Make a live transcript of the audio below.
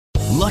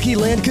Lucky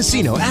Land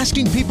Casino,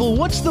 asking people,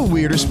 what's the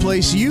weirdest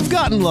place you've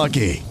gotten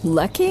lucky?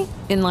 Lucky?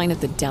 In line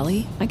at the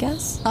deli, I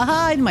guess?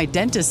 Aha, in my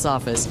dentist's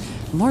office.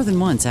 More than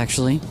once,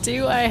 actually.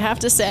 Do I have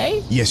to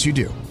say? Yes, you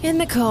do. In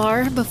the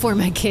car before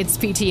my kids'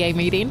 PTA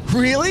meeting.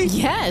 Really?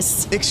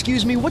 Yes.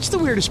 Excuse me, what's the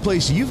weirdest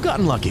place you've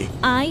gotten lucky?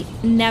 I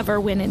never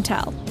win and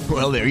tell.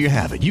 Well, there you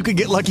have it. You can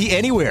get lucky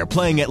anywhere,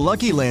 playing at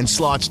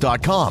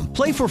LuckyLandSlots.com.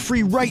 Play for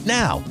free right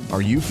now.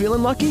 Are you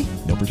feeling lucky?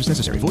 No purchase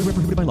necessary. Void where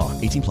prohibited by law.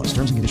 18 plus.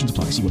 Terms and conditions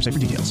apply. See website for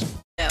details.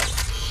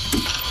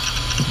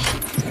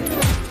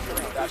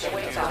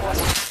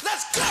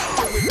 Let's go!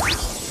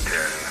 10,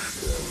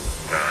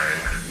 9,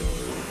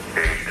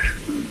 8.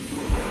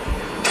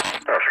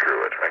 Oh, screw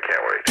it. I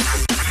can't wait.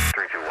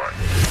 3, 2, 1.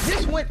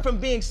 This went from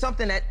being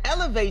something that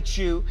elevates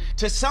you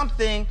to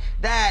something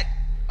that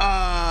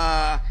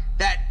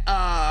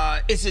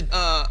is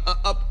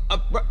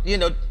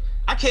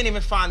I can't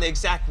even find the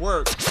exact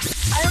word.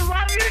 I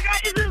love your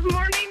guys'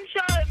 morning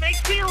show. It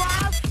makes me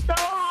laugh so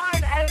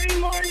hard every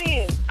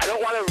morning. I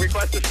don't want to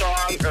request a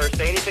song or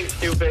say anything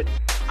stupid.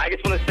 I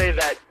just want to say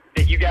that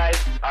you guys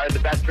are the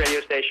best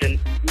radio station.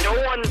 No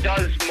one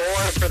does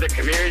more for the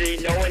community.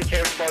 No one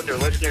cares about their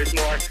listeners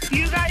more.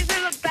 You guys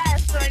are the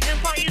best, and I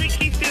just want you to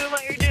keep doing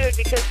what you're doing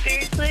because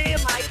seriously,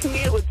 my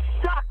commute would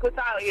suck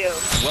without you.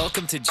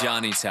 Welcome to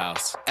Johnny's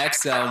House,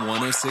 XL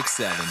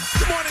 1067.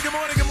 Good morning, good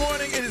morning, good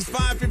morning. It is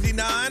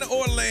 5:59,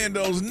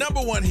 Orlando's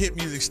number one hit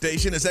music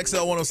station. It's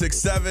XL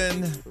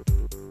 1067.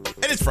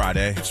 And it's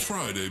Friday. It's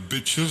Friday,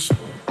 bitches.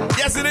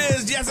 Yes, it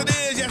is. Yes, it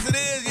is. Yes, it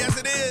is. Yes,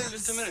 it is.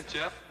 Just a minute,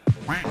 Jeff.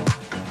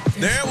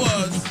 There it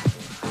was.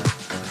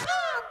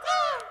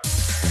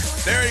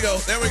 There you go.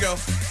 There we go.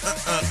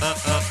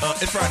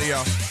 It's Friday,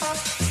 y'all.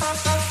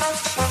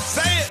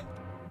 Say it.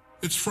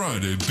 It's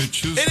Friday,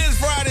 bitches. It is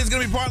Friday. It's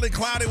going to be partly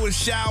cloudy with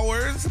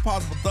showers, a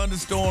possible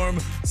thunderstorm,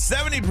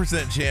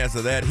 70% chance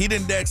of that. Heat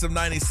index of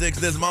 96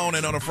 this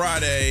morning on a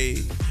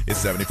Friday. It's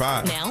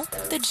 75. Now,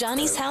 the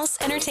Johnny's House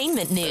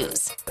Entertainment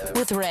News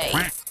with Ray.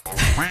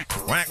 Whack,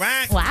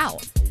 whack. Wow.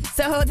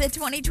 So the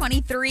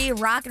 2023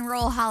 Rock and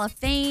Roll Hall of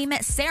Fame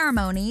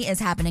ceremony is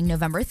happening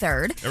November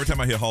 3rd. Every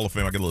time I hear Hall of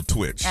Fame, I get a little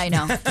twitch. I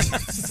know.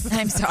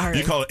 I'm sorry.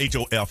 You call it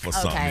HOF or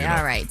something. Okay, you know?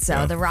 all right.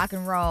 So the Rock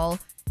and Roll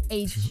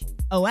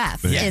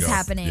HOF is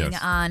happening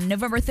on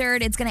November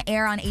 3rd. It's going to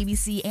air on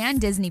ABC and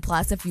Disney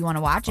Plus if you want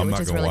to watch it, which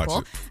is really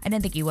cool. I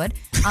didn't think you would.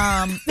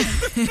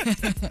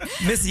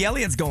 Missy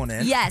Elliott's going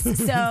in. Yes.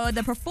 So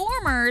the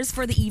performers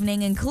for the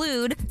evening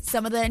include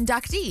some of the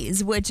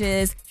inductees, which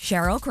is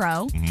Sheryl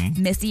Crow,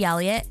 Missy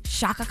Elliott,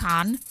 Shaka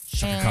Khan,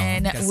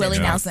 and Willie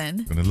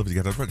Nelson. And then look,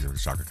 you got that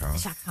Shaka Khan.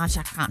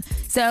 Shaka Khan.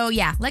 So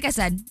yeah, like I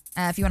said,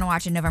 if you want to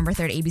watch it, November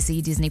 3rd,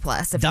 ABC, Disney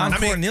Plus. Don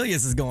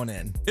Cornelius is going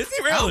in. Is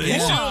he really? Oh, He should.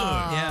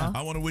 Yeah.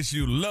 I want to wish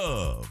you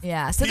love.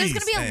 Yeah. So there's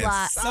going to be a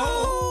lot.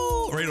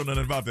 Ray don't know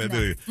nothing about that,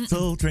 do you?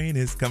 Soul Train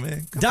is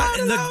coming.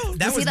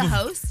 Was he the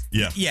host?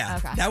 Yeah. Yeah.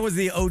 Okay. That was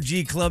the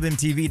OG Club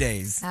MTV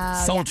days.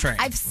 Soul Train.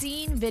 I've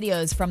seen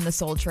videos from the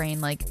Soul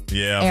Train but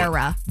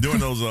era. during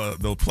those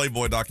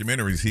Playboy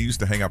documentaries, he used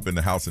to hang up in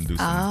the house and do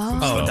some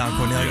stuff. Don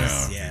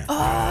Cornelius. Yeah.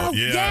 Oh,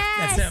 Yeah.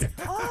 yes. That's him.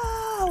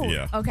 Oh.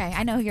 Yeah. Okay,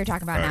 I know who you're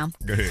talking about now.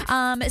 Go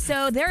ahead.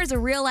 So there is a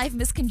real life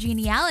Miss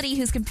Congeniality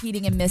who's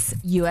competing in Miss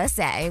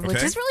USA,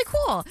 which is really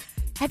cool.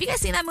 Have you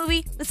guys seen that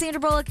movie with Sandra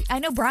Bullock? I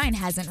know Brian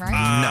hasn't, right?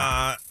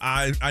 No.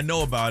 I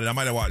know about it. I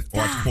might have watched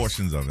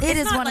portions of it. It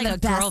is not one like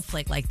of the a best. girl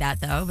flick like that,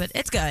 though, but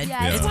it's good.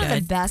 Yeah, it's one of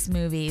the best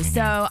movies.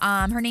 So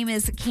her name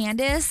is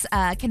Candace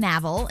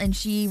Canaveral, and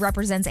she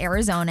represents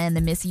Arizona in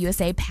the Miss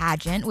USA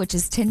pageant, which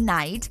is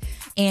tonight.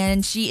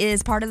 And she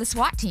is part of the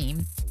SWAT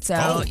team.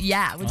 So,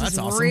 which is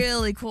awesome.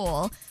 really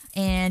cool.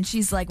 And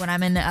she's like, when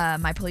I'm in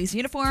my police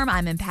uniform,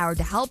 I'm empowered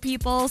to help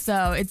people.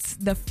 So it's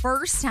the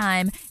first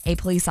time a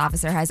police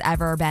officer has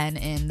ever been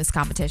in this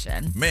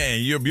competition.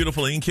 Man, you're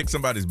beautiful and you can kick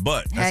somebody's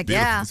butt. That's Heck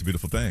beautiful. yeah. That's a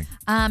beautiful thing.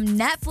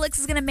 Netflix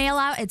is going to mail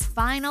out its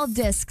final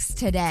discs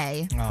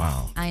today.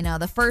 Wow. I know.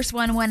 The first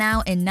one went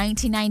out in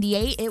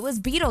 1998. It was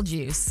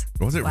Beetlejuice.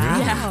 Was it Wow.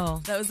 really? Yeah,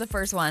 that was the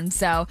first one.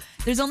 So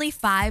there's only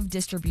 5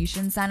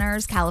 distribution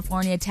centers: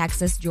 California,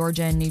 Texas,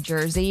 Georgia, and New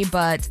Jersey.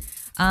 But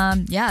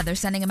they're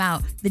sending them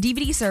out. The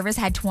DVD service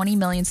had 20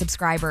 million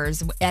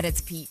subscribers at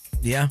its peak.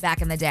 Yeah.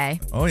 Back in the day.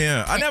 Oh,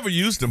 yeah. I never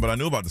used them, but I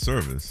knew about the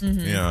service.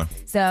 Yeah.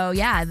 So,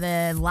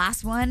 the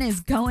last one is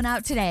going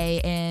out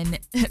today, and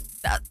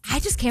I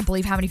just can't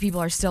believe how many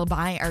people are still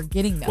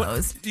getting those.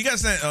 Well, you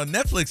guys saying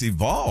Netflix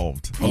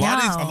evolved. A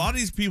lot of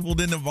these people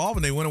didn't evolve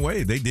and they went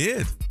away. They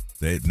did.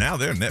 Now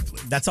they're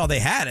Netflix. That's all they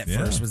had at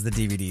first was the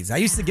DVDs. I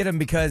used to get them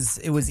because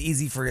it was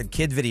easy for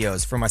kid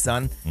videos for my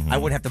son. I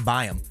wouldn't have to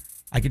buy them.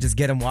 I could just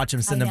get them, watch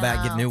them, send them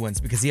back, get new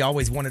ones because he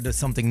always wanted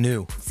something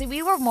new. See,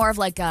 we were more of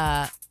like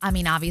a I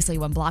mean, obviously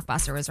when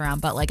Blockbuster was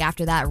around, but like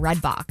after that,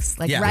 Redbox.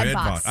 Like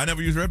Redbox. I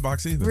never used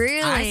Redbox either.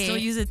 Really? I still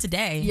use it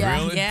today. Yeah.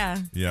 Really? Yeah.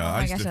 Yeah. Oh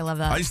my gosh, I love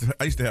that.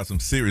 I used to have some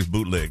serious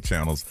bootleg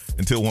channels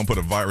until one put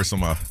a virus on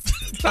my.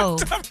 Oh,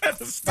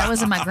 that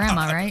wasn't my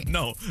grandma, right?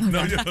 No,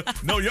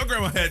 your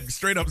grandma had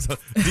straight up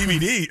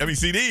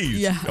CDs.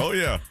 Yeah. Oh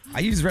yeah. I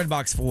use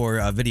Redbox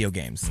for video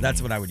games.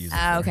 That's what I would use it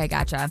for. Okay,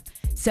 gotcha.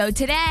 So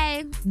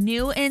today,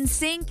 new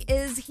NSync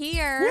is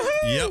here.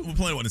 Yep, we're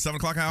playing what, the 7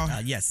 o'clock hour?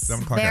 Yes.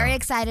 7 o'clock Very hour.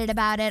 excited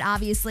about it.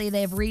 Obviously,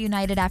 they've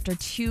reunited after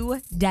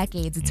 2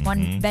 decades. It's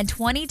been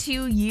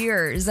 22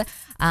 years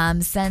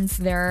since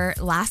their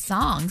last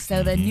song.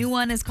 So the new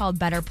one is called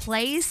Better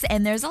Place,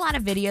 and there's a lot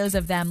of videos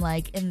of them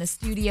like in the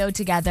studio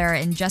together.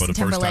 And Justin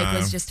Timberlake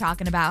was just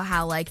talking about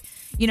how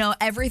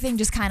everything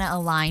just kind of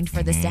aligned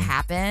for this to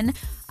happen.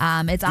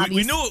 It's obvious.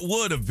 We knew it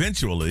would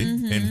eventually,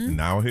 and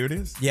now here it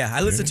is. Yeah,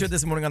 I listened to it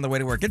this morning on the way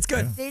to work. It's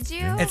good. Did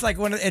you? It's like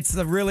it's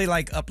really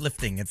like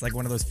uplifting. It's like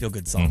one of those feel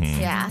good songs.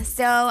 Yeah.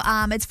 So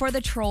it's for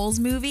the Trolls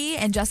movie,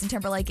 and Justin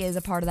Timberlake is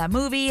a part of that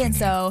movie. And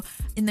so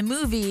in the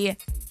movie,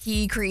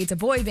 he creates a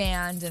boy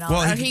band and all.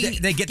 Well,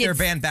 they get their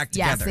band back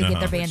together. Yes, they get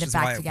their band Which is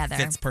back why together.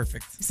 It's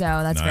perfect. So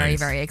that's very, Nice.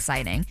 very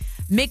exciting.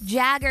 Mick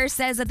Jagger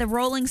says that the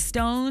Rolling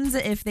Stones,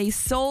 if they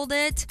sold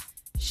it,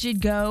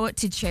 should go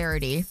to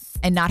charity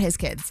and not his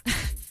kids.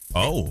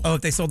 Oh,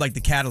 if they sold like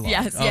the catalog.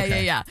 Yes,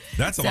 Okay. yeah.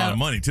 That's a lot of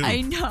money too.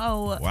 I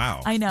know.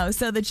 Wow. I know.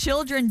 So the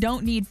children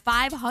don't need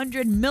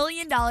 $500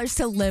 million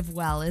to live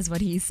well, is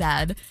what he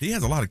said. He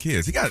has a lot of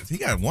kids. He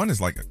got one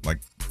that's like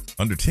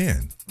under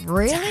 10.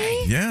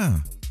 Really?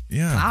 Yeah.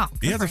 Wow.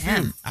 He Good has for a few.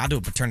 him. I'll do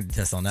a paternity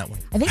test on that one.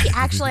 I think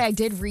I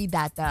did read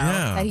that though.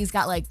 Yeah. That he's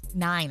got like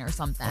 9 or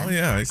something. Oh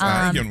yeah.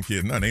 I ain't giving him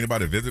kids. Nothing. Ain't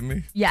nobody visit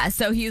me. Yeah,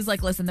 so he was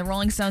like, listen, the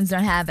Rolling Stones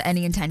don't have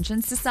any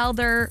intentions to sell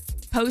their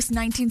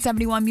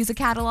post-1971 music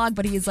catalog,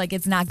 but he's like,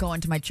 it's not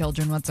going to my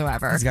children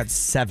whatsoever. He's got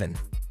 7.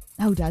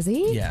 Oh, does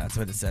he? Yeah, that's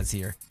what it says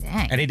here.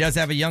 Dang. And he does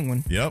have a young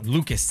one. Yep.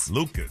 Lucas.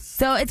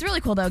 So it's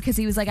really cool, though, because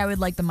he was like, I would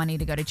like the money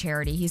to go to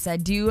charity. He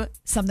said, do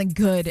something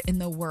good in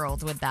the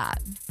world with that.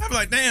 I'm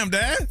like, damn,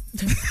 Dad.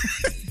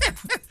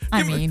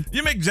 I mean,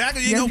 you make Jagger,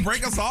 you ain't gonna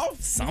break us off?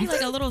 Maybe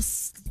like a little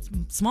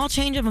small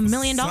change of $1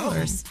 million.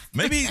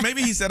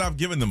 Maybe he said I've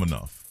given them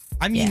enough.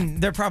 I mean,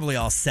 they're probably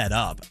all set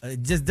up.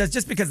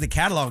 Just because the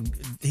catalog,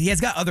 he has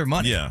got other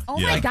money. Yeah. Oh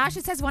my gosh,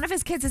 it says one of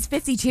his kids is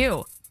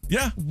 52.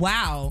 Yeah.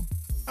 Wow.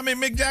 I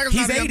mean, Mick Jagger's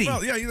He's not 80. Yeah,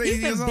 he's 80 He's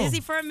years been old.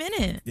 busy for a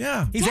minute.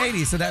 Yeah. He's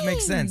 80, so that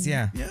makes sense.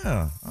 Yeah.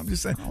 Yeah. I'm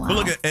just saying. Wow. But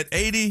look, at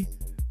 80,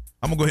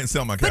 I'm going to go ahead and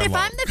sell my But catalog.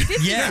 if I'm the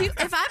 52, Yeah.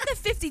 if I'm the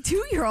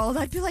 52-year-old,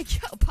 I'd be like,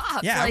 yo,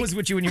 Pops. Yeah, like, I was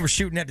with you when you were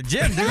shooting at the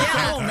gym. Dude. Yeah,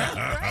 Come on, man.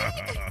 right?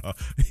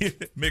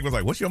 Mick was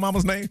like, what's your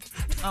mama's name?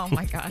 Oh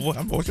my gosh.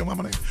 What's your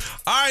mama's name?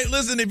 All right,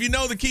 listen, if you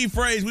know the key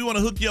phrase, we want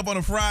to hook you up on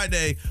a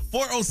Friday.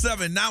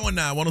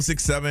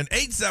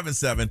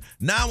 407-919-1067,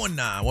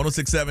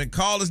 877-919-1067.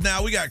 Call us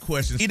now. We got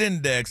questions. Heat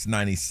index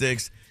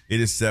 96.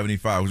 It is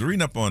 75. I was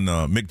reading up on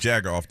Mick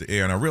Jagger off the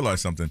air, and I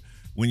realized something.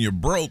 When you're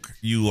broke,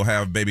 you will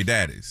have baby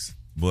daddies.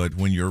 But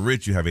when you're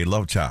rich, you have a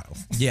love child.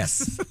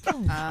 Yes.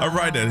 I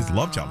write that. It's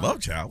love child.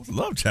 Love child. What's a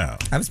love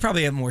child? That was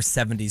probably a more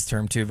 70s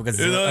term, too, because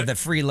of the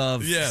free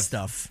love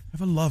stuff. I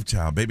have a love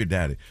child, baby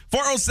daddy.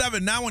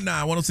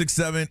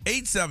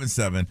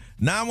 407-919-1067,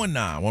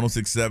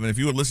 877-919-1067. If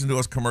you would listen to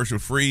us commercial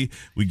free,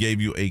 we gave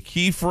you a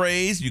key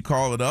phrase. You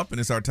call it up, and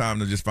it's our time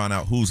to just find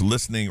out who's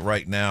listening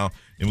right now.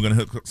 And we're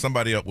going to hook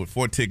somebody up with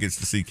 4 tickets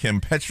to see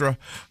Kim Petra.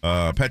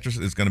 Petra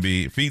is going to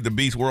be Feed the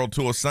Beast World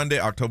Tour Sunday,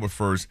 October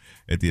 1st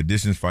at the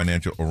Additions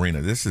Financial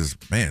Arena. This is,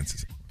 man,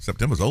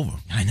 September's over.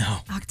 I know.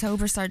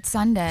 October starts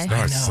Sunday.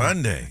 Starts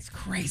Sunday. It's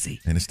crazy.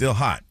 And it's still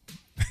hot.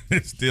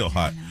 It's still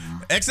hot.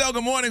 XL,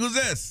 good morning. Who's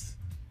this?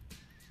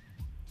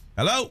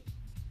 Hello?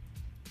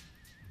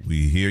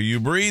 We hear you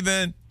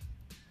breathing.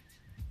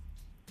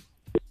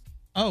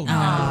 Oh,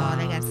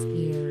 they got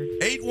scared.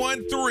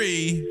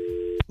 813.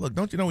 Look,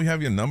 don't you know we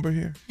have your number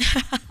here?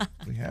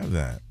 We have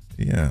that.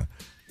 Yeah.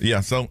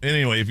 Yeah. So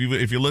anyway, if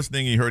you're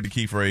listening and you heard the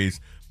key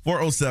phrase,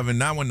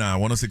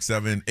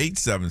 407-919-1067,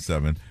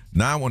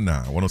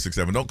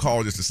 877-919-1067. Don't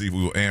call just to see if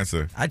we will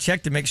answer. I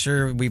checked to make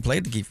sure we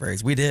played the key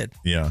phrase. We did.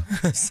 Yeah.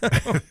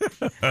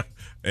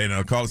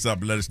 And call us up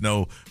and let us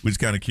know. We're just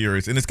kind of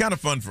curious. And it's kind of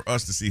fun for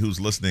us to see who's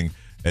listening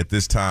at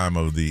this time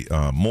of the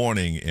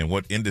morning and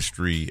what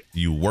industry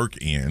you work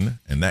in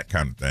and that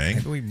kind of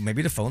thing.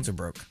 Maybe the phones are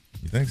broke.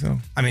 You think so?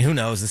 I mean, who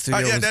knows? The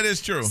studio. Yeah, that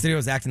is true. The studio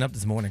was acting up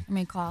this morning. Let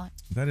me call it.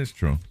 That is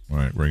true. All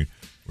right,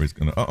 Ray's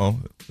gonna.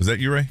 Is that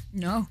you, Ray?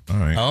 No. All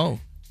right. Oh.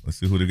 Let's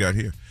see who they got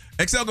here.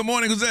 XL, good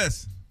morning. Who's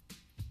this?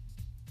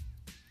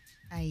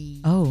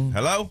 Oh.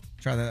 Hello?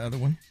 Try that other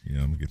one. Yeah,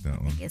 I'm gonna get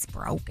that one. It's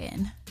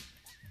broken.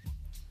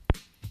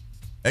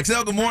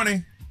 XL, good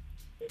morning.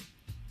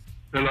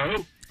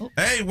 Hello?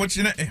 Hey, what's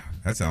your name?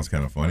 That sounds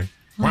kind of funny.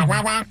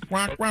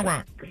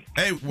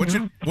 Hey, what's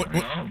your name?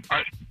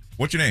 I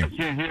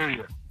can't hear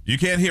you. You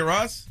can't hear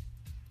us?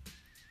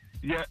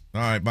 Yeah.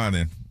 All right, bye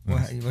then. Well,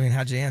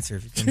 how'd you answer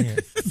if you couldn't hear?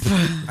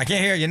 I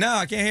can't hear you. No,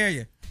 I can't hear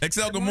you.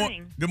 XL, good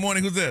morning. Good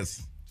morning. Who's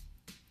this?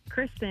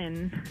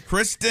 Kristen.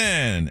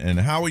 Kristen. And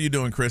how are you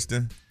doing,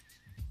 Kristen?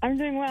 I'm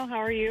doing well. How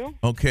are you?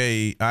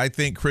 Okay, I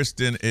think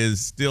Kristen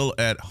is still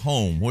at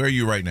home. Where are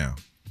you right now?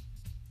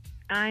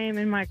 I am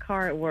in my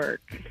car at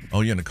work.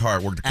 Oh, you're in the car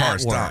at work. The car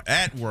At stop. work.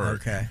 At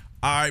work. Okay.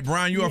 All right,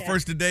 Brian, you are Yeah.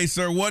 first today,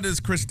 sir. What does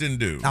Kristen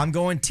do? I'm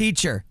going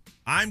teacher.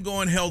 I'm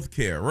going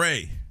healthcare.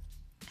 Ray.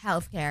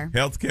 Healthcare.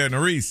 Healthcare.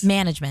 Nurys.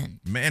 Management.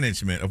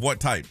 Management. Of what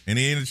type?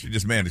 Any industry?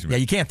 Just management. Yeah,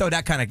 you can't throw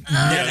that kind of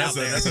Yeah, net out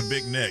there. that's a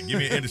big net. Give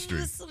me an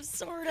industry. Some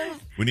sort of.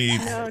 We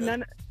need. No,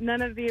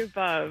 none of the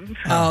above.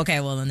 Oh, okay.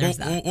 Well, then there's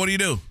that. What do you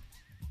do?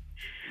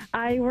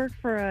 I work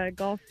for a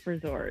golf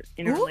resort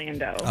in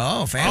Orlando.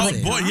 Oh,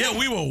 fancy. Oh, boy. Yeah,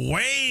 we were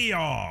way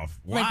off.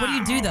 Wow. Like, what do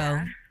you do,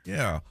 though?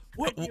 Yeah.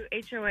 I do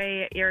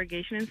HOA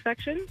irrigation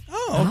inspections.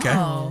 Oh, okay.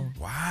 Oh.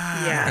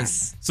 Wow. Yeah.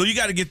 Nice. So you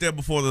got to get there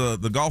before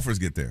the golfers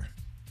get there.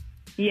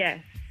 Yes.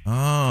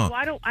 Oh.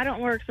 Well, I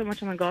don't work so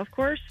much on the golf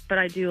course, but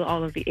I do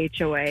all of the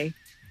HOA.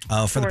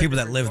 Oh, for the people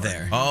that live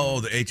there. Oh,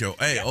 the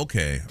HOA.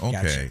 Okay. Okay.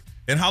 Gotcha.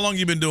 And how long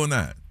you been doing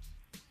that?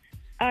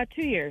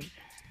 2 years.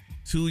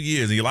 2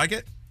 years. And you like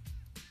it?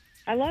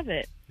 I love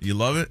it. You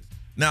love it?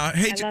 Now,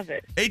 I love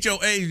it.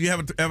 HOA, you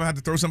ever had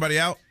to throw somebody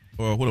out?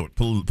 Or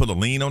put a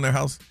lien on their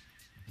house?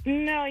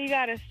 No, you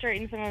got to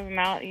straighten some of them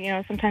out. You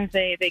know, sometimes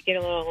they get a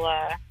little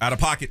Out of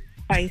pocket?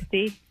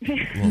 feisty. A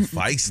little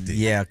feisty.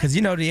 Yeah, because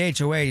you know the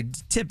HOA,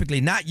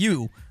 typically, not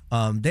you,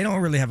 they don't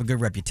really have a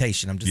good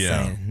reputation. I'm just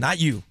saying. Not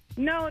you.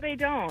 No, they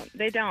don't.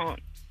 They don't.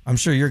 I'm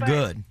sure you're But-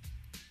 good.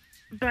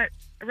 But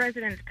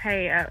residents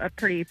pay a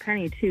pretty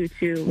penny, too,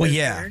 to Well, live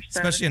yeah, there, so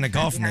especially in a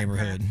golf you have to-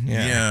 neighborhood.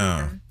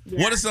 Yeah.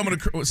 Yeah. What are some of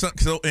the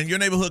so in your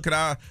neighborhood? Could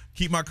I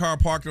keep my car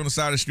parked on the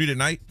side of the street at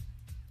night?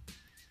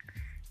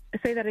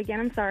 Say that again.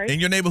 I'm sorry. In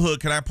your neighborhood,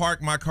 can I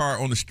park my car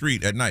on the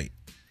street at night?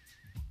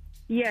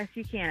 Yes,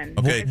 you can.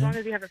 Okay. As long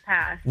as you have a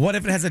pass. What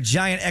if it has a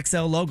giant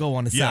XL logo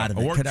on the Yeah, side of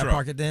a it? work Could I truck.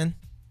 park it then?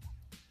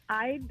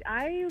 I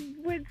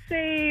would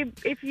say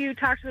if you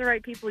talk to the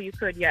right people, you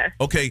could. Yes.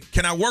 Okay.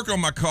 Can I work on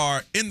my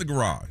car in the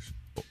garage?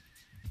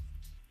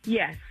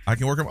 Yes. I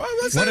can work on.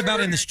 Oh, What about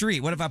in the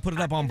street? What if I put it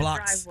up on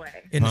blocks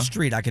driveway. in the Huh?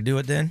 street? I could do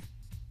it then?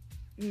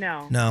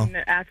 No. No.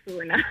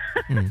 Absolutely not.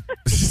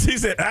 She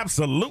said,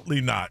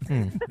 absolutely not.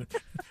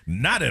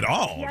 Not at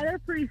all. Yeah, they're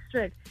pretty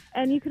strict,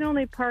 and you can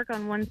only park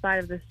on one side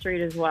of the street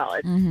as well.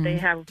 They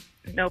have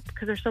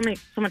because there's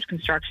so much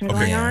construction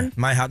going on.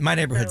 My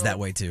neighborhood's that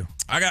way too.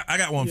 I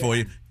got one for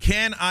you.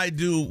 Can I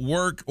do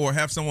work or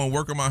have someone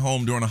work on my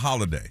home during a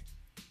holiday?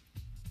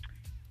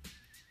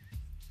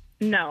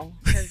 No,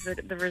 because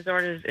the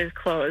resort is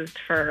closed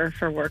for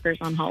workers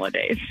on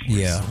holidays.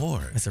 Yeah,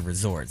 Resort. it's a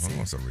resort.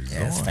 Oh, it's a resort.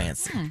 Yeah, it's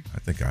fancy. I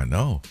think I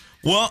know.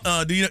 Well,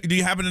 do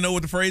you happen to know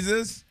what the phrase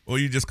is, or are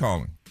you just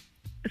calling?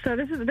 So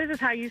this is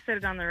how you said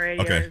it on the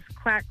radio. Okay. Is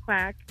quack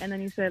quack, and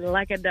then you said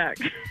like a duck.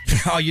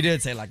 Oh, you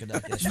did say like a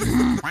duck. Yes.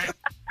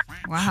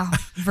 Wow.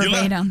 You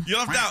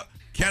left out.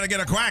 Can I get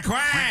a quack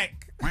quack?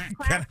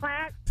 Quack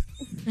quack.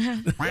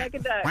 Like a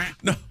duck.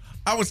 No,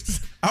 I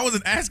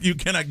wasn't asking you.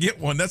 Can I get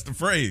one? That's the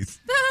phrase.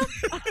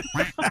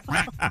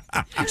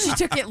 She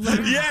took it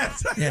literally.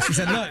 Yes. Yeah, she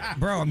said, "Look,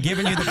 bro, I'm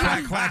giving you the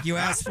quack quack you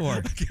asked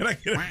for." Can I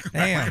get a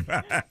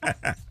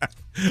quack?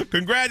 Damn.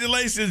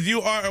 Congratulations,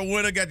 you are a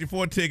winner. Got your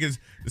 4 tickets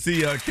to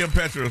see Kim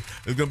Petra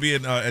is going to be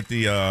in let's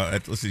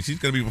see, she's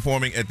going to be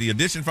performing at the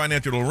Edition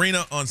Financial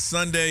Arena on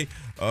Sunday.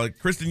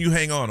 Kristen, you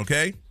hang on,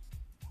 okay?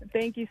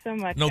 Thank you so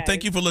much. No, guys.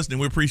 thank you for listening.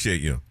 We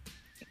appreciate you.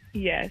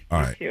 Yes. All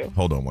you right, too.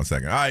 hold on one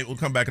second. All right, we'll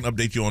come back and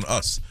update you on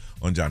us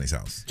on Johnny's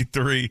House.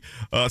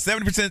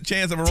 70%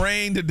 chance of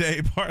rain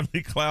today,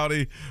 partly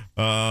cloudy.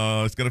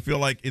 It's going to feel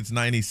like it's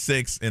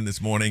 96, and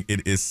this morning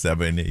it is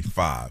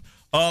 75.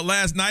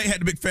 Last night had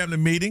the big family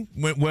meeting.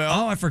 Went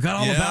well. Oh, I forgot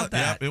all about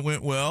that. Yeah, it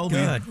went well.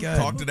 Good, We good.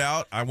 talked it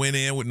out. I went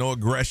in with no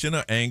aggression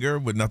or anger,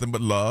 with nothing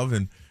but love,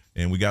 and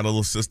we got a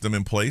little system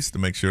in place to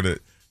make sure that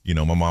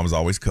my mom is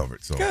always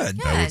covered. So Good.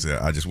 that was it.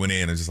 I just went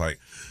in and just like,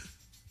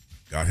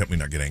 God help me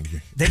not get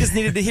angry. They just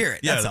needed to hear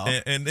it. Yeah, That's all.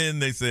 and then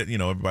they said,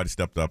 everybody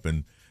stepped up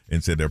and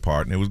said their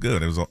part, and it was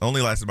good. It was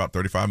only lasted about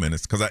 35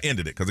 minutes because I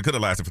ended it because it could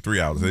have lasted for 3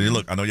 hours. I said,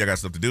 look, I know y'all got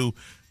stuff to do,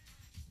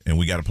 and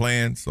we got a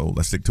plan, so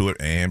let's stick to it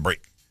and break.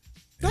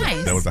 And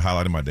Nice. that was the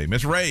highlight of my day.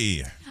 Miss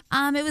Ray.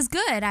 It was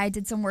good. I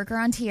did some work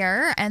around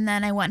here, and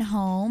then I went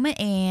home,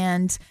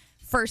 and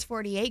First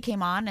 48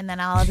 came on, and then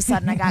all of a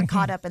sudden I got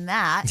caught up in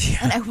that,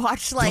 and I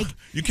watched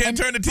You can't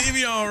turn the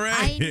TV on, Ray.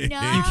 I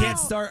know. You can't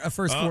start a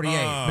first 48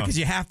 because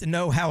you have to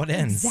know how it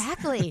ends.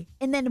 Exactly.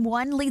 And then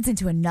one leads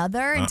into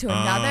another, and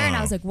I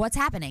was like, what's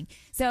happening?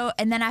 So,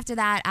 and then after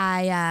that,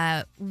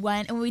 I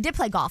went, and we did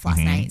play golf last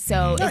night.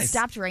 So it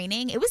stopped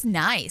raining. It was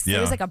nice. Yeah.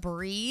 There was like a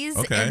breeze.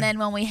 Okay. And then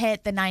when we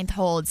hit the 9th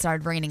hole, it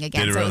started raining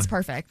again. Did it So it was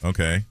really? perfect.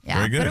 Okay. Yeah.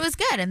 Very good. But it was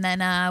good. And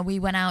then we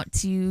went out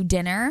to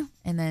dinner,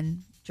 and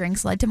then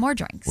drinks led to more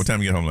drinks. What time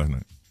did you get home last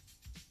night?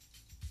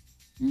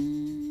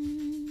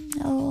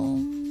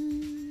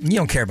 You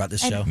don't care about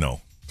this show. No.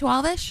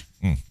 12-ish?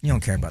 You don't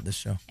care about this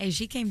show. Hey,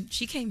 she came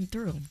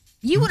through.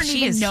 You wouldn't She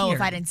even is know here.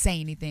 if I didn't say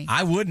anything.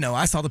 I would know.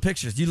 I saw the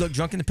pictures. You look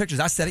drunk in the pictures.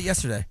 I said it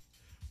yesterday.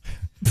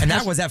 And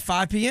that was at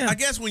 5 p.m. I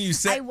guess when you I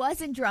set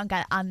wasn't drunk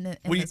in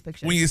those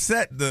pictures. when you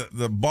set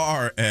the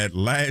bar at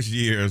last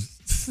year's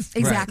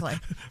Exactly.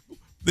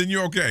 then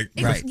you're okay.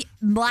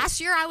 Last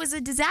year, I was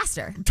a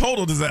disaster.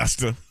 Total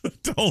disaster.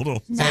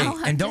 Total.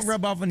 Now and don't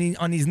rub off on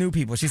these new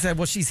people. She said,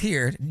 well, she's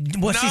here.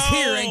 Well, she's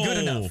here ain't good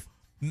enough.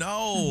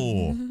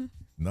 No.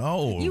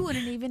 No. You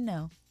wouldn't even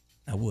know.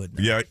 I would.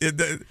 Yeah.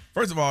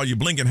 First of all, you're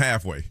blinking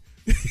halfway.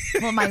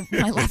 Well, my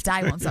left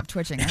eye won't stop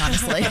twitching,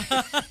 honestly.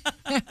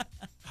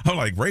 I'm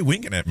like, Ray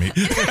winking at me.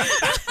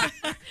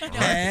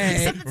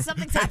 Hey.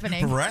 Something's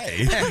happening.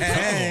 Ray.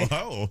 Hey.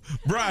 Oh,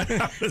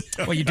 Brian.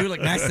 Well, you do look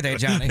nice today,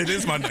 Johnny. It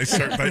is my nice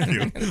shirt. Thank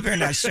you. Very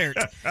nice shirt.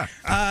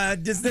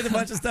 Just did a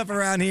bunch of stuff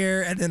around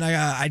here, and then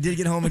I did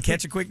get home and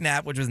catch a quick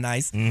nap, which was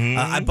nice.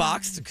 I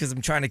boxed because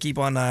I'm trying to keep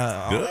on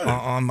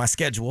my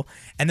schedule,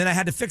 and then I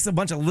had to fix a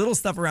bunch of little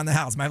stuff around the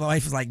house. My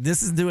wife was like,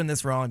 "This is doing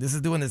this wrong. This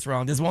is doing this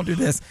wrong. This won't do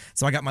this."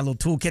 So I got my little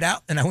toolkit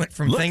out, and I went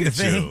from thing to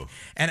thing,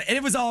 and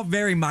it was all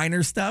very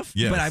minor stuff.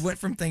 Yes. But I went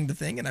from thing to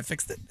thing, and I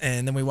fixed it.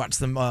 And then we watched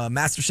some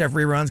MasterChef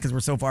reruns because we're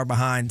so far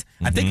behind.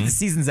 I think the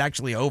season's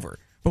actually over.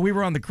 But we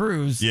were on the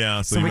cruise,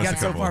 so we got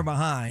so far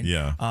behind.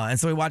 Yeah. And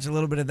so we watched a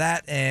little bit of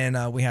that,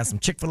 and we had some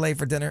Chick-fil-A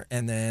for dinner,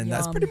 and then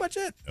that's pretty much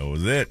it. That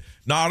was it.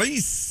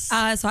 Nurys.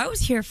 So I was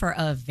here for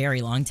a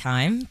very long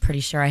time.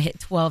 Pretty sure I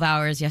hit 12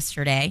 hours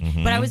yesterday.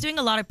 But I was doing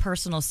a lot of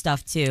personal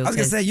stuff, too. I was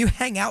going to say, you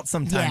hang out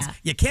sometimes. Yeah.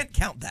 You can't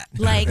count that.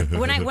 Like,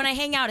 when I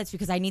hang out, it's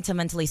because I need to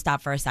mentally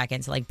stop for a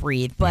second to, like,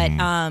 breathe. But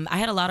I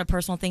had a lot of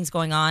personal things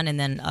going on, and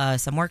then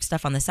some work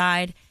stuff on the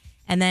side.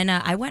 And then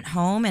I went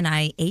home and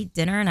I ate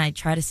dinner and I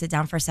tried to sit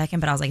down for a second,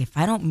 but I was like, if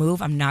I don't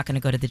move, I'm not going to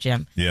go to the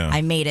gym. Yeah.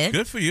 I made it.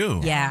 Good for you.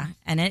 Yeah.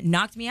 And it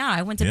knocked me out.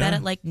 I went to bed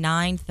at like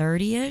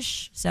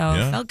 9:30-ish. So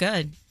it felt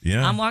good.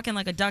 Yeah. I'm walking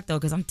like a duck, though,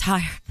 because I'm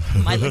tired.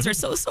 My legs are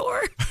so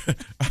sore.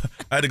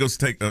 I had to go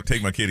take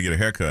my kid to get a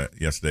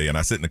haircut yesterday, and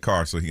I sit in the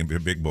car so he can be a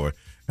big boy.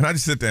 And I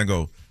just sit there and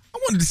go, I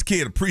wanted this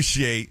kid to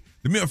appreciate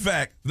the mere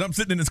fact that I'm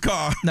sitting in his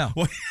car. No.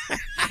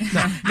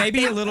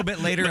 Maybe a little bit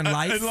later in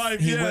life,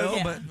 he will,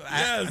 yeah. but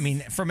I mean,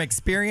 from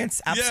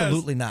experience,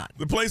 absolutely not.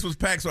 The place was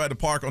packed, so I had to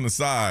park on the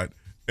side,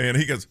 and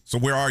he goes, so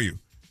where are you?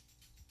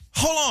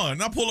 Hold on.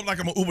 And I pull up like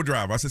I'm an Uber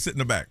driver. I said, sit in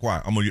the back.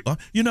 Why?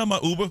 You're not my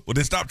Uber? Well,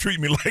 then stop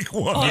treating me like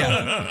one.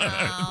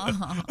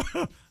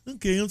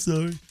 Okay, I'm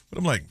sorry. But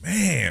I'm like,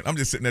 man, I'm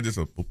just sitting there just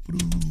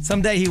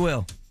Someday he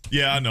will.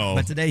 Yeah, I know.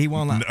 But today he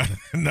won't lie.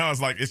 Now it's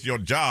like, it's your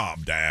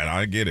job, Dad.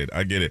 I get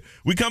it.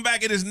 We come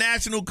back. It is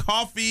National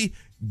Coffee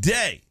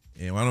Day.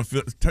 And I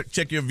don't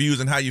check your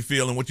views and how you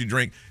feel and what you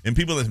drink. And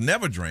people that have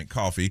never drank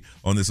coffee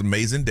on this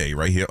amazing day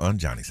right here on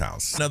Johnny's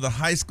House. Another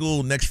high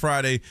school next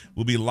Friday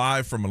will be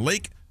live from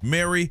Lake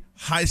Mary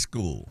High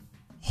School,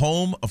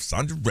 home of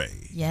Sandra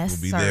Ray. Yes,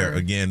 we'll be there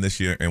again this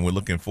year, and we're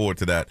looking forward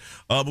to that.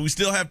 But we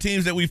still have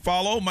teams that we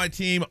follow. My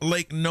team,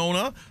 Lake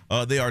Nona,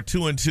 they are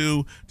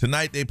 2-2.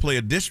 Tonight they play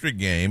a district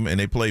game, and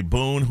they play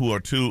Boone, who are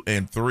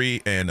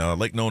 2-3, and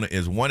Lake Nona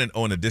is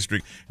 1-0 in the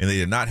district, and they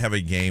did not have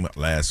a game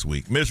last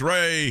week. Miss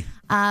Ray.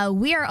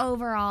 We are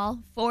overall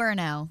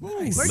 4-0.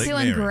 Nice. We're Lake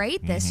doing Mary.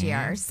 great this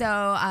year.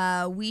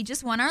 So we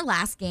just won our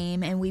last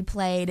game, and we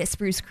played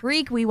Spruce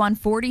Creek. We won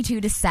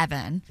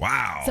 42-7.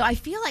 Wow. So I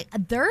feel like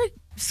their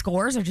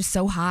scores are just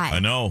so high. I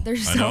know. They're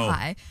so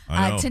high.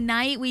 I know.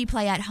 Tonight we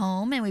play at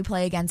home, and we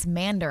play against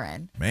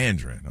Mandarin.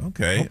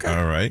 Okay.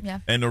 All right.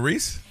 Yeah. And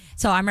Nurys?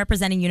 So I'm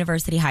representing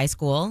University High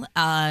School.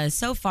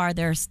 So far,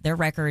 their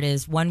record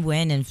is 1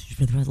 win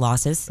and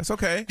losses. That's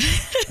okay.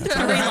 3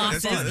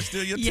 losses. That's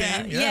still your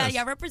team.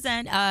 Yeah,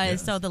 represent.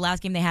 So the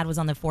last game they had was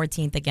on the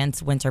 14th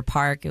against Winter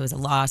Park. It was a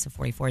loss of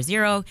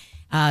 44-0.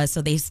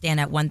 So they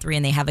stand at 1-3,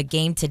 and they have a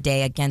game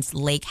today against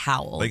Lake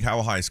Howell. Lake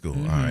Howell High School.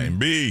 All right. And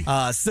B.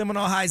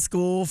 Seminole High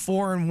School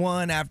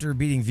 4-1 after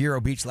beating Vero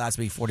Beach last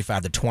week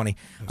 45-20.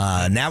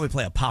 Now we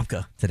play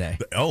Apopka today.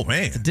 Oh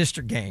man, it's a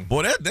district game.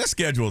 Boy, that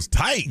schedule is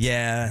tight.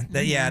 Yeah,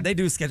 they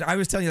do schedule. I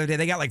was telling you the other day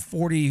they got like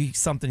 40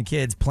 something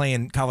kids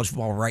playing college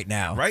football right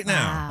now.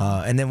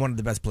 Wow. And then one of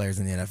the best players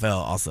in the NFL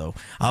also.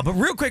 But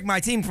real quick,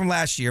 my team from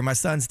last year, my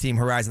son's team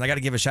Horizon. I got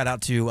to give a shout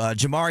out to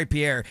Jamari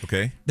Pierre.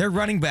 Okay, their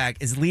running back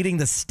is leading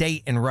the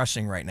state in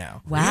rushing right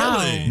now. Wow,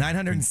 really?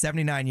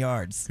 979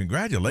 yards.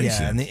 Congratulations.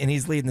 Yeah, and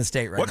he's leading the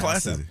state right now. What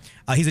class is he?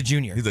 He's a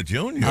junior. He's a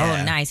junior.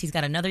 Oh, nice. He's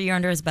got another year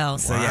under his belt.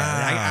 So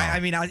yeah, I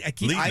mean, I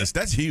keep leading us.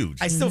 That's huge.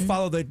 I still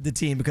follow the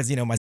team because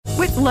my.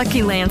 With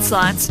Lucky Land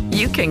Slots,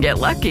 you can get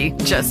lucky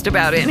just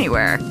about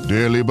anywhere.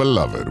 Dearly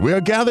beloved, we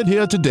are gathered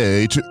here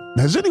today to.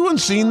 Has anyone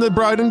seen the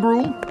bride and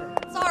groom?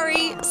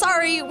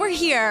 Sorry, we're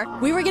here.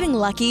 We were getting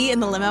lucky in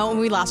the limo and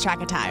we lost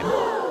track of time.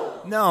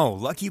 No,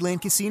 Lucky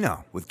Land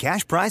Casino, with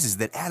cash prizes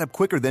that add up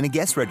quicker than a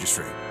guest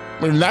registry.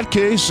 In that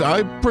case,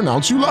 I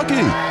pronounce you lucky.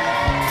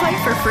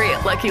 Play for free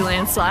at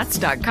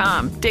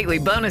LuckyLandSlots.com. Daily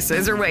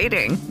bonuses are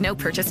waiting. No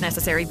purchase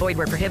necessary. Void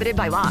where prohibited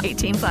by law.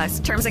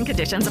 18+. Terms and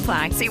conditions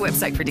apply. See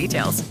website for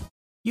details.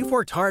 You've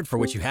worked hard for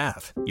what you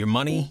have. Your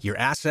money, your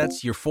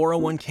assets, your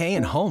 401k,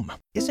 and home.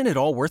 Isn't it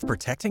all worth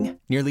protecting?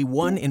 Nearly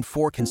 1 in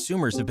 4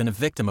 consumers have been a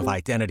victim of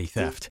identity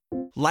theft.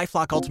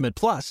 LifeLock Ultimate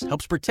Plus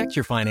helps protect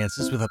your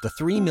finances with up to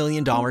 $3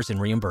 million in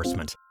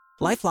reimbursement.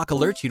 LifeLock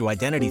alerts you to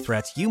identity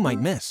threats you might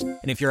miss. And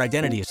if your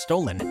identity is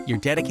stolen, your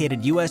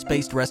dedicated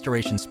U.S.-based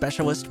restoration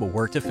specialist will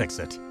work to fix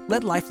it.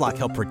 Let LifeLock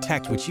help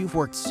protect what you've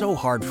worked so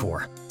hard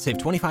for. Save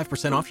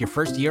 25% off your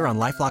first year on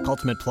LifeLock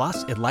Ultimate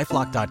Plus at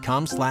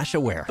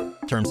LifeLock.com/aware.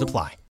 Terms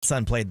apply.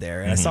 Son played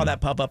there, and I saw that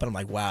pop up, and I'm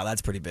like, wow,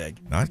 that's pretty big.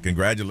 Nice.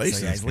 Congratulations.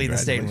 So, yeah, he's leading the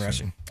state in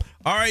rushing.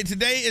 All right,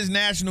 today is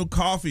National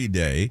Coffee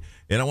Day,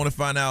 and I want to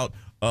find out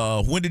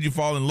when did you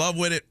fall in love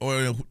with it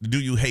or do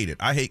you hate it?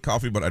 I hate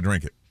coffee, but I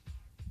drink it.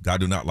 I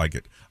do not like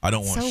it. I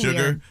don't want sugar.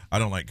 Weird. I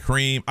don't like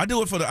cream. I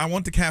do it I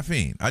want the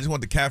caffeine. I just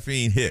want the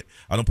caffeine hit.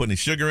 I don't put any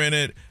sugar in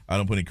it. I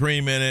don't put any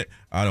cream in it.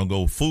 I don't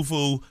go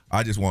foo-foo.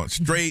 I just want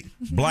straight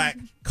black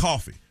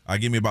coffee. I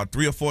give me about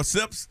 3 or 4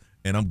 sips,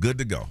 and I'm good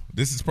to go.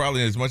 This is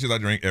probably as much as I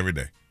drink every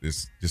day.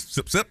 Just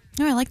sip.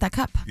 Oh, I like that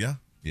cup. Yeah.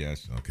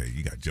 Yes. Okay.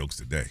 You got jokes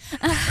today.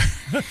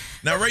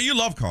 Now, Ray, you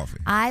love coffee.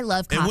 I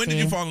love coffee. And when did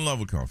you fall in love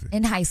with coffee?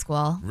 In high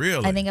school.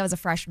 Really? I think I was a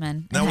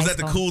freshman. Now, was that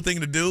the cool thing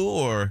to do,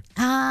 or?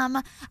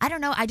 I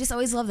don't know. I just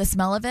always loved the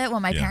smell of it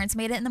when my parents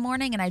made it in the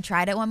morning, and I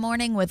tried it one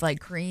morning with like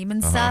cream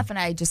and stuff, and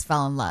I just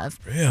fell in love.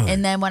 Really?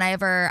 And then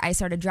whenever I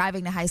started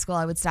driving to high school,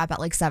 I would stop at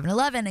like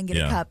 7-Eleven and get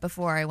a cup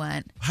before I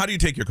went. How do you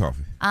take your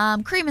coffee?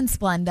 Cream and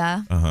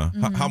Splenda.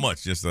 How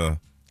much? Just not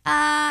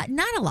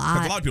a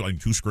lot. A lot of people like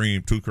two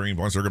cream,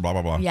 1 sugar, blah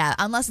blah blah. Yeah,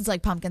 unless it's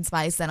like pumpkin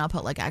spice, then I'll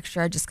put like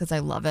extra just because I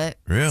love it.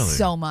 Really?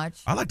 So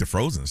much. I like the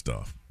frozen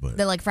stuff, but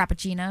the like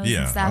frappuccinos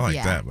and stuff. I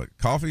like that. But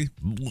coffee,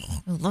 I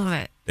love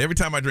it. Every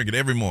time I drink it,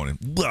 every morning,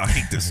 I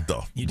hate this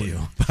stuff. You do.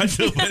 I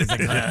do.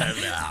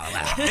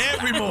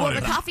 Every morning. Well,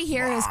 the coffee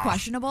here is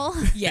questionable.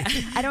 Yeah.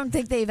 I don't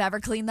think they've ever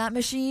cleaned that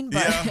machine.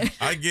 But Yeah,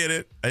 I get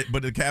it.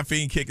 But the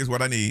caffeine kick is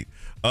what I need.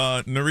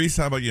 Nurys,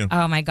 how about you?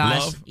 Oh my gosh.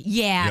 Love?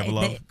 Yeah. You have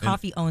love?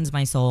 Coffee owns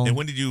my soul. And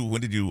when did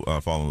you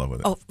fall in love with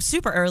it? Oh,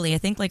 super early. I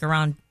think like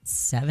around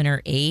 7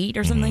 or 8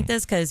 or something like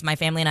this. Because my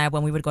family and I,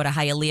 when we would go to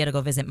Hialeah to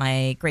go visit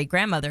my great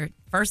grandmother,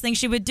 first thing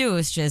she would do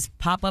is just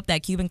pop up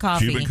that Cuban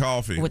coffee. Cuban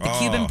coffee. With the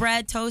Cuban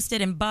bread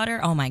toasted and butter.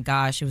 Oh my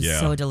gosh. It was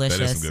so delicious.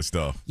 That is some good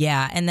stuff.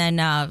 Yeah. And then,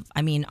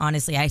 I mean,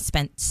 honestly, I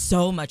spent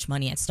so much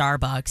money at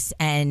Starbucks.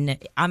 And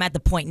I'm at the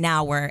point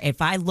now where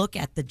if I look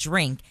at the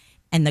drink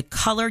and the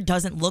color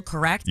doesn't look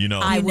correct,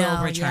 I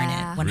will return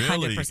it 100%.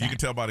 Really? You can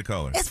tell by the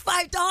color. It's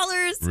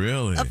 $5.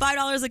 Really?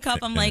 $5 a cup.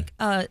 I'm like,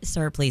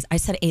 sir, please. I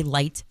said a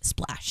light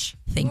splash.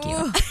 Thank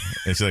you.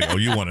 And she's like, oh,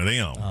 you one of them.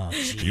 You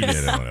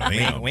get one of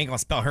them. We ain't going to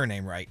spell her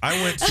name right.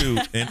 I went to,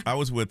 and I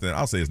was with,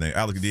 I'll say his name,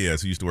 Alex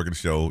Diaz, who used to work at the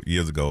show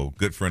years ago,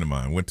 good friend of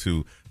mine, went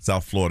to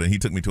South Florida, and he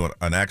took me to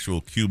an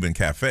actual Cuban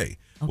cafe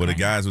where the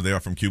guys were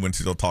there from Cuban,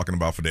 still talking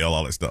about Fidel,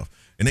 all that stuff.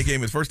 And they gave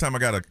me the first time I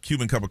got a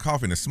Cuban cup of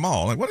coffee, and it's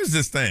small. I'm like, what is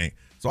this thing?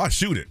 So I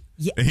shoot it.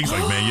 Yeah. And he's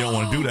like, man, you don't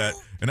want to do that.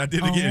 And I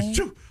did it again.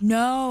 Shoo.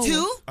 No.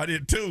 2? I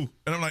did 2.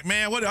 And I'm like,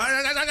 man, what? Well,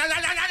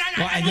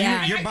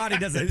 and your body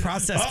doesn't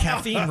process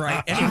caffeine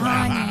right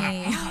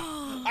anyway.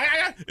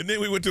 And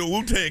then we went to a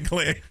Wu-Tang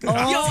Clan.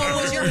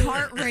 Was your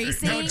heart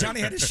racing? No,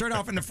 Johnny had his shirt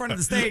off in the front of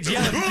the stage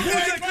yelling,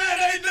 Wu-Tang Clan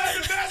ain't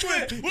nothing to mess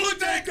with.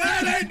 Wu-Tang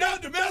Clan ain't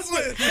nothing to mess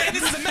with. Man,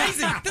 this is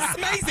amazing. This is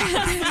amazing. This is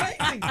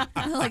amazing.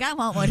 Like, I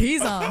want what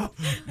he's on.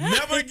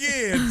 Never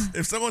again.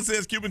 If someone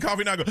says Cuban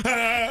coffee, now I go,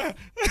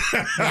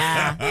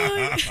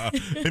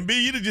 And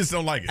B, you just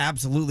don't like it.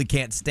 Absolutely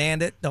can't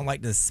stand it. Don't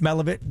like the smell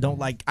of it. Don't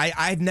like,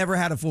 I've never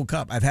had a full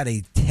cup. I've had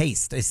a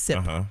taste, a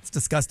sip. It's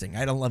disgusting.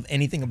 I don't love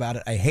anything about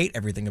it. I hate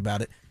everything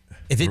about it.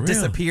 If it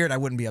disappeared, I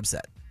wouldn't be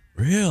upset.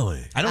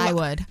 Really? I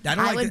would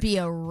be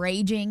a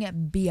raging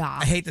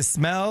biatch. I hate the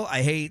smell.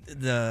 I hate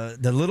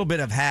the little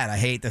bit I've had. I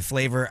hate the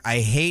flavor.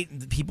 I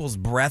hate people's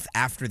breath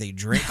after they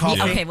drink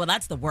coffee. Okay, well,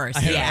 that's the worst.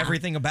 I hate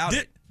everything about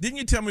it. Didn't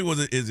you tell me,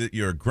 is it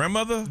your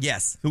grandmother?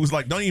 Yes. Who was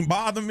like, don't even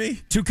bother me?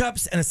 2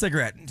 cups and a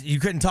cigarette. You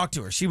couldn't talk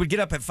to her. She would get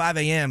up at 5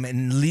 a.m.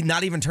 and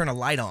not even turn a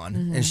light on.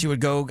 And she would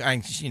go,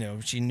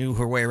 she knew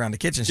her way around the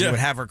kitchen. She would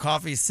have her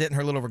coffee, sit in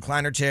her little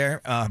recliner chair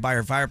by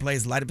her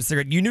fireplace, light up a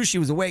cigarette. You knew she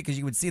was awake because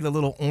you would see the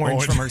little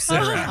orange from her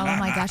cigarette. Oh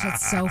my gosh,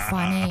 that's so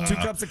funny. 2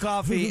 cups of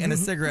coffee and a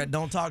cigarette.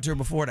 Don't talk to her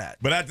before that.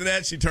 But after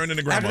that, she turned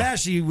into grandma. After that,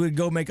 she would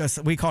go make us,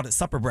 we called it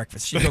supper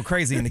breakfast. She'd go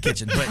crazy in the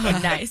kitchen.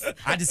 But nice.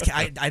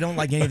 I don't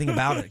like anything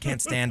about it.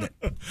 Can't stand it.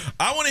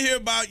 I want to hear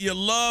about your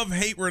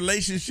love-hate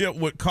relationship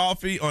with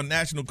coffee on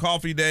National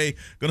Coffee Day.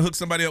 Going to hook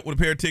somebody up with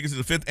a pair of tickets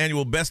to the 5th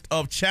annual Best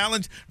of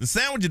Challenge, the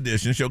Sandwich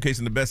Edition,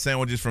 showcasing the best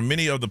sandwiches from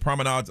many of the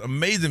Promenade's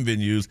amazing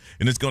venues,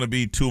 and it's going to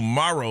be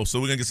tomorrow, so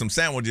we're going to get some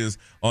sandwiches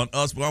on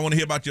us. But I want to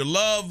hear about your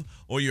love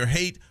or your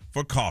hate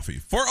for coffee.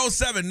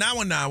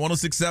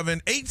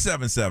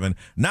 407-919-1067,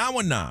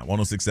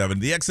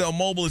 877-919-1067. The XL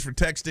Mobile is for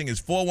texting, is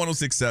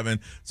 41067.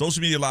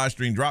 Social media live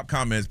stream, drop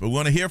comments, but we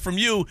want to hear from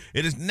you.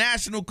 It is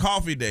National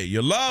Coffee Day.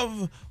 Your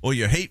love or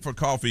your hate for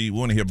coffee, we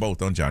want to hear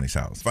both on Johnny's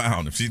House.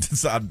 Found if she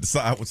decided to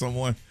decide with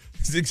someone,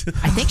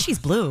 I think she's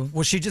blue.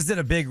 Well, she just did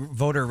a big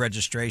voter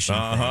registration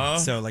thing.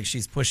 So, like,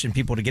 she's pushing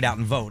people to get out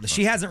and vote.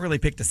 She hasn't really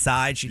picked a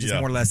side. She just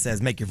more or less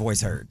says, make your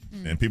voice heard.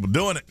 And people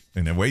doing it.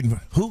 And they're waiting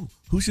for,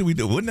 who should we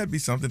do? Wouldn't that be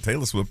something?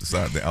 Taylor Swift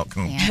decide the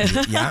outcome.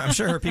 Yeah, I'm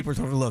sure her people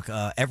told her, look,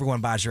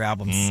 everyone buys your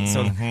albums.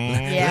 So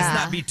let's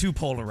not be too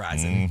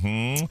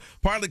polarizing.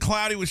 Partly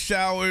cloudy with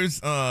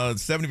showers.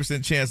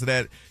 70% chance of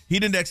that.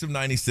 Heat index of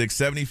 96,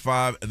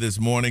 75 this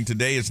morning.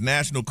 Today is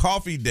National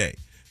Coffee Day.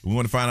 We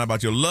want to find out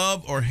about your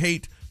love or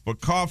hate for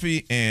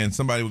coffee, and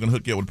somebody we're going to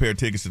hook you up with a pair of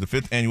tickets to the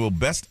 5th annual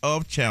Best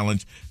of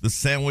Challenge, the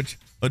Sandwich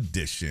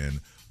Edition.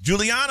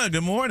 Juliana,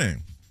 good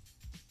morning.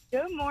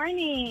 Good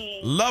morning.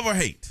 Love or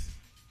hate?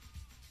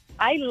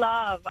 I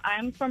love.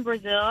 I'm from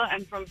Brazil.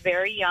 I'm from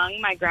very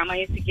young. My grandma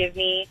used to give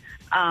me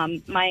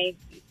my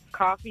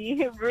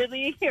coffee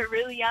really,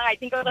 really young. I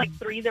think I was like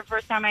 3 the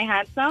first time I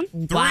had some.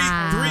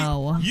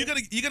 Wow. You're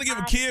gonna give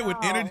a kid with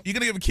energy. You're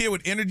gonna give a kid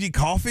with energy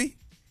coffee?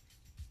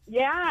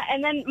 Yeah,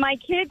 and then my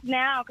kids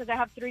now, because I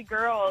have 3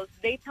 girls,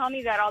 they tell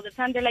me that all the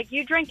time. They're like,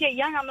 "You drink it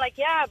young." I'm like,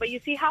 "Yeah, but you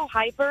see how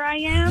hyper I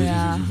am."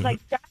 Yeah. Like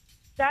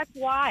that's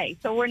why.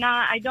 So we're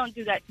not. I don't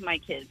do that to my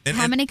kids.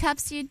 How many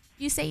cups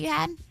you say you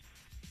had?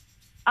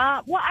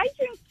 Well, I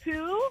drink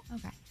 2.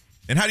 Okay.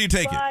 And how do you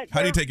take it?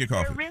 How do you take your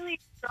coffee? They're really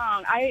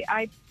strong.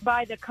 I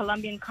buy the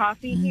Colombian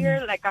coffee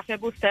here, like Café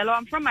Bustelo.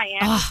 I'm from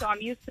Miami, so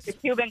I'm used to the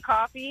Cuban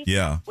coffee,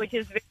 which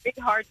is very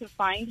hard to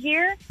find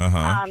here. So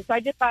I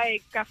just buy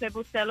Café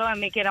Bustelo and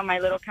make it on my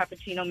little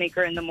cappuccino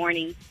maker in the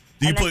morning,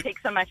 and then take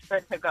some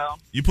extra to go.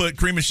 You put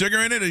cream and sugar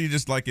in it, or you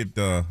just like it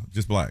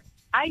just black?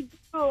 I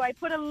do. I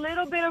put a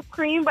little bit of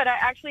cream, but I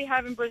actually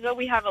have in Brazil,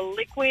 we have a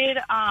liquid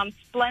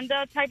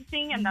Splenda type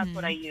thing, and that's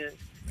what I use.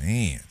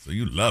 Man, so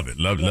you love it.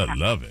 Love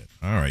it.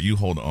 All right, you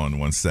hold on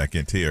 1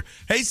 second here.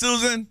 Hey,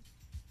 Susan.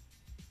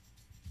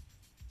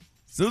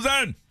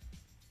 Susan.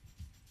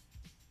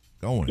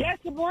 Going. Yes,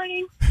 good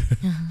morning.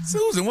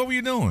 Susan, what were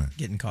you doing?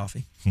 Getting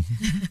coffee.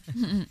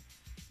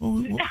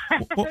 What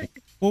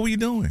were you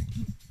doing?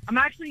 I'm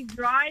actually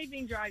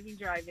driving.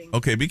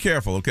 Okay, be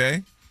careful,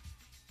 okay?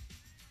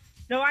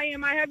 No, I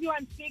am. I have you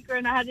on speaker,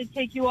 and I had to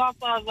take you off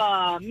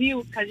of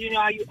mute because, you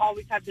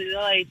always have the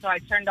delay, so I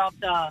turned off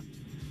the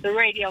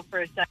radio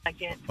for a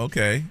second.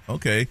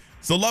 Okay.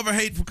 So love or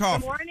hate for coffee?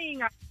 Good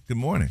morning. Good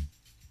morning.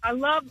 I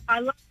love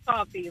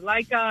coffee.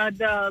 Like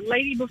the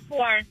lady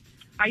before,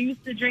 I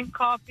used to drink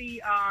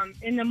coffee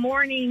in the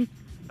morning,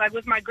 like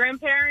with my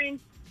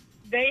grandparents.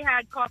 They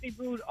had coffee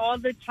brewed all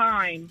the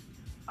time.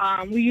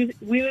 We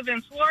live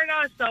in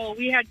Florida, so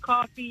we had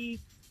coffee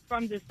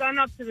from the sun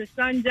up to the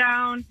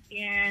sundown.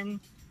 And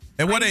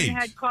at what age? I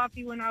had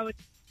coffee when I was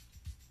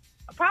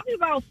probably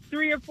about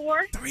 3 or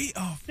 4. 3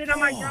 or 4. Sit on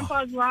my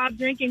grandpa's lap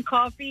drinking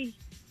coffee.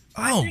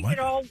 I drink it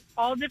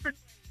all different,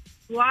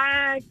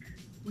 black,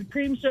 with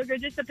cream sugar.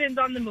 Just depends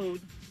on the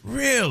mood.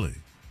 Really?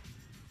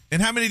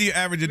 And how many do you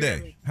average a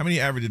day? How many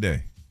you average a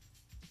day?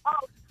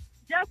 Oh,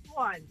 just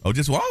 1. Oh,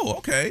 just one? Oh,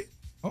 okay.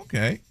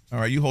 All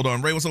right, you hold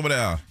on. Ray, what's over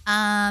there?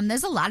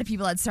 There's a lot of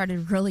people that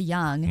started really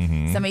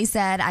young. Somebody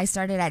said I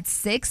started at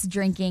 6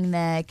 drinking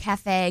the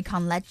cafe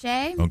con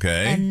leche.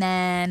 Okay. And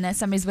then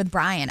somebody's with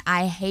Brian.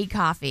 I hate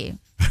coffee.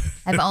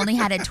 I've only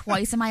had it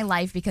twice in my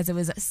life because it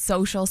was a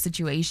social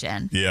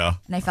situation. Yeah.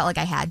 And I felt like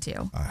I had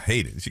to. I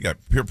hate it. She got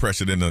peer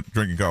pressured into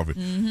drinking coffee.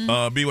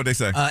 B, what they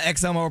say?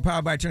 XM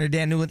powered by attorney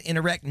Dan Newland.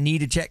 Interact, need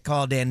to check,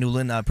 call Dan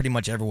Newland. Pretty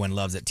much everyone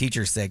loves it.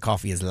 Teachers say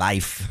coffee is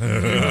life.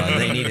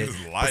 They need it.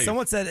 But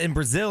someone said in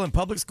Brazil, in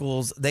public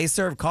schools, they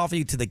serve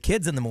coffee to the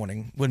kids in the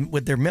morning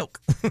with their milk.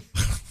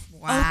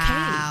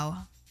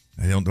 Wow.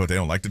 They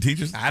don't like the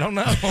teachers? I don't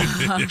know.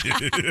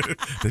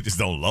 They just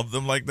don't love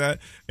them like that.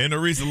 And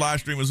Nurys, the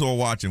live streamers who are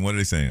watching, what are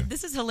they saying?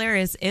 This is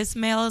hilarious.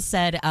 Ismail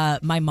said,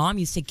 my mom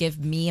used to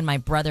give me and my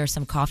brother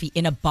some coffee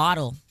in a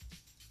bottle.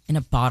 In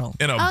a bottle?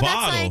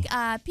 That's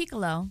like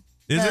Piccolo.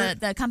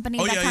 The company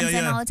that comes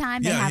in all the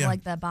time. They have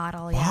like the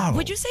bottle. Yeah.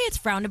 Would you say it's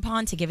frowned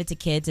upon to give it to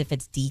kids if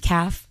it's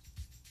decaf?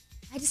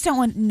 I just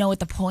don't know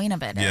what the point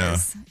of it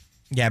is.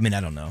 Yeah, I mean,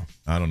 I don't know.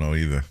 I don't know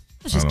either.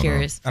 I was just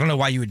curious. I don't know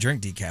why you would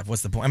drink decaf.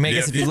 What's the point? I mean, I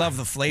guess if you love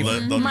the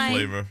flavor.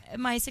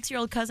 My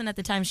 6-year-old cousin at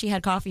the time, she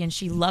had coffee and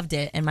she loved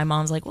it. And my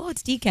mom's like, well,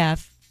 it's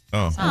decaf.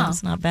 Oh. So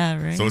it's not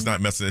bad, right? So it's not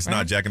messing. It's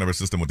not jacking up her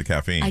system with the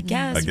caffeine. I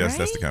guess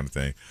that's the kind of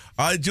thing.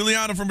 All right,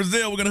 Juliana from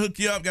Brazil, we're going to hook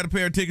you up. Got a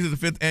pair of tickets to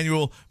the 5th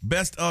annual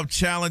Best of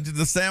Challenge,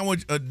 the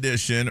Sandwich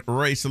Edition.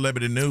 Ray,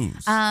 celebrity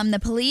news. The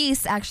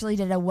police actually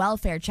did a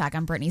welfare check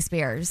on Britney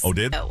Spears. Oh,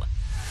 did?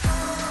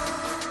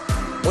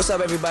 What's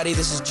up, everybody?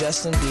 This is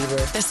Justin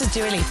Bieber. This is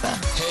Dua Lipa.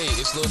 Hey,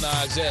 it's Lil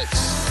Nas X.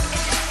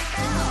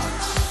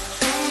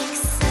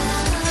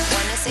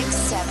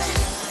 1067.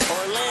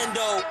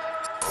 Orlando.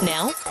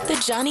 Now,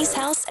 the Johnny's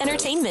House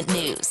Entertainment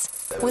News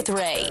with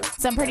Ray.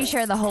 So I'm pretty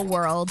sure the whole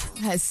world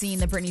has seen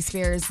the Britney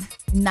Spears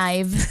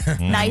knife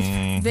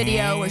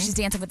video where she's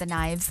dancing with the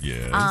knives.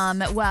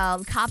 Yes.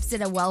 Well, cops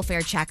did a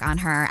welfare check on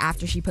her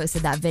after she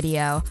posted that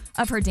video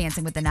of her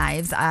dancing with the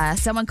knives.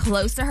 Someone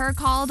close to her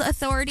called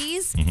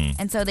authorities,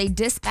 and so they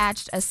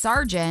dispatched a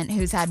sergeant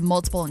who's had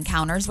multiple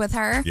encounters with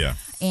her. Yeah.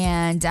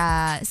 And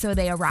so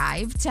they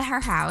arrived to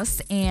her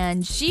house,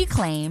 and she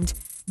claimed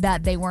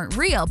that they weren't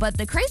real. But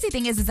the crazy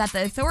thing is that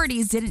the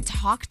authorities didn't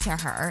talk to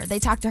her. They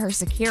talked to her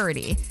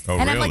security. Oh,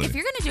 and I'm really? like, if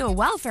you're going to do a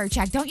welfare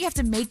check, don't you have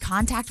to make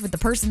contact with the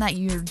person that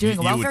you're doing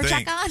a welfare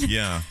check on?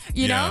 Yeah.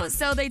 You know?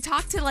 So they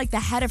talked to like the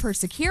head of her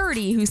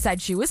security who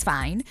said she was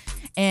fine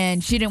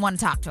and she didn't want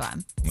to talk to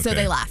him. So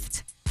Okay. they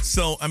left.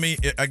 So, I mean,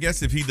 I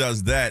guess if he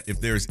does that, if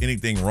there's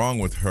anything wrong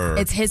with her,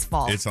 It's his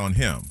fault. It's on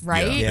him.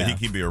 Right? Yeah. Yeah.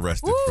 He can be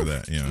arrested for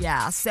that. Yeah.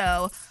 Yeah.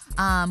 So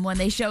when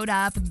they showed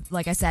up,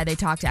 like I said, they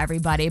talked to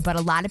everybody, but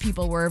a lot of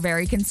people were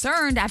very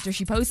concerned after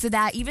she posted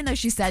that, even though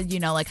she said,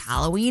 you know, like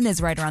Halloween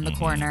is right around the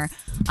corner.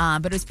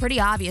 But it was pretty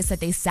obvious that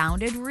they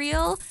sounded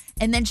real.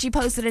 And then she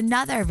posted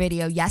another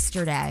video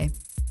yesterday.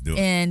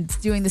 And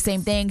doing the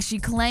same thing. She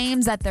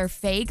claims that they're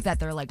fake, that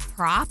they're like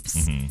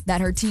props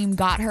that her team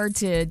got her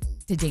to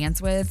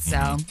dance with. So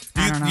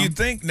I don't know. Do you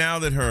think now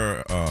that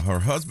her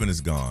husband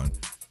is gone,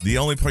 the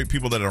only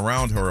people that are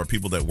around her are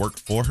people that work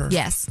for her?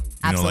 Yes, you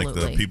know,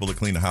 absolutely. like the people that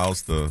clean the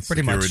house, the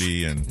Pretty much.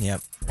 security, and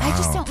I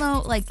just don't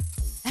know. Like,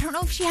 I don't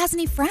know if she has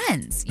any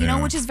friends. You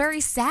know, which is very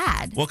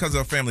sad. Well, because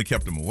her family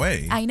kept him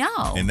away. I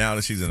know. And now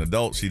that she's an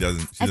adult, she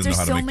doesn't After know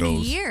how to so make many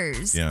those.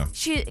 years. Yeah.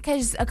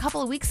 Because a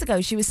couple of weeks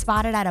ago, she was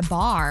spotted at a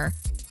bar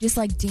just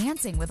like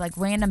dancing with like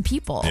random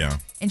people. Yeah.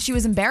 And she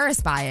was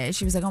embarrassed by it.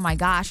 She was like, oh my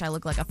gosh, I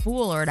look like a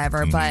fool or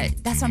whatever.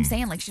 But that's what I'm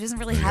saying. Like, she doesn't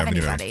really have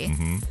anybody.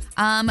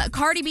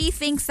 Cardi B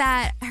thinks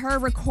that her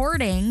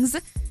recordings,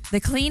 the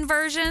clean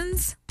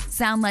versions,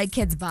 sound like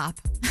Kids Bop.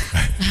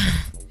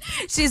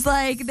 She's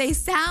like, they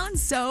sound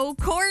so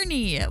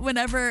corny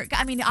whenever,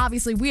 I mean,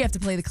 obviously we have to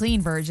play the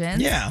clean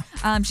versions. Yeah.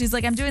 She's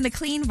like, I'm doing the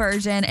clean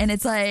version, and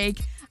it's like,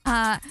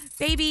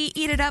 baby,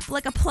 eat it up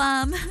like a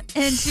plum.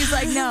 And she's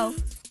like, no.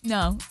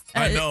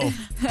 I know.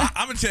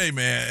 I'm gonna tell you,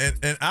 man,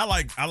 and I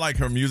like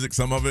her music,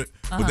 some of it,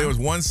 but there was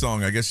one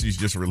song I guess she's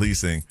just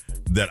releasing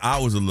that I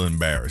was a little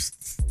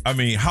embarrassed. I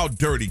mean, how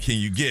dirty can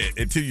you get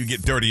until you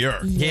get dirtier?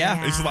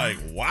 Yeah. It's like,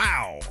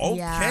 wow,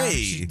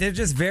 okay. They're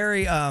just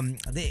very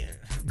they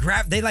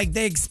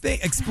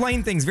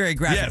explain things very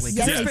graphically.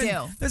 Yes, There's they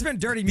been, There's been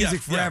dirty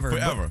music forever.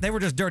 forever. But they were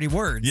just dirty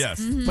words.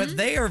 Yes. But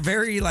they are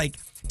very like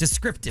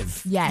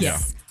descriptive. Yes. Yeah.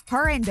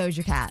 Her and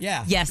Doja Cat.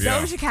 Yeah. Yes.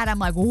 Doja Cat, I'm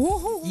like,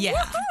 woohoo. Yeah.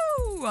 Woohoo.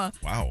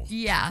 Wow.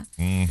 Yeah.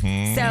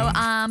 Mm-hmm. So,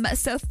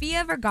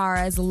 Sofia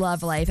Vergara's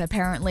love life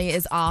apparently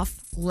is off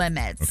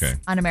limits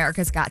on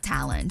America's Got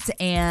Talent.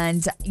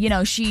 And, you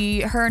know,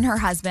 her and her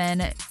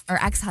husband, or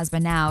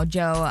ex-husband now,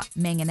 Joe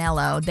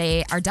Manganiello,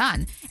 they are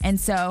done. And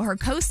so her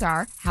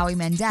co-star, Howie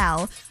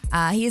Mandel,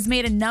 he has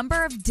made a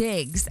number of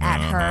digs at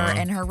her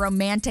and her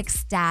romantic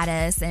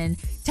status, and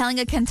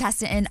telling a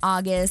contestant in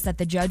August that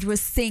the judge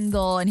was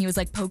single, and he was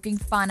like poking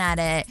fun at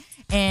it.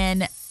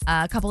 And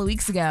a couple of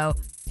weeks ago,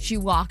 she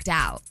walked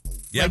out.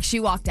 Yeah. Like, she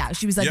walked out.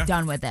 She was like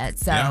done with it.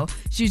 So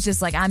she's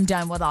just like, I'm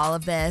done with all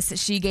of this.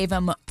 She gave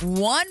him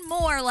one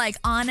more like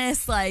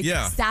honest, like,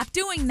 stop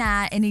doing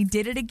that. And he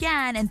did it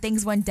again, and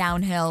things went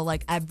downhill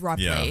like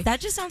abruptly. Yeah.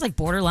 That just sounds like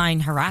borderline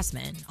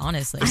harassment,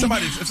 honestly. If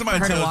somebody For her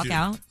to tells walk you,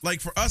 out.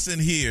 like for us in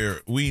here,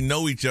 we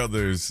know each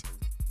other's,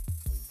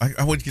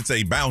 I would could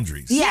say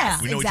boundaries.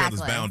 Yes, we know each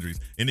other's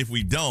boundaries. And if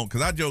we don't,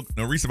 because I joked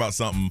Nurys about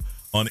something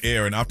on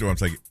air, and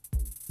afterwards I'm like,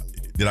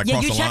 did I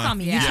cross the line? You check on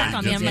me. You check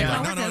on me. I'm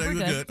like, no, we're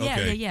good.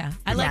 Okay. Yeah.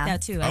 I like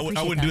that too. I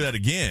wouldn't do that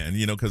again,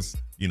 you know, because,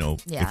 you know,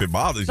 if it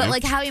bothers but you.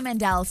 like Howie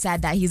Mandel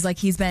said that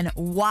he's been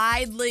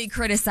widely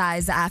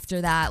criticized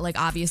after that, like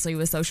obviously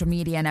with social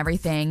media and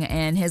everything.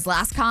 And his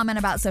last comment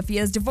about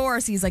Sophia's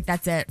divorce, he's like,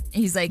 that's it.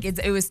 He's like,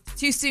 it was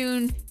too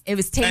soon. It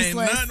was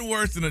tasteless. Ain't nothing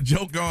worse than a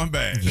joke gone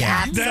bad.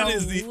 Yeah, that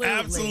is the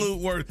absolute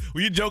worst.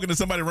 When you're joking and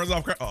somebody runs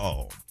off,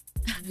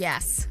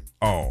 yes.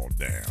 Oh,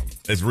 damn.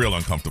 It's real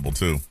uncomfortable,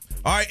 too.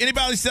 All right,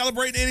 anybody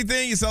celebrating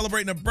anything? You're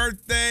celebrating a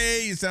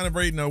birthday, you're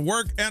celebrating a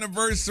work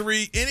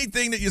anniversary,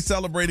 anything that you're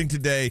celebrating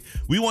today.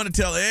 We want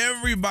to tell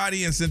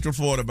everybody in Central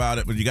Florida about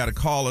it, but you got to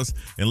call us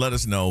and let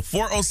us know.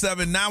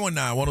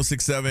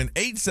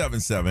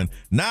 407-919-1067,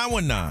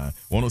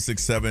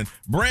 877-919-1067.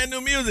 Brand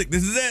new music.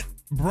 This is it.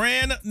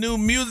 Brand new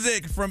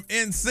music from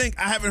NSync.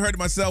 I haven't heard it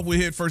myself. We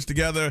hear it first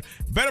together.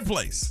 Better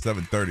Place,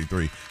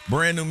 733.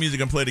 Brand new music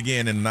and play it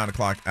again in the 9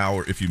 o'clock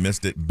hour if you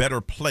missed it.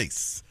 Better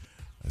Place.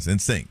 That's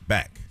NSync.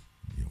 Back.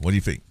 What do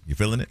you think? You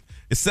feeling it?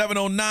 It's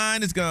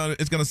 7:09. It's gonna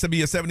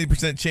be a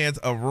 70% chance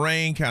of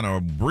rain, kind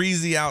of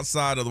breezy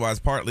outside, otherwise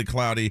partly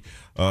cloudy.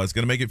 It's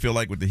gonna make it feel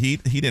like with the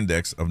heat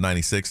index of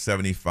 96,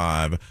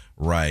 75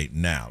 right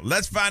now.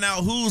 Let's find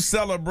out who's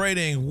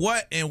celebrating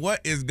what and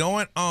what is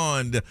going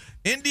on.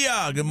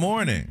 India, good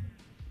morning.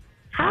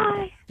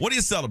 Hi. What are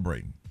you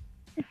celebrating?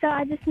 So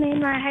I just made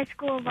my high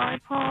school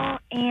volleyball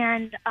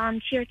and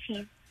cheer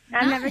team.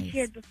 I've never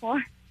cheered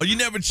before. Oh, you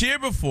never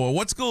cheered before?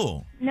 What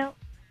school? Nope.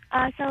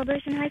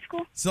 Celebration High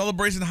School.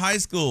 Celebration High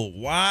School.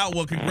 Wow.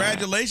 Well,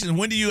 congratulations.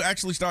 When do you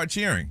actually start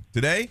cheering?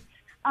 Today?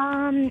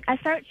 I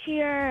start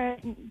cheer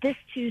this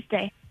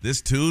Tuesday.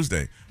 This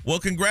Tuesday. Well,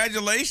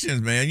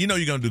 congratulations, man. You know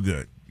you're going to do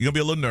good. You're going to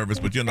be a little nervous,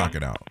 but you'll knock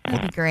it out.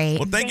 That'd be great.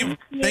 Well, thank you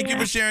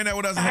for sharing that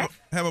with us.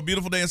 Have a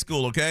beautiful day in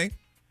school, okay?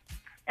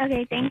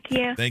 Okay, thank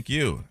you. Thank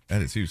you.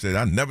 That is who said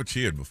I never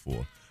cheered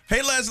before.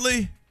 Hey,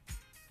 Leslie.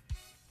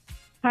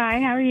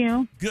 Hi, how are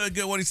you? Good.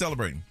 What are you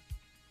celebrating?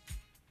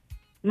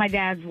 My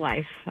dad's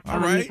life. All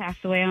right. He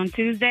passed away on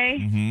Tuesday.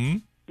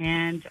 Mm-hmm.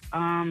 And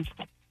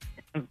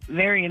a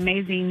very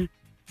amazing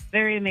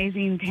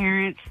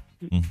parent,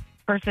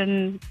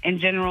 person in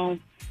general.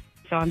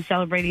 So I'm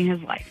celebrating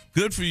his life.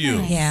 Good for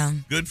you. Yeah.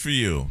 Good for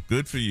you.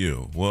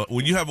 Well,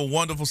 you have a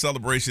wonderful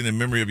celebration in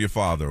memory of your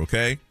father,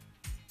 okay?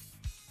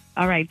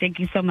 All right. Thank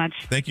you so much.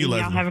 Thank you,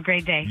 Leslie. Y'all have a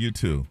great day. You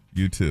too.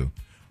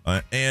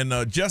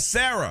 And Just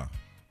Sarah.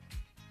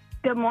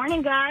 Good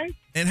morning, guys.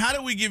 And how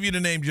did we give you the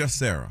name Just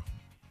Sarah?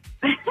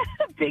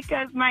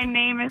 Because my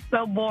name is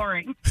so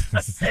boring.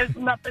 There's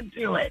nothing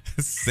to it.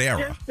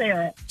 Sarah. Just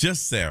Sarah.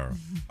 Just Sarah.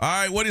 All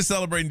right. What are you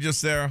celebrating,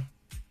 Just Sarah?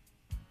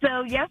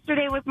 So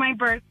yesterday was my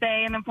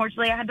birthday, and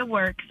unfortunately I had to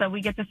work, so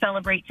we get to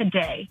celebrate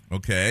today.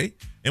 Okay.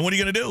 And what are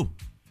you going to do?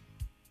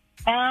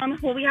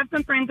 Well, we have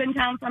some friends in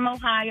town from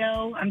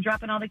Ohio. I'm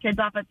dropping all the kids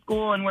off at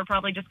school, and we're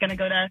probably just going to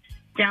go to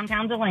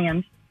downtown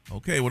DeLand.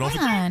 Okay. Well,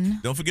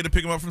 don't forget to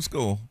pick them up from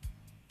school.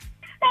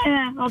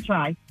 I'll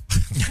try.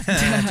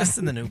 Just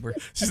in the Uber.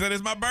 She said,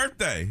 it's my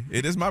birthday.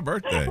 It is my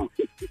birthday.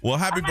 Well,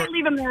 I might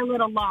leave them there a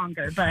little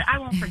longer, but I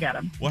won't forget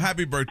them. Well,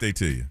 happy birthday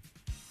to you.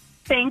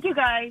 Thank you,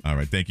 guys. All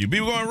right, thank you.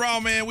 We're going raw,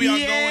 man. We are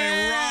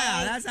going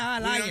raw. That's how I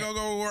like it. We're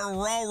going to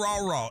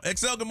go raw.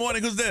 XL, good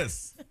morning. Who's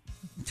this?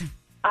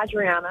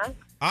 Adriana,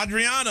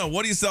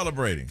 what are you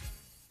celebrating?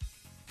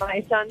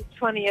 my son's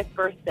 20th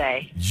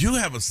birthday. You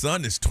have a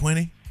son that's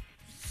 20?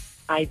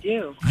 I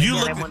do. You I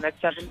look have one that's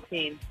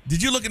 17.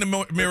 Did you look in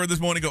the mirror this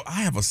morning and go,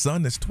 I have a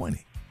son that's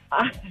 20?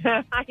 I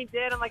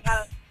did. I'm like,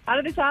 how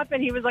did this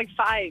happen? He was like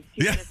 5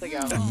 2 minutes ago.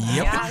 Yep.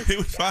 Yeah, He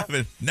was 5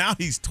 and now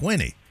he's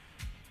 20.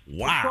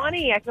 Wow.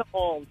 20, I feel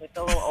old. I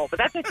feel a little old, but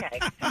that's okay.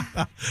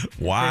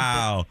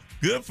 Wow.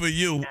 Good for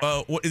you.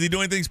 Is he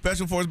doing anything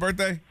special for his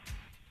birthday?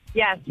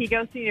 Yes, he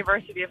goes to the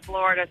University of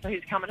Florida, so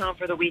he's coming home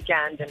for the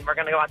weekend, and we're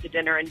going to go out to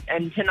dinner.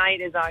 And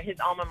tonight is his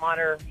alma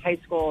mater high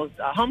school's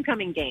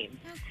homecoming game.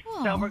 Oh,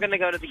 cool. So we're going to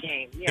go to the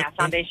game. Yeah,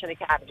 Foundation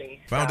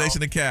Academy.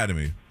 Foundation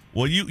Academy.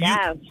 Well,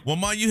 yes.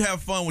 Ma, you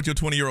have fun with your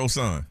 20-year-old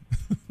son.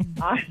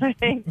 All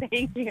right,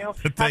 thank you.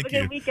 Have a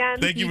good weekend.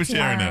 Thank you for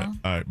sharing that.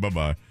 All right,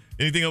 bye-bye.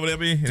 Anything over there,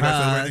 B?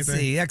 Let's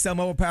see. XL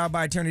Mobile powered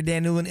by attorney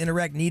Dan Newland.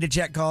 Interact. Need a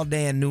check? Call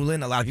Dan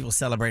Newland. A lot of people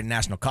celebrate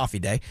National Coffee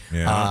Day.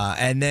 Yeah.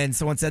 And then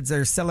someone said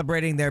they're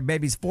celebrating their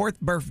baby's 4th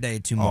birthday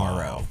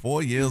tomorrow. Oh,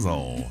 4 years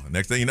old.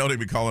 Next thing you know, they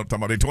be talking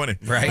about they 20.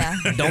 Right.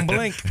 Yeah. Don't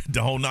blink.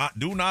 Do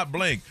not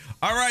blink.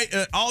 All right.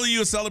 All of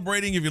you are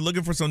celebrating. If you're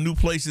looking for some new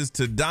places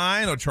to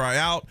dine or try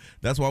out,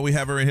 that's why we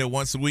have her in here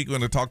once a week. We're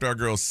going to talk to our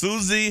girl,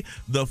 Soozie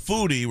the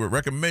Foodie, with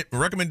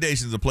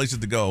recommendations of places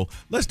to go.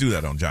 Let's do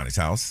that on Johnny's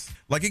House.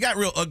 Like, it got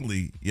real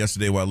ugly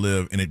yesterday where I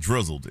live, and it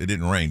drizzled. It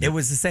didn't rain. It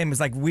was the same. It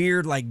was like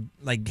weird, like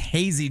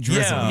hazy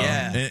drizzle.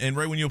 Yeah. And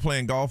right when you were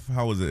playing golf,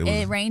 how was it?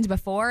 It rained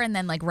before, and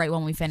then like right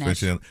when we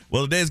finished.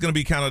 Well, today is going to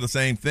be kind of the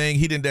same thing.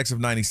 Heat index of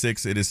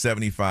 96. It is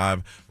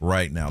 75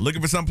 right now.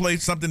 Looking for something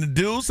to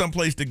do,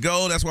 someplace to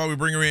go. That's why we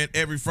bring her in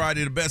every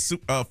Friday. The best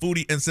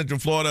foodie in Central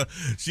Florida.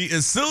 She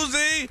is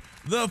Soozie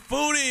the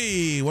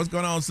Foodie. What's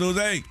going on,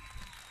 Soozie?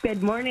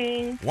 Good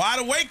morning. Wide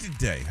awake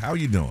today. How are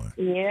you doing?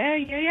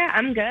 Yeah.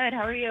 I'm good.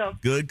 How are you?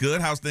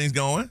 Good. How's things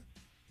going?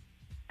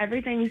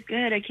 Everything's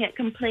good. I can't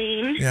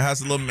complain. Yeah,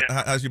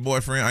 how's your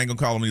boyfriend? I ain't gonna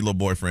call him your little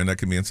boyfriend. That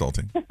can be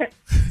insulting.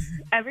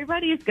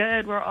 Everybody's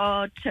good. We're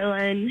all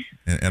chilling.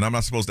 And I'm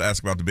not supposed to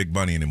ask about the big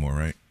bunny anymore,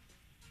 right?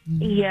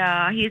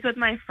 Yeah, he's with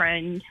my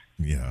friend.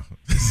 Yeah.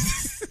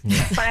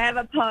 But I have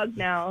a pug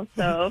now,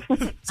 so.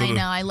 I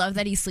know. I love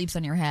that he sleeps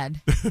on your head.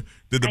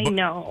 I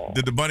know.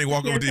 Did the bunny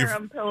walk over to your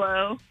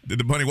pillow? Did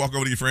the bunny walk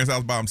over to your friend's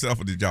house by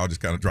himself, or did y'all just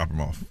kind of drop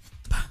him off?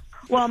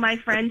 Well, my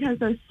friend has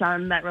a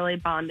son that really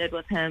bonded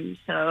with him,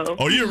 so.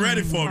 Oh, you're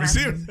ready for me.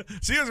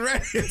 She was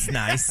ready. It's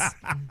nice.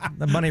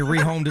 The bunny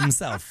rehomed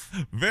himself.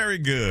 Very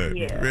good.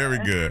 Yeah. Very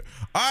good.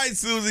 All right,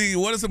 Soozie,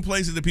 what are some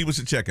places that people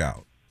should check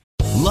out?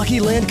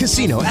 Lucky Land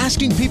Casino,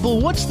 asking people,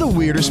 what's the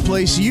weirdest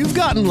place you've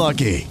gotten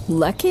lucky?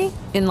 Lucky?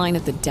 In line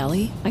at the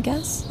deli, I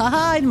guess?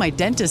 Aha, in my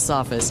dentist's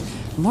office.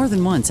 More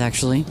than once,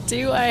 actually.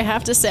 Do I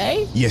have to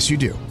say? Yes, you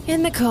do.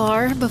 In the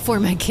car before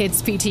my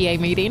kids' PTA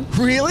meeting.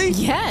 Really?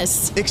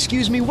 Yes.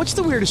 Excuse me, what's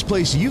the weirdest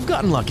place you've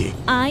gotten lucky?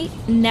 I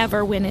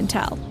never win and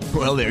tell.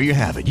 Well, there you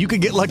have it. You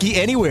can get lucky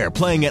anywhere,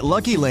 playing at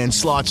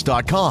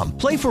LuckyLandSlots.com.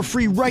 Play for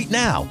free right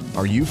now.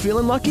 Are you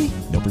feeling lucky?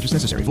 No purchase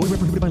necessary. Void where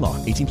prohibited by law.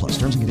 18+.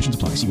 Terms and conditions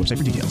apply. See website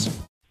for details.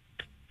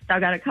 I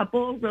got a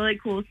couple really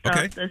cool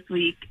stuff this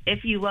week.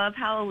 If you love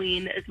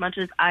Halloween as much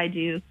as I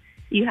do,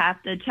 you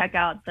have to check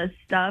out the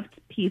stuffed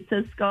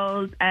pizza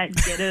skulls at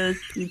Ditto's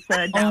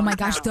Pizza downtown. Oh my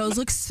gosh, those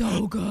look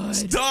so good.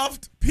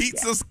 Stuffed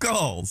pizza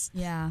skulls.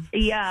 Yeah.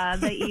 Yeah,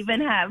 they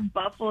even have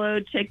buffalo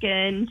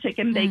chicken,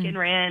 chicken bacon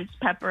ranch,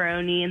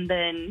 pepperoni, and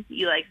then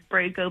you like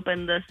break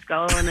open the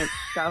skull and it's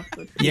stuffed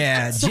with pizza.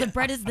 Yeah. So the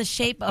bread is the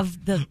shape of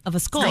a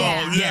skull.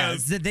 Yeah.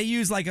 They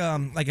use like a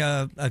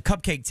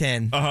cupcake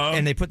tin,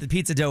 and they put the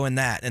pizza dough in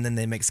that, and then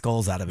they make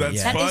skulls out of it. That's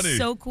Yeah. That is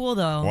so cool,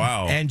 though.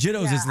 Wow. And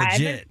Jitto's is I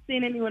legit. haven't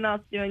seen anyone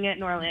else doing it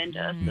in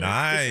Orlando. So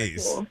Nice.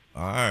 it's super cool.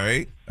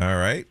 All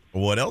right.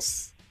 What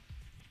else?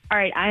 All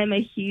right, I am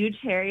a huge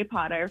Harry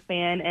Potter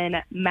fan, and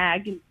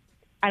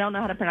I don't know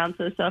how to pronounce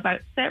this, so if I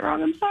say it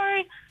wrong, I'm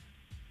sorry.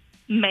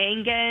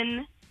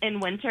 Mangan in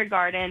Winter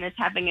Garden is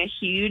having a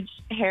huge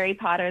Harry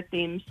Potter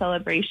themed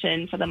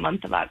celebration for the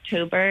month of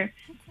October,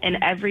 and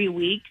every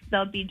week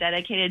they'll be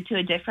dedicated to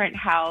a different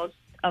house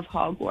of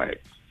Hogwarts.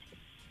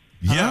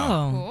 Yeah.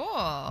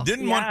 Oh.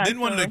 Didn't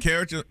one of the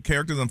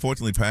characters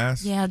unfortunately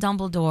pass? Yeah,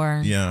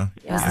 Dumbledore. Yeah.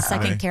 It was the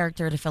second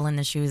character to fill in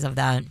the shoes of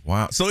that.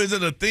 Wow. So is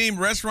it a themed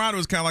restaurant or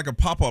is it kind of like a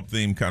pop-up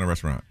themed kind of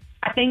restaurant?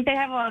 I think they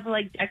have a lot of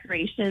like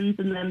decorations,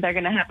 and then they're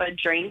gonna have a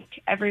drink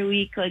every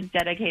week, like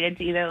dedicated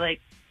to either like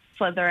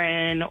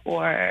Slytherin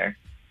or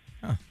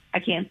I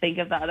can't think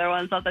of the other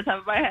ones off the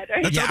top of my head.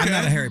 Right? Yeah, I'm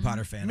not a Harry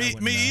Potter fan. Me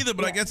either,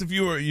 but I guess if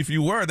you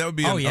were, that would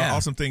be an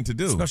awesome thing to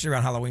do, especially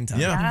around Halloween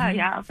time.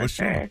 Yeah, for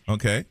sure.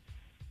 Okay.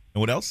 And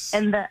what else?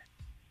 And the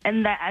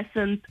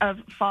essence of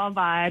fall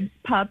vibes,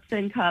 Pups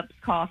and Cups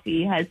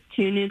Coffee has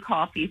 2 new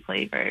coffee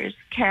flavors: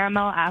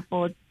 caramel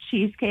apple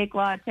cheesecake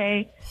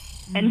latte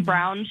and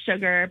brown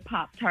sugar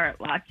Pop-Tart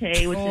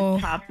latte, which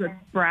is topped with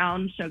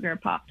brown sugar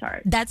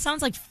Pop-Tart. That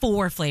sounds like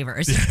 4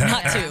 flavors,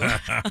 not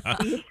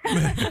 2.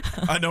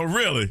 I know,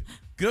 really.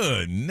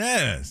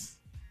 Goodness.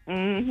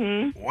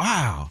 Mm-hmm.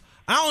 Wow.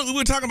 We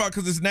were talking about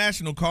because it's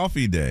National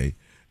Coffee Day.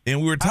 And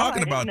we were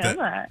talking about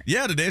that.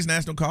 Yeah, today's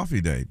National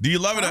Coffee Day. Do you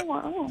love it?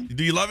 Wow.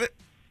 Do you love it?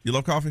 You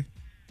love coffee?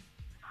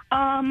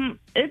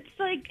 It's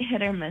like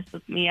hit or miss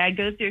with me. I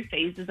go through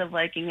phases of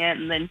liking it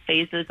and then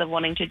phases of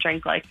wanting to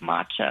drink like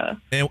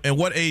matcha. And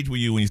what age were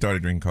you when you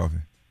started drinking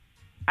coffee?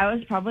 I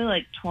was probably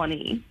like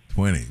 20.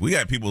 20. We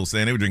got people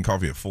saying they would drink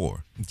coffee at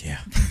 4. Yeah.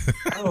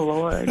 Oh,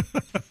 Lord.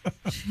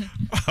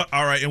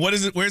 All right. And what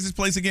is it? Where's this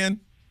place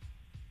again?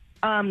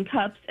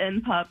 Cups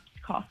and Pups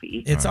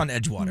Coffee. It's on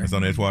Edgewater. It's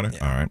on Edgewater?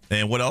 Yeah. All right.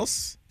 And what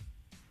else?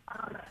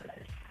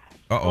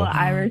 Well,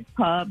 Irish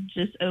Pub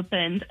just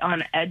opened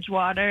on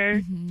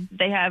Edgewater. Mm-hmm.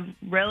 They have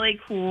really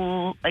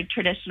cool, like,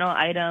 traditional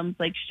items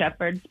like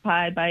shepherd's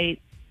pie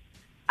bites,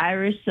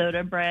 Irish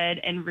soda bread,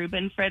 and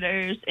Reuben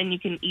fritters, and you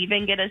can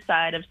even get a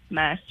side of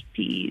smashed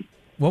peas.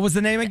 What was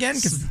the name again?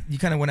 Because you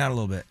kind of went out a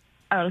little bit.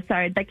 Oh,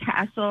 sorry, the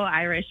Castle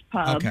Irish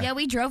Pub. Okay. Yeah,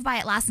 we drove by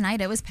it last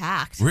night. It was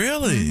packed.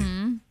 Really?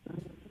 Mm-hmm.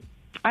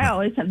 I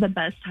always have the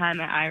best time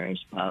at Irish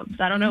pubs.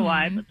 I don't know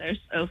why, but they're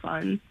so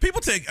fun.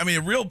 People a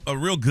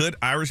real good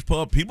Irish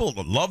pub. People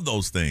love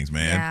those things,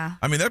 man. Yeah.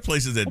 I mean, there are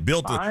places that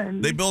built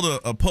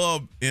a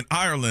pub in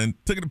Ireland,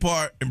 took it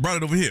apart, and brought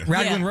it over here.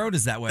 Raglan Road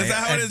is that way. Is that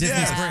how at it is? Disney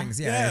Yes. Springs.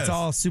 Yeah, Yes. it's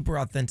all super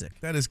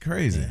authentic. That is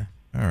crazy.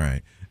 Yeah. All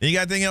right. And you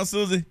got anything else,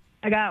 Soozie?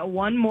 I got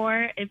one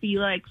more. If you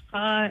like pho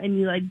and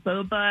you like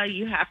boba,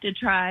 you have to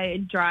try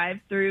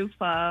drive-through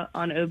pho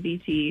on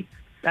OBT.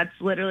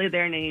 That's literally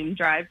their name,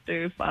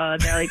 drive-through pho.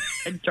 They're like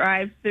a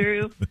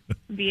drive-through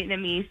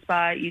Vietnamese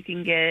spot. You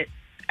can get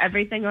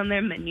everything on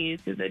their menu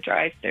through the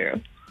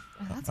drive-through.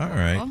 All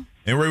right.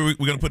 And we're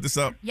going to put this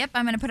up? Yep,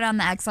 I'm going to put it on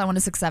the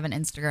XL1067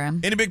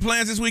 Instagram. Any big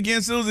plans this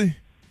weekend, Soozie?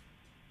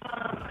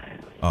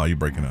 Oh, you're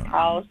breaking up.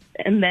 House,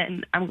 and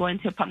then I'm going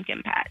to a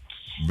pumpkin patch.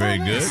 Very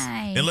good.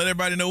 Nice. And let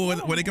everybody know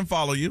where they can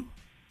follow you.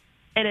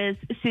 It is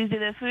Soozie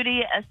the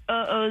Foodie,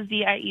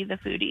 SOOZIE the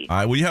Foodie. All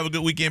right. Well, you have a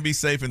good weekend. Be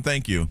safe, and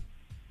thank you.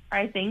 All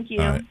right, thank you.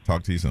 All right,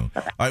 talk to you soon.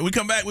 All right, we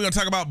come back. We're going to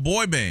talk about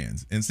boy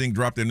bands. NSYNC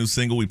dropped their new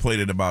single. We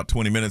played it about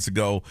 20 minutes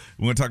ago.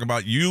 We're going to talk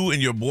about you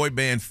and your boy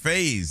band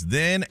phase,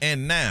 then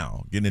and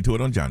now. Getting into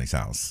it on Johnny's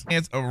House.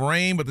 It's a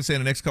rain, but they're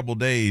saying the next couple of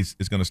days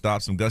it's going to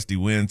stop. Some gusty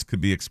winds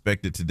could be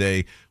expected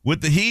today.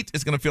 With the heat,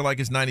 it's going to feel like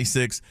it's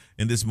 96,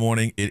 and this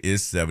morning it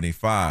is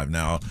 75.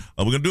 Now,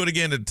 we're going to do it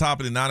again at the top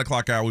of the 9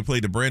 o'clock hour. We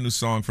played a brand new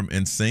song from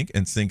NSYNC.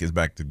 NSYNC is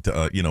back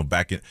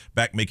to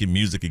back making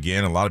music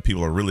again. A lot of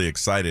people are really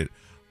excited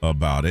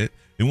about it.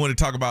 We want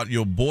to talk about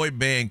your boy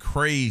band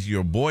craze,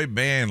 your boy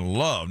band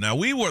love. Now,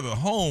 we were the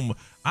home.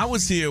 I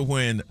was here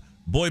when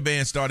boy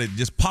bands started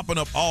just popping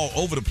up all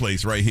over the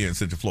place right here in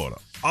Central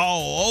Florida.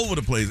 All over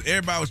the place.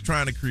 Everybody was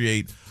trying to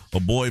create a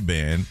boy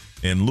band.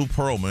 And Lou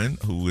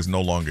Pearlman, who is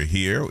no longer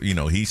here,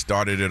 he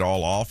started it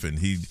all off. And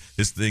his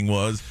thing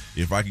was,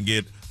 if I can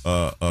get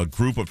a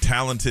group of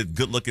talented,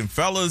 good-looking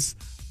fellas,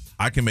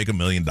 I can make $1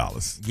 million.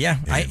 Yeah,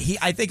 I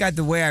think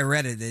the way I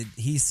read it,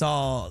 he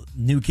saw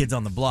New Kids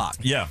on the Block.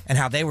 Yeah, and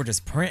how they were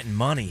just printing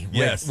money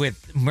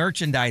with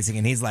merchandising,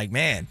 and he's like,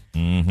 man,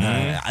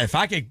 if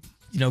I could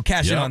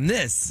cash in on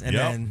this. And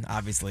then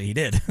obviously he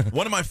did.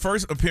 One of my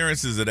first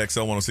appearances at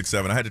XL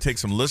 106.7, I had to take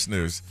some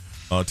listeners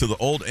to the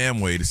old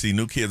Amway to see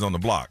New Kids on the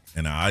Block.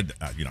 And I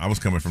was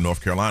coming from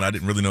North Carolina. I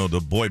didn't really know the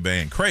boy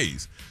band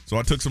craze. So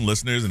I took some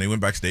listeners and they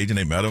went backstage and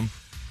they met them.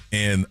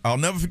 And I'll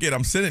never forget,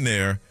 I'm sitting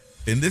there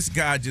and this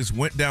guy just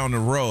went down the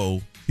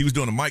row. He was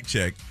doing a mic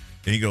check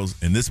and he goes,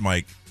 and this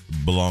mic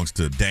belongs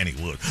to Danny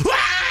Wood.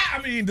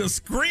 I mean, the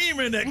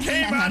screaming that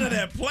came out of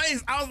that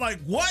place, I was like,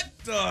 what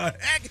the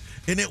heck?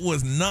 And it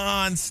was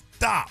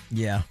nonstop.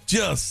 Yeah.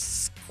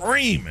 Just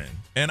screaming.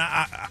 And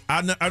I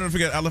don't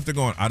forget, I left it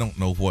going, I don't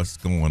know what's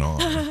going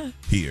on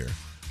here.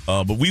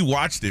 But we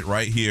watched it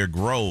right here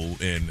grow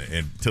and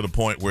to the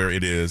point where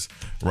it is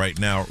right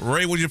now.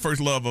 Ray, what was your first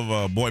love of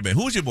a boy band?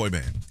 Who was your boy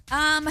band?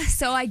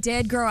 So I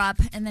did grow up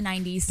in the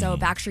 90s, so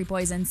Backstreet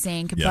Boys and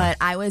NSYNC, but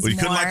I was you more...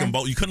 couldn't like them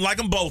both. You couldn't like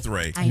them both,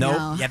 Ray. I know.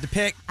 Nope, you had to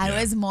pick. I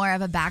was more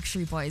of a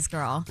Backstreet Boys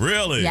girl.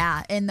 Really?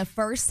 Yeah, and the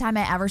first time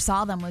I ever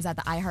saw them was at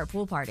the iHeart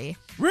pool party.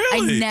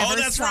 Really? I never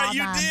that's saw right.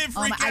 You them. did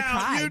freak I out.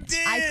 cried. You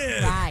did.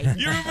 I cried.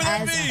 You remember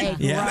that as me? a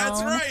grown,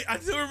 That's right. I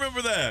do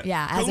remember that.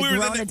 Yeah, as a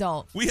grown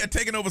adult. We had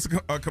taken over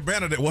a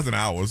cabana that wasn't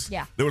ours.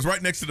 Yeah. That was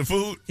right next to the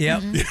food.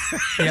 Yep.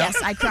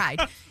 Yes, I cried.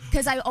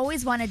 Because I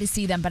always wanted to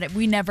see them, but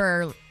we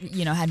never,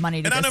 had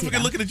money to And go I never see forget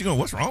them. looking at you going,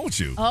 what's wrong with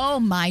you?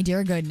 Oh, my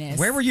dear goodness.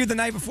 Where were you the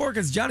night before?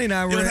 Because Johnny and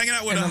I were hanging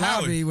out with in the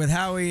Howie. lobby with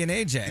Howie and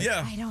AJ.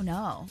 Yeah. I don't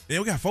know. Yeah,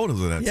 we got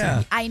photos of that, Yeah.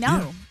 too. I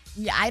know.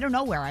 Yeah, I don't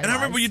know where I was. And I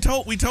remember we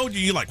told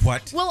you, you're like,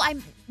 what? Well, I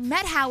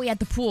met Howie at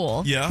the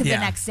pool Yeah. the Yeah.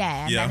 next day.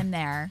 I met him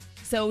there.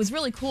 So it was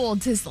really cool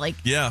to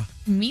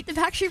meet the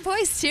Backstreet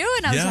Boys too,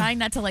 and I was trying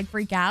not to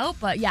freak out,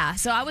 but yeah.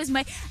 So I was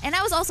and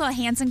I was also a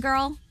Hanson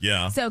girl.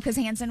 Yeah. So because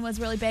Hanson was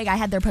really big, I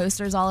had their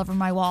posters all over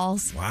my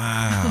walls.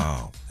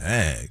 Wow.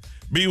 Dang.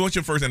 B, what's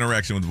your first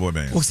interaction with the boy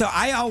band? Well, so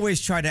I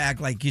always try to act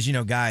like, because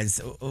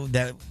guys,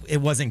 that it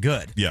wasn't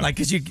good. Yeah. Like,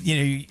 because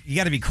you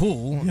got to be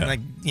cool. Yeah.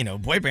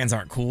 Like, boy bands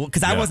aren't cool.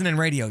 Because I wasn't in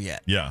radio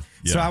yet. Yeah.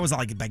 So I was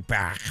like,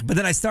 bah. But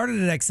then I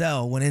started at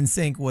XL when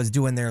NSYNC was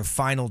doing their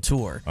final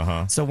tour.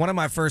 Uh-huh. So one of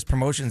my first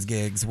promotions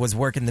gigs was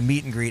working the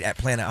meet and greet at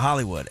Planet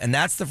Hollywood. And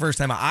that's the first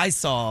time I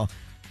saw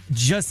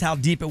just how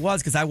deep it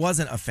was, because I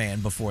wasn't a fan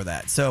before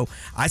that. So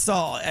I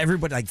saw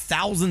everybody, like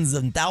thousands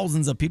and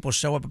thousands of people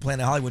show up at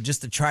Planet Hollywood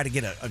just to try to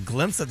get a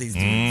glimpse of these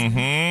dudes. Mm-hmm.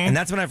 And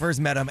that's when I first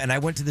met them. And I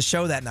went to the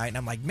show that night and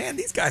I'm like, man,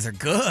 these guys are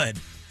good.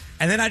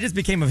 And then I just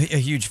became a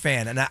huge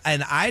fan.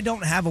 And I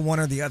don't have a one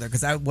or the other,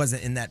 because I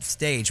wasn't in that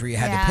stage where you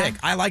had to pick.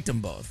 I liked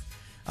them both.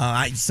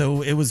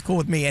 So it was cool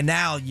with me. And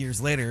now, years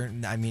later,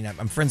 I mean,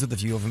 I'm friends with a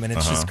few of them, and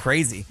it's just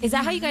crazy. Is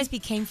that how you guys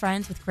became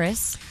friends with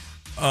Chris?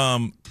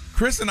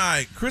 Chris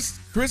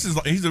is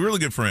he's a really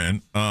good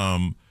friend.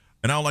 And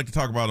I don't like to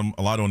talk about him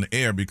a lot on the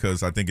air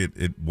because I think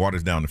it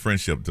waters down the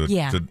friendship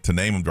to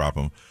name him, drop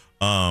him.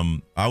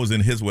 I was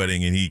in his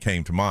wedding and he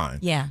came to mine.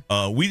 Yeah.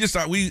 We just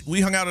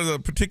we hung out at a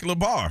particular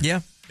bar.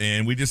 Yeah.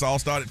 And we just all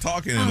started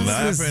talking and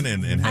laughing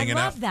and hanging out.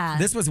 I love that.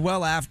 This was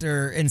well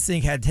after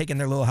NSYNC had taken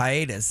their little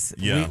hiatus.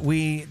 Yeah.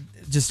 We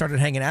just started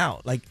hanging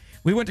out. Like,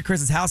 we went to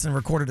Chris's house and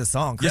recorded a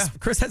song.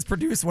 Chris has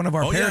produced one of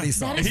our parody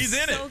songs. That is He's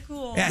in so it.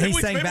 Cool. Yeah, he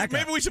sang back up.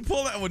 Maybe we should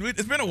pull that one.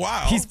 It's been a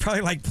while. He's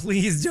probably like,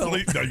 please don't.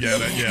 You're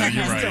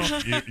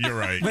right. You're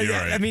right. But You're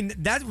yeah, right. I mean,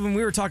 that's when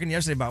we were talking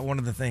yesterday about one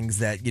of the things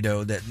that,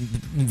 that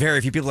very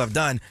few people have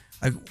done.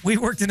 Like, we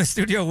worked in a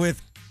studio with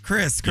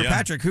Chris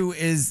Kirkpatrick, who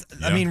is,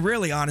 I mean,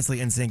 really, honestly,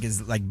 NSYNC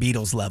is like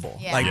Beatles level.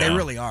 Yeah. Like, they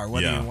really are,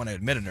 whether you want to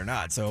admit it or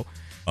not. So,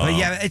 but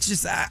yeah, it's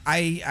just,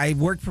 I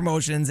worked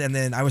promotions, and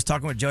then I was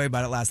talking with Joey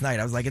about it last night.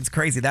 I was like, it's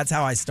crazy. That's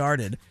how I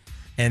started.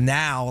 And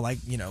now, like,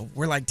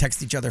 we're like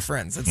text each other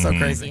friends. It's so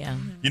crazy. Yeah.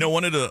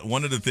 One of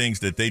the things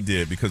that they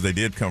did, because they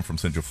did come from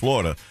Central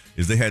Florida,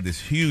 is they had this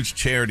huge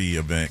charity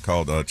event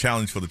called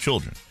Challenge for the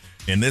Children.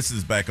 And this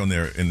is back in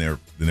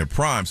their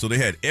prime. So they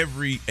had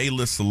every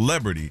A-list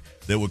celebrity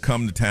that would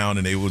come to town,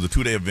 and it was a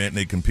 2-day event, and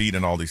they compete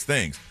and all these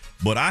things.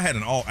 But I had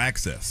an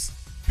all-access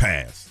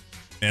pass.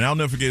 And I'll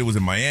never forget, it was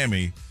in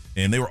Miami,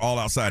 and they were all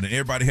outside, and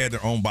everybody had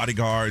their own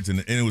bodyguards, and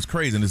it was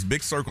crazy. And this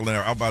big circle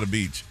there out by the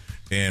beach.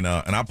 And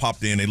I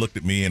popped in, they looked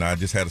at me, and I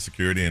just had a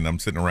security, and I'm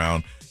sitting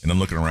around, and I'm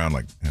looking around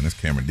like, man, that's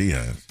Cameron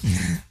Diaz.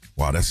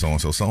 Wow, that's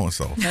so-and-so,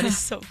 so-and-so. That is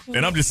so cool.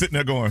 And I'm just sitting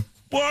there going,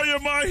 why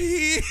am I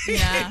here?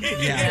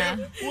 Yeah.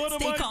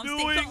 What am I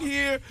doing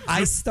here?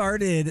 I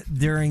started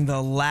during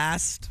the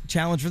last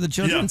Challenge for the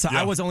Children, so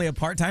yeah. I was only a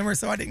part-timer,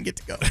 so I didn't get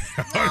to go.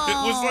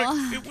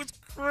 It was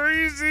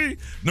crazy.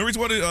 Nurys,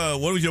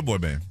 what was your boy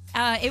band?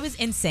 It was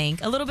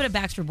NSYNC, a little bit of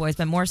Backstreet Boys,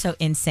 but more so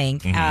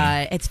NSYNC.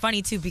 It's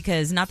funny, too,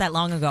 because not that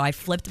long ago, I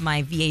flipped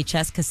my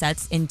VHS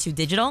cassettes into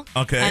digital.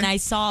 Okay. And I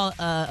saw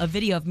a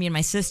video of me and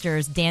my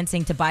sisters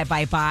dancing to Bye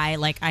Bye Bye.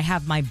 Like, I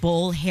have my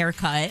bowl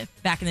haircut.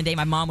 Back in the day,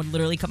 my mom would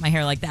literally cut my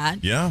hair like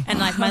that. Yeah. And,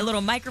 like, my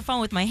little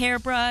microphone with my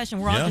hairbrush,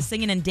 and we're all just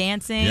singing and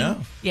dancing.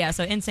 Yeah,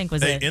 so NSYNC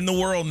was it. In the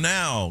world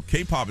now,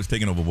 K-pop is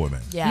taking over boy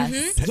band. Yes.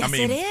 Mm-hmm. Yes,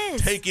 it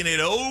is. Taking it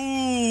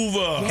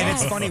over. And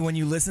it's funny, when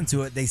you listen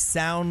to it, they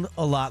sound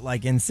a lot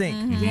like NSYNC.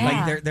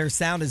 Yeah. Like, their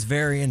sound is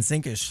very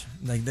NSYNC-ish.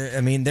 Like,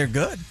 they're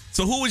good.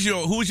 So who was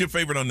your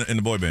favorite in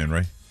the boy band,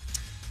 Ray?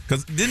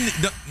 Because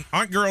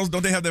aren't girls,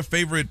 don't they have their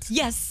favorite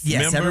Yes.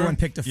 Yes, member? everyone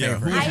picked a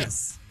favorite.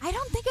 I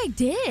don't think I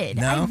did.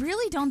 No? I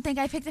really don't think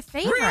I picked a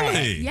favorite.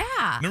 Really? Yeah.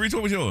 Nurys,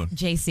 what was yours?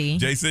 JC.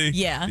 JC?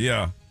 Yeah.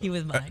 Yeah. He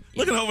was mine.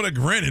 Look at over there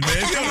grinning, man.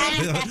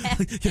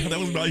 Yeah, that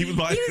was mine. He was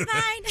mine. He was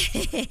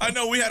mine. I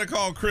know we had to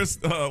call Chris,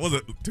 was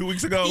it 2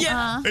 weeks ago?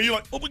 Yeah. And you're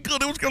like, oh my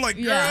God, it was kind of like,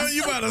 girl, Yeah.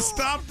 you better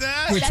stop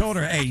that. We told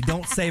her, hey,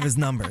 don't save his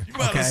number. You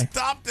better Okay.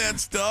 stop that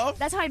stuff.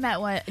 That's how I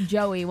met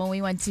Joey when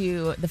we went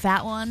to the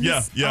Fat Ones.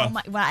 Yeah, yeah.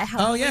 When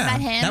we yeah.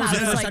 met him. That was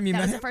the first time you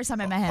met That was him? the first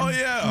time I met him. Oh,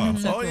 yeah.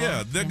 Mhm. Oh,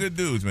 yeah. They're good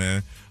dudes,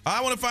 man.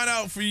 I want to find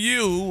out for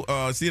you,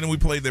 seeing we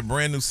played their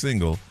brand new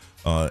single,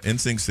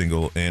 NSync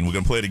single, and we're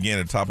going to play it again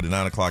at the top of the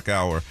 9 o'clock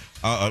hour.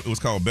 It was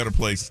called Better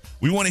Place.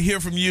 We want to hear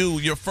from you,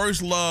 your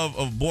first love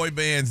of boy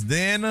bands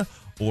then,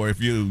 or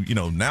if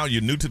now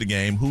you're new to the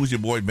game, who's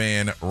your boy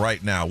band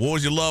right now? What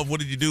was your love?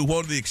 What did you do?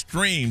 What are the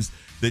extremes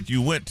that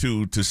you went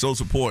to show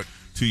support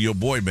to your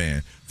boy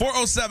band?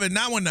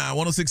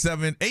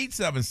 407-919-1067,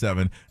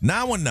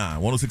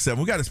 877-919-1067.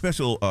 We got a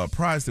special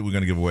prize that we're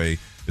going to give away.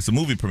 It's a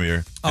movie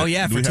premiere. Oh,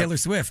 yeah, for Taylor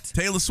Swift.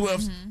 Taylor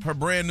Swift's her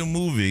brand new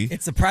movie.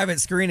 It's a private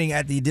screening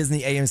at the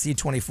Disney AMC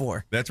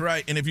 24. That's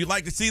right. And if you'd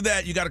like to see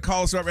that, you got to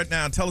call us up right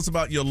now and tell us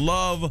about your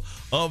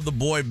love of the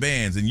boy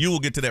bands, and you will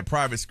get to that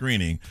private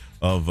screening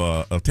of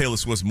Taylor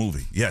Swift's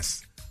movie.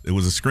 Yes. It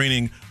was a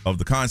screening of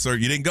the concert.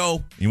 You didn't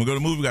go. You want to go to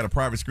the movie? We got a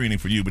private screening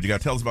for you, but you got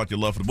to tell us about your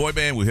love for the boy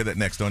band. We'll hear that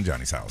next on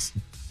Johnny's House.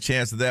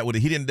 Chance of that with a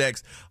heat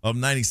index of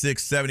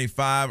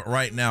 96.75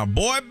 right now.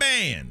 Boy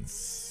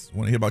bands.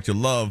 Want to hear about your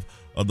love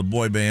of the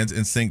boy bands.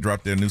 NSYNC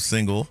dropped their new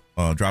single.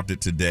 Dropped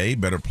it today,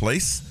 Better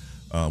Place.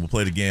 We'll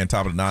play it again,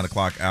 top of the 9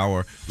 o'clock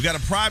hour. We got a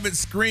private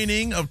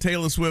screening of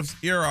Taylor Swift's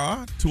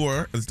Era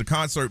Tour. It's the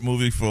concert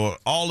movie for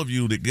all of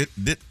you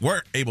that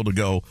weren't able to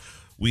go.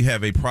 We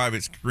have a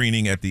private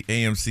screening at the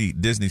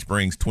AMC Disney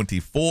Springs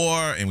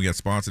 24, and we got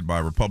sponsored by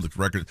Republic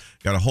Records.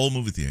 Got a whole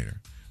movie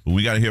theater. But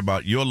we got to hear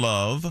about your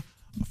love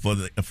for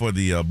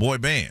the boy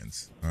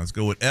bands. Let's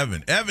go with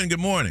Evan. Evan,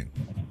 good morning.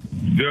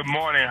 Good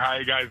morning. How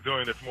you guys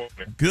doing this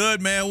morning?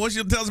 Good, man.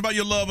 Tell us about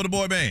your love of the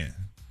boy band.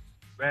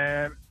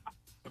 Man.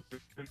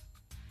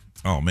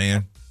 Oh,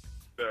 man.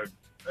 The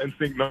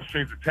NSYNC No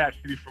Strings Attached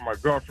CD from my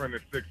girlfriend in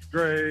 6th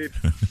grade.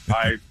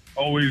 I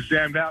always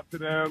jammed out to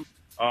them.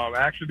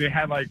 Actually, they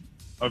had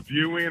a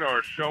viewing or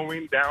a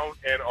showing down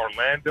in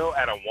Orlando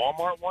at a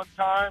Walmart one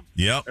time.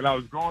 Yep. And I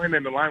was going,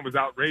 and the line was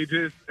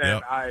outrageous.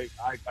 And I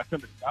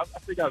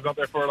think I was out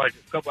there for a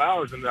couple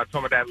hours, and I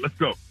told my dad, "Let's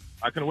go."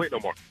 I couldn't wait no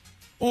more.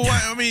 Well,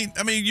 I mean,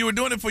 you were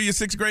doing it for your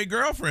 6th grade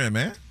girlfriend,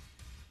 man.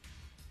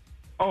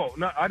 Oh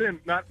no, I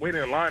didn't not wait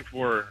in line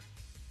for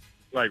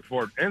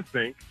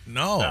NSYNC.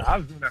 No, I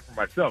was doing that for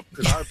myself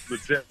because I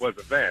legit was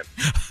a fan.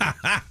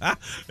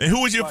 And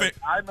who was your favorite?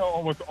 I know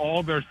almost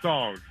all their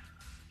songs.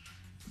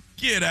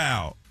 Get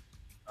out.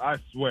 I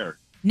swear.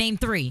 Name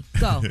 3.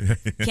 Go.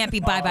 Can't be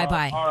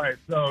bye. All right.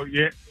 So,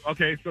 yeah.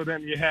 Okay. So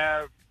then you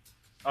have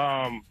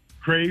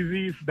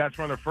Crazy. That's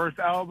from the first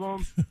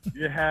album.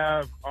 You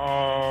have,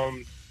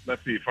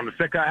 let's see, from the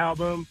second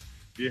album,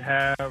 you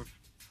have,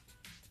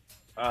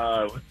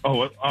 that's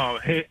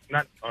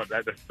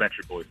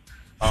Backstreet Boys.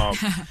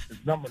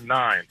 It's number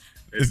 9.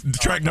 It's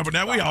track number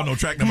 9. We all know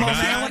track number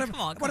 9.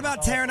 What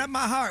about Tearing Up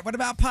My Heart? What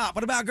about Pop?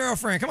 What about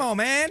Girlfriend? Come on,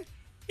 man.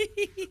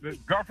 The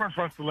Girlfriend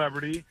from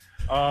Celebrity.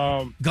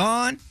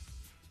 Gone.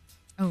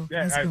 Oh,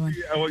 yeah. that's a good one.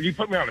 Well, you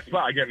put me on the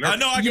spot. I get nervous. I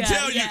know. I can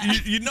tell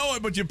you know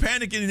it, but you're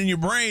panicking in your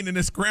brain and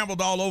it's scrambled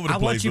all over the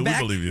place. Want you but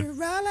back. we believe you.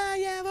 You're all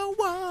I ever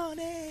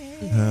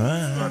wanted.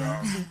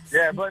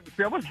 But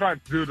see, I wasn't trying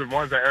to do the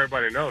ones that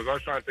everybody knows. I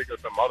was trying to think of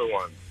some other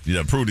ones.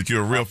 Yeah, prove that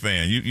you're a real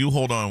fan. You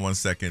hold on one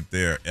second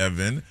there,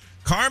 Evan.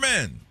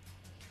 Carmen.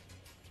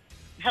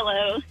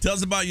 Hello. Tell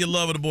us about your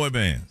love of the boy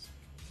bands.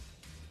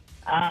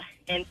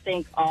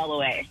 NSYNC all the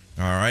way.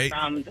 All right.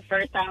 From the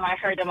first time I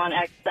heard them on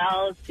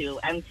XL to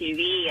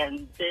MTV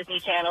and Disney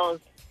channels,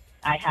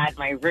 I had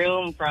my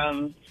room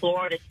from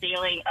floor to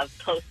ceiling of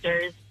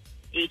posters,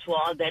 each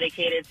wall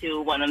dedicated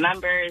to one of the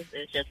members.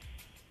 It's just,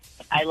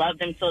 I love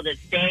them till this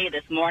day.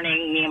 This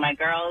morning, me and my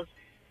girls,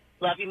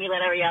 Love You, Mila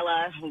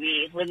Ariella,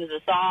 we listened to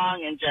the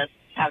song and just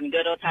having a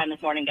good old time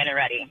this morning getting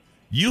ready.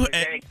 We're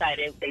very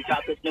excited. They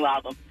dropped this new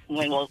album.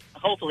 Well,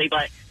 hopefully,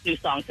 but new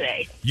song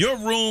today. Your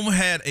room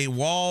had a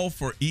wall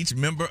for each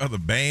member of the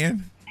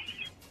band?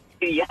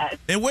 Yes.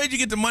 And where'd you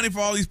get the money for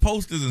all these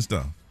posters and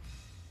stuff?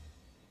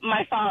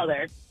 My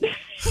father.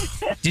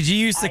 Did you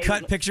used to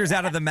cut pictures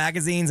out of the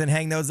magazines and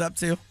hang those up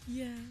too?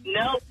 Yeah.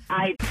 Nope.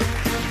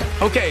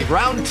 Okay,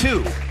 round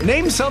 2.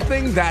 Name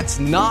something that's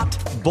not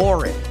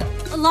boring.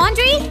 A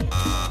laundry?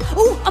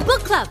 Ooh, a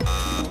book club.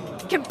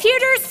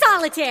 Computer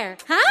solitaire,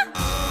 huh?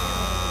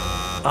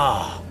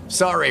 Ah,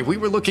 sorry, we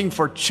were looking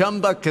for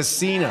Chumba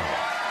Casino.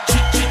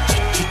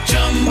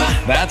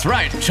 That's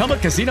right,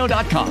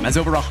 ChumbaCasino.com has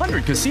over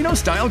 100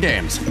 casino-style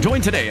games. Join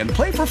today and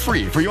play for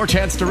free for your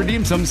chance to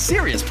redeem some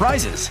serious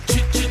prizes.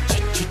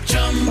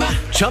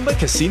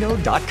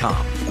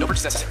 ChumbaCasino.com. No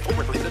purchase necessary. Void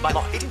where prohibited by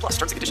law. 18+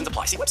 terms and conditions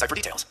apply. See website for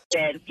details.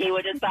 He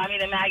would just buy me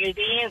the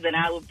magazines, and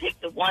I would pick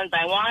the ones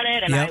I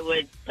wanted, and I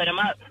would put them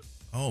up.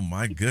 Oh,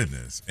 my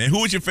goodness. And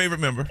who was your favorite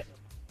member?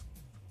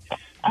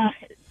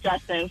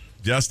 Justin.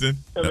 Justin?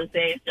 Till this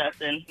day, it's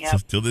Justin. Yeah.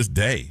 Till this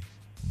day.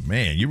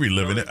 Man, you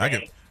reliving it. I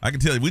can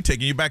tell you, we're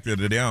taking you back there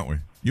today, aren't we?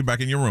 You're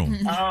back in your room.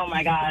 Oh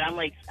my God,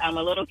 I'm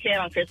a little kid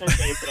on Christmas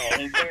Day today.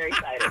 I'm very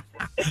excited.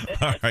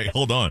 All right,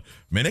 hold on.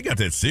 Man, they got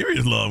that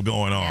serious love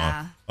going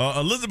on. Yeah.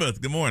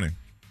 Elizabeth, good morning.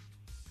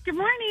 Good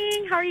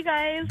morning. How are you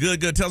guys?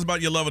 Good. Tell us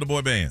about your love of the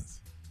boy bands.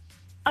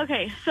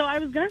 Okay, so I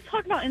was going to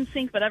talk about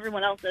NSync, but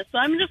everyone else is. So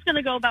I'm just going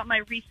to go about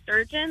my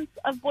resurgence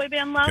of boy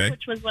band love,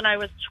 which was when I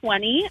was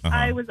 20.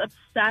 I was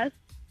obsessed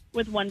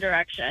with One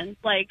Direction.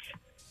 Like,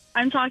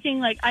 I'm talking,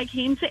 like, I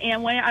came to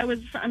Amway.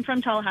 I'm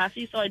from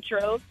Tallahassee, so I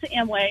drove to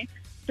Amway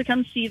to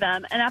come see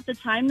them. And at the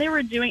time they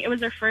were doing, it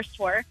was their first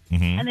tour,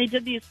 and they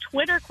did these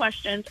Twitter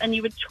questions, and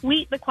you would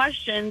tweet the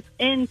questions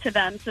into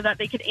them so that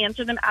they could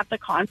answer them at the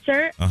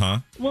concert.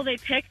 Well, they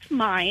picked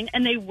mine,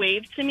 and they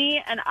waved to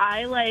me, and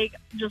I, like,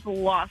 just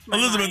lost my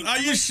Elizabeth, mind.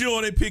 are you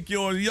sure they picked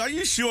yours? Are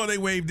you sure they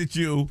waved at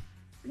you?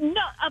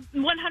 No,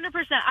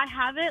 100%. I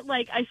have it,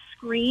 like, I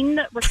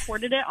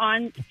recorded it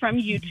from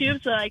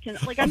YouTube so that I can,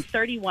 like, I'm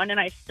 31 and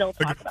I still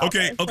talk about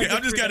this. Okay, Like,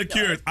 I'm just kind of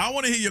curious. I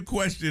want to hear your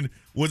question.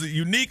 Was it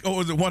unique or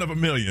was it one of a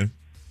million?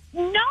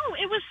 No,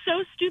 it was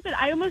so stupid.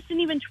 I almost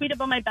didn't even tweet it,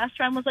 but my best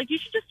friend was like, you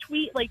should just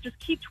tweet, like, just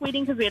keep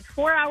tweeting, because we had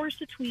 4 hours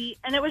to tweet.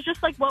 And it was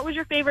just like, what was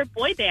your favorite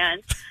boy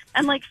band?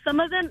 And, like, some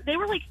of them, they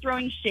were, like,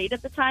 throwing shade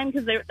at the time,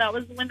 because that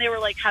was when they were,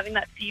 like, having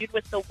that feud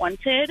with The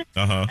Wanted.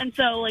 And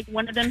so, like,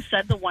 one of them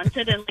said The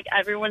Wanted, and, like,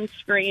 everyone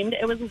screamed.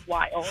 It was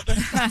wild.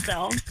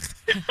 So.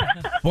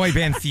 Boy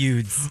band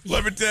feuds.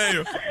 Let me tell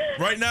you,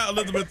 right now,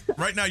 Elizabeth,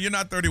 you're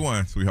not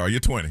 31, sweetheart. You're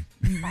 20.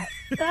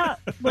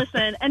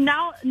 Listen, and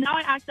now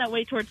I act that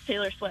way towards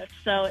Taylor Swift.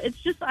 So it's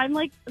just, I'm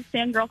like a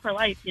fangirl for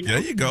life, you know?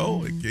 There you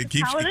go. It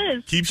keeps, how it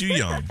is. Keeps you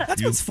young.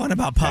 That's what's fun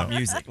about pop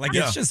music. Like,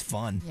 it's just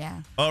fun.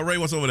 Yeah. Ray,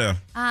 what's over there?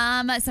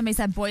 Somebody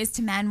said Boys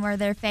to Men were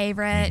their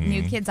favorite.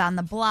 New Kids on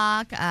the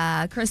Block.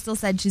 Crystal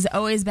said she's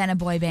always been a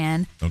boy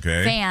band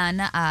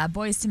fan.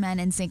 Boys to Men,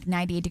 NSYNC,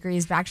 98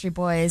 Degrees, Backstreet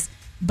Boys.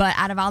 But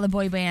out of all the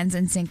boy bands,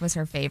 NSYNC was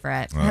her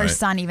favorite. Her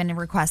son even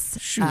requests.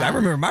 Shoot, I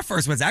remember my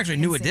first one's actually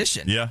New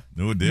Edition. Yeah,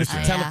 New Edition.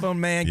 Mr. Telephone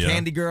Man,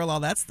 Candy Girl,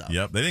 all that stuff.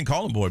 Yep, they didn't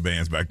call them boy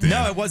bands back then.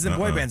 No, it wasn't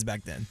boy bands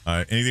back then. All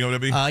right, anything over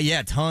there, B?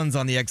 Yeah, tons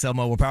on the XL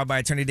Mobile. Powered by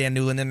attorney Dan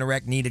Newland in the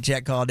rec. Need a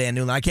check, call Dan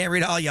Newland. I can't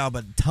read all y'all,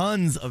 but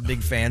tons of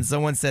big fans.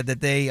 Someone said that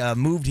they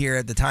moved here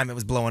at the time it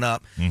was blowing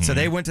up. So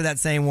they went to that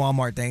same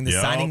Walmart thing. The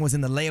signing was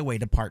in the layaway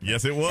department.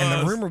 Yes, it was.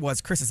 And the rumor was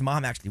Chris's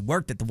mom actually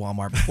worked at the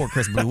Walmart before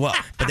Chris blew up.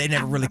 But they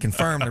never really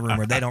confirmed the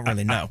rumor. They don't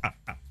really know.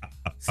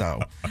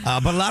 So,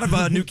 but a lot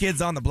of New Kids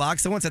on the Block.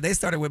 Someone said they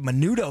started with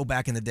Menudo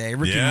back in the day.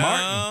 Ricky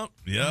Martin.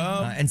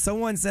 Yeah. And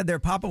someone said their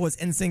papa was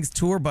NSYNC's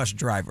tour bus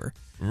driver.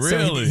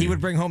 Really? So he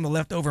would bring home the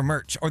leftover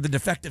merch or the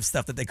defective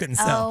stuff that they couldn't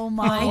sell. Oh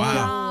my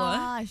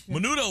gosh!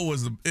 Menudo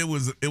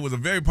was a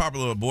very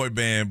popular boy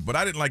band, but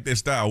I didn't like their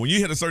style. When you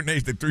hit a certain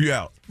age, they threw you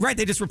out. Right,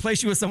 they just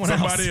replace you with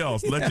somebody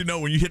else. Let you know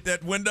when you hit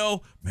that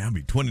window, man, I'll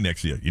be 20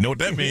 next year. You know what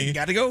that means?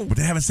 Got to go. But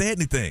they haven't said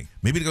anything.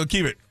 Maybe they're going to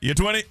keep it. You're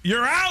 20,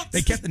 you're out.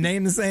 They kept the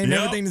name the same,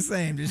 everything the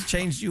same. Just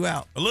changed you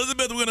out.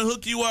 Elizabeth, we're going to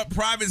hook you up.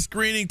 Private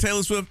screening,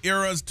 Taylor Swift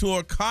Eras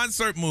Tour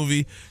concert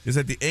movie is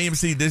at the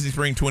AMC Disney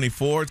Spring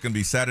 24. It's going to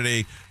be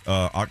Saturday,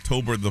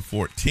 October the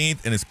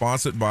 14th, and it's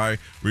sponsored by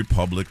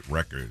Republic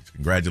Records.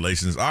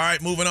 Congratulations. All right,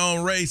 moving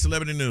on. Ray,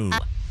 celebrity news.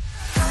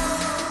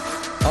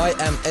 I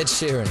am Ed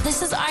Sheeran.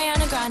 This is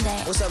Ariana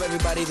Grande. What's up,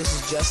 everybody? This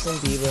is Justin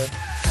Bieber.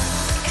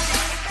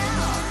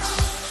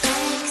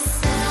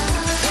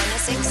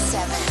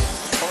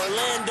 106.7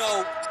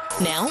 Orlando.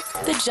 Now,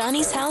 the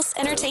Johnny's House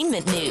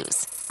Entertainment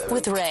News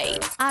with Ray.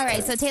 All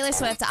right, so Taylor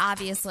Swift,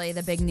 obviously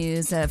the big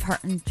news of her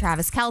and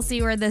Travis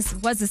Kelce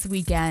was this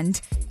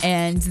weekend.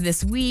 And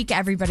this week,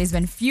 everybody's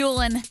been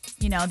fueling,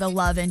 the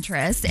love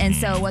interest. And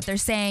so what they're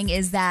saying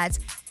is that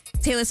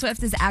Taylor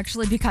Swift is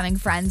actually becoming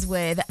friends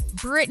with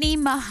Brittany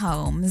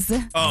Mahomes.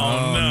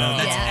 Oh, no.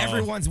 That's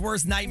everyone's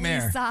worst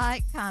nightmare. We saw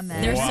it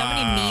coming. There's so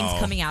many memes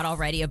coming out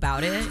already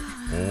about it. Wow.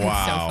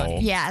 It's so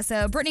funny. Yeah,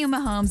 so Brittany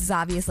Mahomes is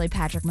obviously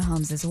Patrick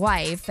Mahomes'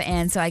 wife.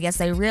 And so I guess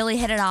they really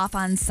hit it off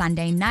on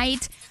Sunday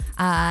night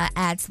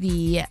at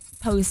the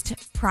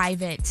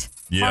post-private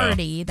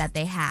party that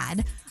they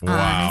had. Wow.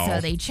 And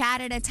so they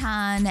chatted a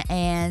ton,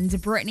 and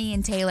Brittany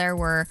and Taylor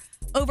were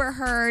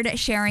overheard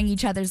sharing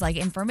each other's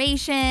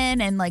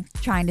information and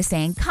trying to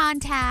stay in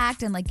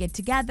contact and get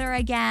together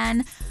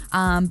again.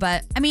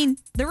 But I mean,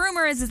 the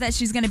rumor is that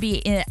she's going to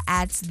be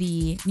at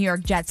the New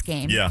York Jets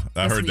game. Yeah,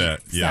 I heard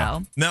that. Yeah.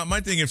 So. Now, my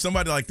thing, if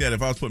somebody like that,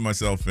 if I was putting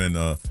myself in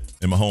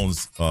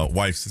Mahomes'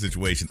 wife's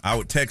situation, I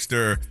would text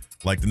her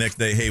the next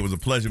day, hey, it was a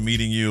pleasure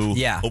meeting you.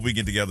 Yeah. Hope we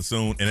get together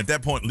soon. And at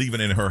that point, leave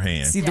it in her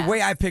hands. See, the way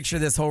I picture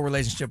this whole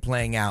relationship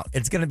playing out,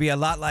 it's going to be a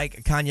lot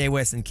like Kanye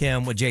West and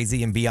Kim with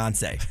Jay-Z and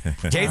Beyonce.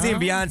 Jay-Z and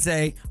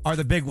Beyonce are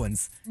the big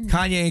ones.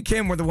 Kanye and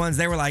Kim were the ones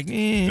they were like,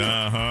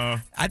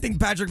 I think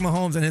Patrick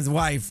Mahomes and his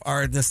wife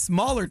are the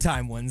smaller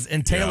time ones,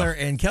 and Taylor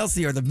and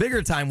Kelce are the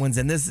bigger time ones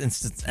in this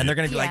instance. And they're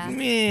going to be like,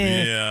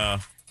 meh. Yeah.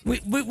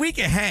 We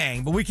can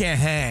hang, but we can't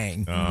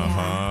hang.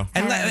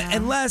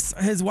 Unless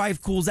his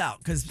wife cools out,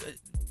 because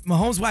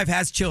Mahomes' wife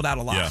has chilled out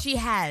a lot. Yeah. She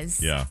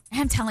has. Yeah.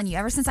 I'm telling you,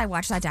 ever since I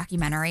watched that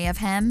documentary of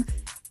him,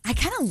 I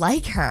kind of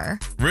like her.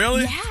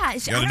 Really? Yeah. Got I a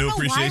don't new know why,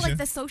 appreciation? like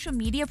the social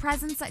media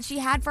presence that she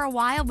had for a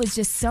while was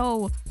just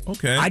so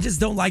Okay. I just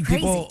don't like crazy.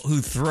 people who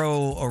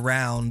throw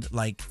around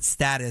like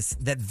status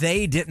that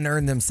they didn't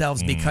earn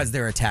themselves because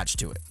they're attached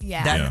to it.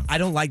 Yeah. I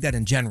don't like that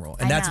in general,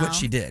 and I that's know. what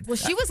she did. Well,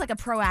 she was like a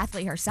pro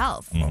athlete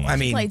herself. I She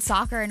mean, played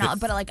soccer and all,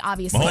 but like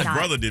obviously Mahomes' not.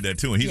 brother did that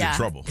too, and he's in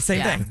trouble.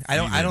 Same thing. I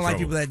He's in don't like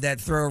trouble. people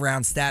that throw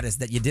around status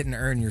that you didn't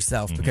earn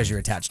yourself because you're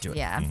attached to it.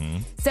 Yeah.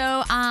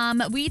 So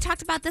we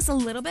talked about this a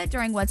little bit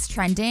during What's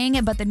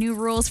Trending, but the new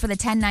rules for the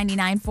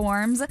 1099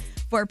 forms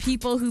for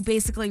people who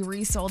basically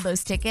resold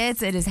those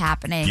tickets, it is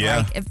happening. Yeah.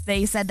 Like if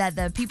they said that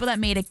the people that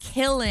made a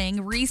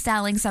killing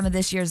reselling some of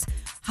this year's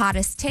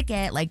hottest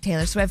ticket, like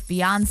Taylor Swift,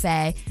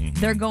 Beyonce,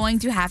 they're going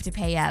to have to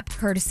pay up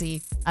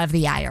courtesy of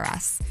the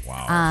IRS.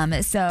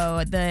 Wow.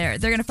 So they're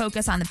going to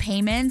focus on the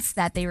payments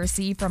that they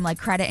receive from like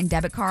credit and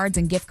debit cards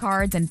and gift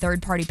cards and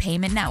third-party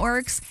payment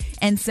networks.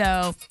 And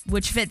so,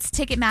 which fits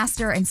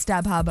Ticketmaster and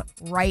StubHub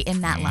right in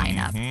that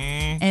lineup.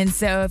 And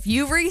so if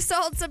you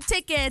resold some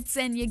tickets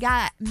and you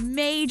got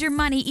major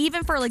money,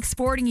 even for like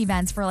sporting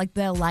events, for like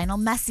the Lionel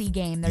Messi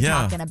game they're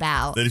talking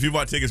about. That if you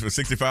bought tickets for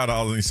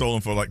 $65 and you sold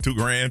them for like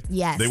 $2,000,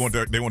 Yes. they want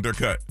their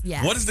cut.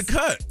 Yes. What is the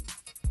cut?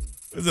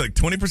 Is it like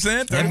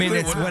 20%?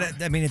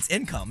 I mean, it's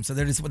income, so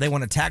they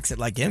want to tax it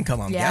like income.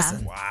 I'm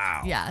guessing.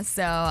 Wow. Yeah.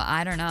 So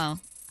I don't know.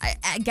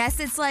 I guess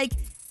it's like,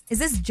 is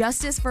this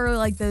justice for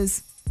like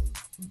those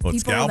What,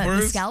 people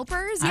scalpers? the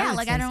scalpers? Yeah.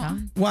 Like I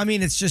don't. Well, I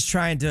mean, it's just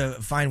trying to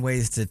find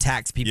ways to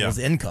tax people's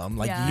income.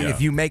 Like, Yeah.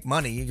 if you make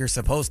money, you're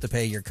supposed to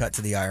pay your cut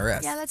to the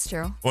IRS. Yeah, that's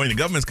true. Well, the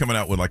government's coming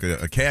out with like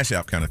a cash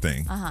out kind of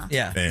thing.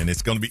 Yeah. And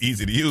it's going to be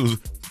easy to use,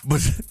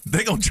 but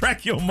they're going to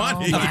track your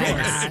money. Oh my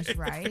gosh,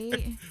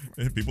 right?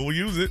 And people will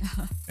use it,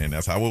 and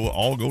that's how it will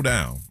all go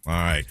down. All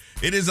right.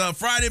 It is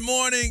Friday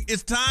morning.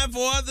 It's time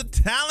for the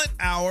Talent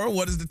Hour.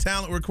 What is the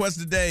talent request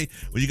today?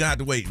 Well, you're going to have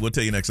to wait. We'll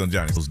tell you next on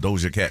Johnny's. Those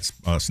Doja Cat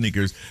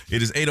sneakers.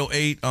 It is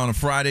 8:08 on a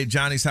Friday.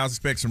 Johnny's house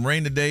expects some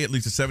rain today, at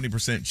least a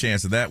 70%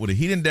 chance of that, with a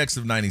heat index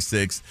of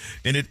 96,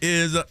 and it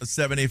is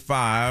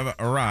 75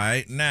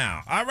 right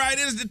now. All right, it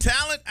is the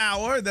Talent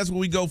Hour. That's where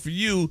we go for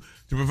you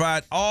to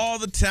provide all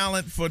the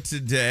talent for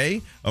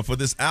today, for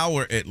this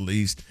hour at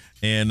least.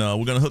 And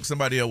we're going to hook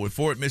somebody up with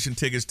 4 admission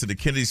tickets to the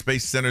Kennedy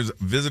Space Center's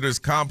Visitors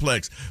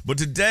Complex. But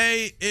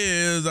today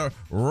is a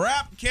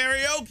rap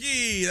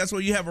karaoke. That's where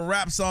you have a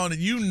rap song that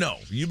you know.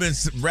 You've been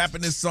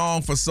rapping this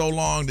song for so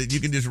long that you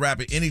can just rap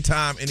it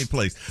anytime, any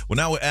place. Well,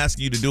 now we're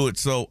asking you to do it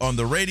so on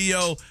the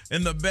radio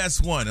in the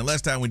best one. And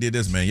last time we did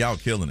this, man, y'all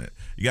killing it.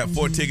 You got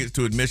 4 tickets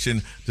to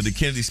admission to the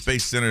Kennedy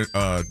Space Center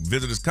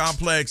Visitors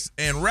Complex,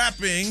 and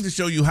rapping to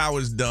show you how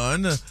it's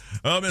done.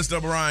 Mr.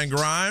 Brian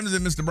Grimes.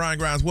 And Mr. Brian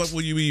Grimes, what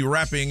will you be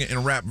rapping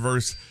in rap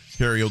verse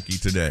karaoke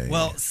today?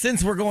 Well,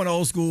 since we're going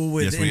old school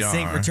with Yes, we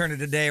NSYNC are. returning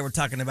today, we're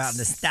talking about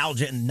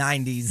nostalgia in the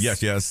 90s.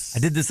 Yes. I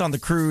did this on the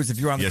cruise. If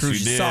you were on the Yes,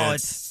 cruise, you you did. saw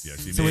it.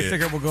 Yes, you so we did.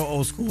 figured we'll go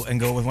old school and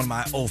go with one of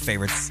my old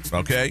favorites.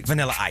 Okay.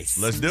 Vanilla Ice.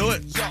 Let's do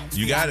it.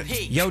 You got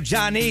it. Yo,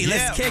 Johnny, Yeah.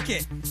 let's kick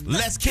it.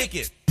 Let's kick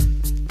it.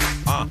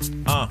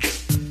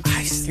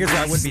 Ice. Here's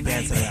where I would be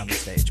dancing around the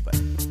stage, but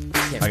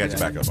I got your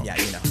back up on. Yeah,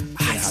 you know.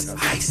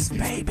 Ice,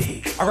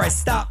 baby. All right,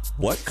 stop.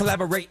 What?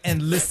 Collaborate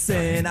and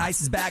listen.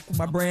 Ice is back with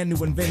my brand new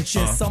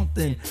invention.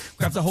 Something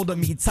grabs a hold of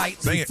me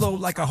tightly. Sing it. Flow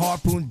like a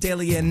harpoon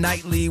daily and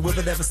nightly. Will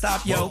it ever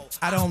stop, yo?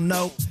 I don't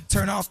know.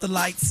 Turn off the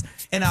lights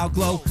and I'll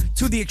glow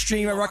to the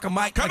extreme. I rock a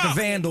mic like a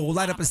vandal.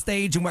 Light up a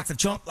stage and wax a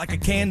chump like a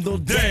candle.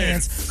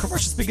 Dance.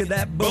 Commercial speaker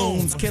that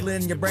booms.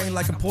 Killing your brain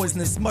like a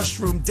poisonous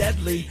mushroom.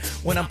 Deadly.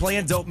 When I'm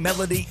playing dope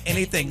melody,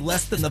 anything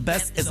less than the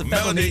best is a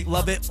felony.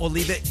 Love it or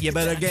leave it. You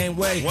better gain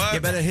weight. What? You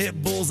better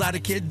hit bullseye. The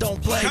kid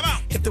don't play.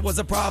 If there was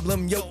a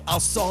problem, yo, I'll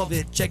solve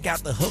it. Check out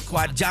the hook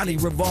while Johnny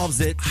revolves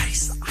it.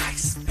 Ice,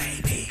 ice,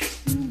 baby.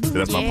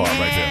 That's my part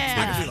right there.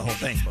 I can do the whole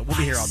thing, but we'll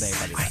be here all day.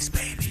 Ice,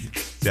 baby.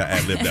 Yeah, I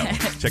ad-libbed that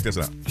one. Check this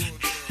out.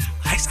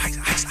 Ice, ice,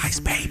 ice, ice,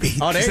 baby.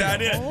 Oh, there you See how I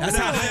go. did? That's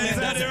how Hyman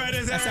does it. Right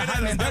there. That's how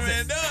Hyman does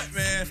it. Do it,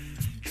 man.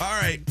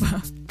 All right.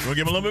 You want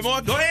to give him a little bit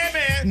more? Go ahead,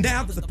 man.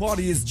 Now that the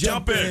party is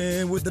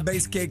jumping, with the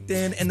bass kicked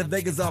in and the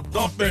Vegas are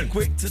thumping.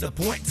 Quick to the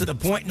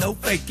point, no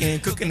faking.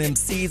 Cooking them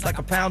seeds like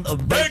a pound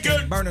of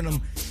bacon. Burning them,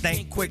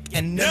 think quick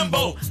and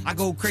nimble. I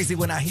go crazy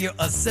when I hear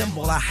a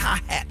cymbal, a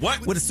hi-hat.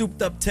 What? With a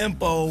souped up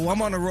tempo,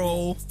 I'm on a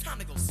roll.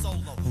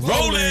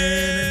 Rolling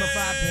in my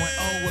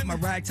 5.0 with my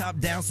rag top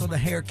down so the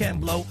hair can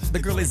blow. The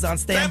girl is on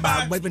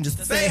standby, waving just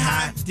to say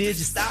hi. Did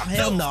you stop?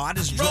 Hell no, I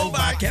just drove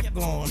by, kept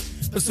going.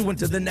 Pursuing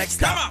to the next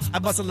stop. I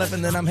bust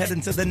 11, then I'm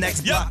heading to the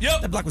next block.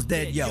 That block was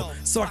dead, yo.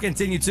 So I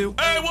continue to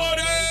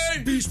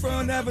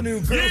Beachfront Avenue.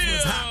 Girls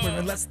was hot,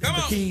 wearing less than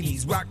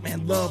bikinis.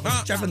 Rockman love,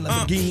 driving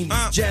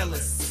Lamborghinis.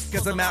 Jealous,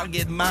 cause I'm out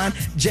getting mine.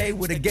 Jay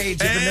with a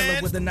gauge, and Vanilla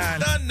with a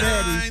 9.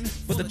 Ready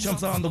for the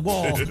chumps on the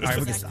wall. All right,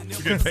 we can stop.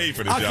 We get paid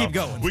for this, I'll y'all. keep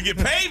going. We get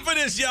paid for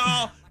this,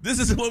 y'all. This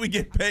is what we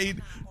get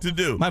paid to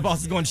do. My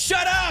boss is going,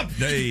 shut up!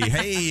 Hey,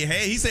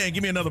 he's saying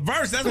give me another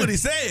verse. That's what he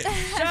said.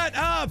 Shut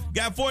up!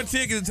 Got 4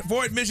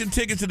 admission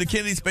tickets to the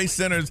Kennedy Space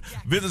Center's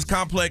Visitors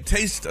Complex.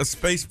 Taste of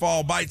Space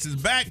Fall Bites is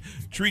back.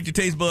 Treat your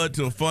taste bud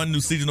to a fun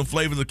new seasonal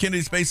flavors of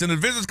Kennedy Space Center's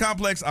Visitors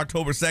Complex,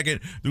 October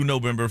 2nd through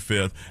November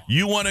 5th.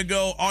 You want to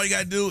go, all you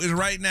got to do is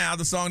right now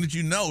the song that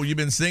you know. You've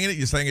been singing it.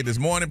 You sang it this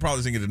morning,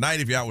 probably sing it tonight.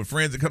 If you're out with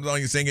friends, it comes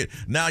on, you sing it.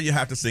 Now you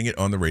have to sing it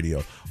on the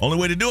radio. Only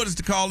way to do it is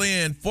to call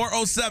in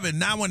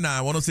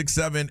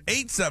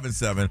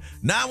 407-919-1067,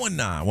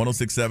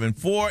 877-919-1067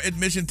 for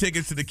admission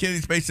tickets to the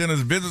Kennedy Space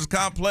Center's Visitors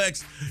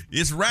Complex.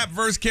 It's rap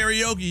versus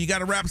karaoke. You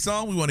got a rap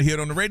song? We want to hear it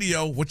on the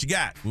radio. What you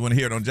got? We want to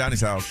hear it on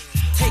Johnny's House.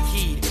 Take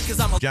heed, because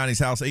I'm Johnny's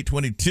House,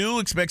 822.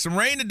 Expect some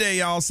rain today,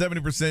 y'all,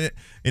 70%.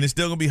 And it's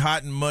still going to be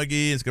hot and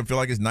muggy. It's going to feel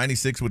like it's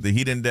 96 with the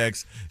heat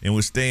index. And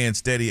we're staying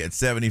steady at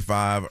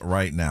 75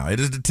 right now. It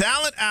is the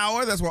talent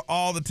hour. That's where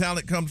all the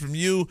talent comes from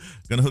you.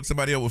 Going to hook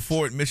somebody up with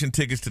 4 admission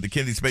tickets to the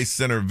Kennedy Space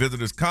Center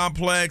Visitors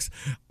Complex.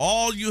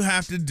 All you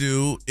have to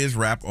do is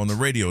rap on the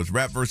radio. It's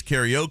rap versus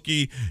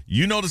karaoke.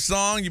 You know the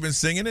song. You've been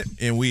singing it.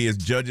 And we as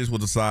judges will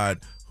decide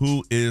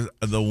who is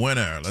the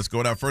winner. Let's go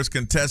with our first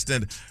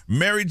contestant,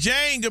 Mary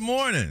Jane. Good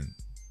morning.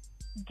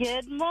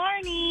 Good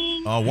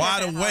morning.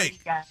 Wide awake.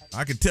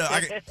 I can tell.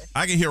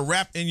 I can hear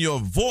rap in your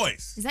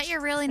voice. Is that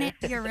your real name?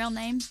 Your real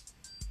name?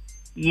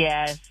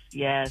 Yes.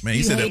 Man,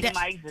 you said hate that.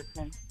 my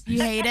existence.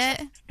 You hate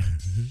it?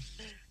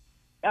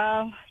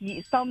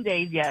 Some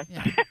days, yes.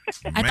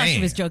 I thought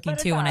she was joking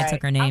too when I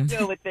took her name. I'm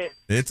good with it.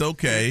 It's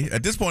okay.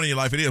 At this point in your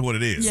life, it is what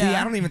it is. See,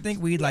 I don't even think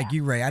we'd like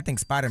you, Ray. I think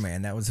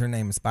Spider-Man. That was her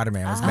name.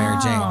 Spider-Man was Mary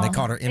Jane. They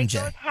called her MJ.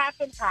 It goes half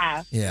and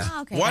half. Yeah.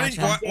 Oh, okay, Why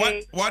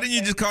gotcha. didn't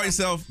you just call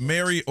yourself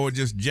Mary or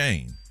just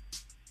Jane?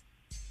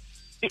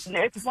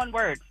 It's one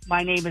word.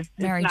 My name is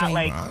Mary not Jane.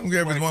 like. I don't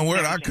care if it's one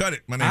word. I'll cut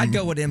it. My name. I'd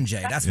go with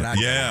MJ. That's what I'd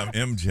go with.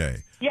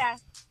 MJ. Yeah,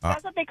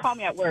 that's what they call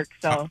me at work.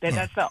 So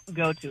that's the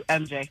go-to,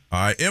 MJ.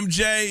 All right,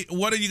 MJ,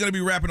 what are you going to be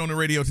rapping on the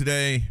radio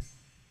today?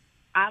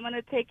 I'm going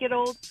to take it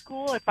old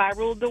school. If I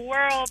ruled the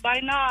world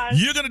by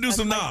Nas. You're going to do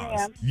some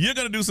Nas. You're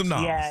going to do some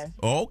Nas. Yes.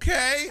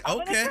 Okay. I'm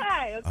going to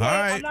try, okay? All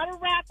right. I'm not a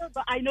rapper,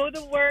 but I know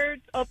the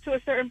words up to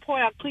a certain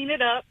point. I'll clean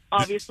it up,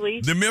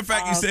 obviously. The mere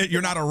fact you said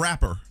you're not a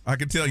rapper, I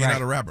can tell you're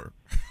not a rapper.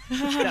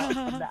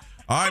 No.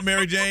 All right,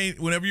 Mary Jane,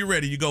 whenever you're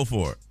ready, you go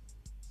for it.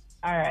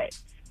 All right.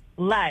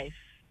 Life,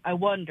 I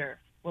wonder,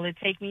 will it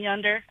take me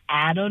under?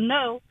 I don't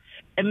know.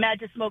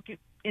 Imagine smoking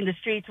in the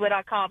streets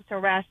without cops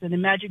harassing.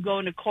 Imagine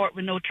going to court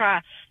with no trial.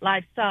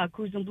 Livestock,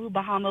 cruising blue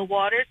Bahama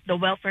waters. The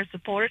welfare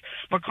supporters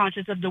more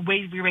conscious of the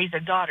ways we raise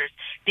our daughters.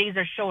 Days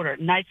are shorter,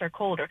 nights are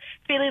colder.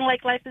 Feeling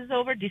like life is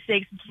over, these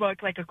things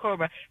work like a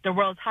cobra. The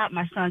world's hot,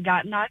 my son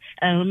got not.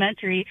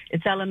 Elementary,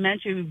 it's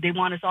elementary. They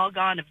want us all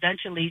gone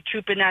eventually.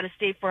 Trooping out of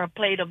state for a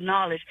plate of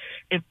knowledge.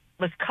 If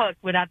was cooked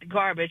without the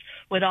garbage,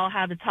 would all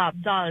have the top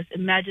dollars.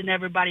 Imagine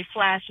everybody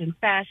flashing,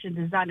 fashion,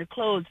 designer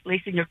clothes,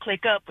 lacing your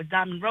clique up with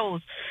diamond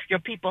rolls. Your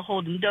people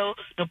holding dough,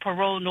 no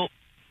parole, no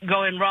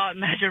going raw.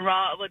 Imagine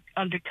raw with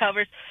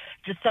undercovers.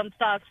 Just some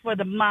thoughts for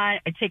the mind.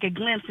 I take a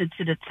glimpse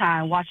into the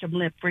time. Watch them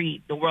live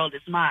free. The world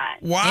is mine.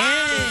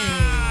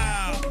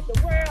 Wow.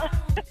 The world.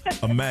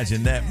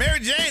 Imagine that. Mary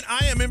Jane,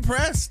 I am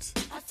impressed.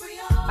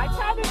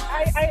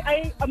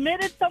 I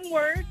omitted some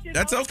words.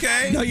 That's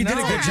okay. No, you did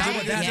a good job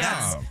with that.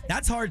 Yeah.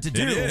 That's hard to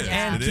do. It is.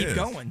 And It keep is.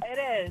 going.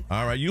 It is.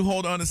 All right, you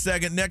hold on a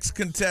second. Next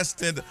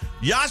contestant,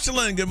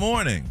 Yashalyn, good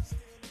morning.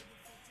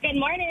 Good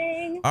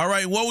morning. All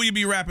right, what will you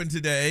be rapping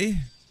today?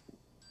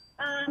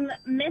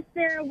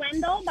 Mr.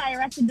 Wendell by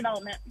Arrested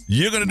Development.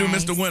 You're going to do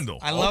Mr. Wendell.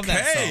 I love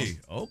that song.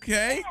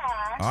 Okay.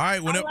 Yeah. All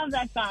right. I love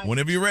that song.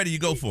 Whenever you're ready, you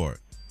go for it.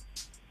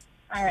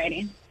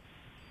 Alrighty.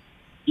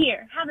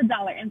 Here, have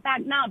 $1. In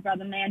fact, now,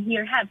 brother man,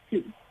 here, have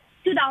 $2.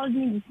 $2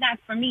 means a snack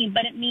for me,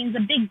 but it means a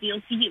big deal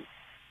to you.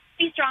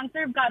 Be strong,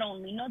 serve God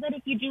only. Know that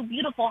if you do,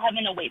 beautiful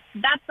heaven awaits.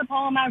 That's the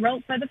poem I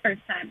wrote for the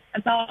first time.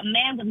 I saw a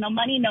man with no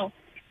money, no.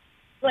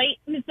 Wait,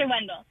 Mr.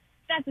 Wendell.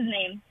 That's his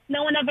name.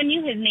 No one ever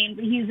knew his name,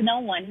 but he's no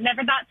one.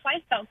 Never thought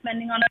twice about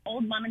spending on an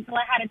old mom until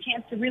I had a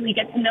chance to really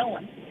get to know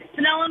him.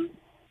 To know him?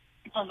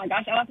 Oh, my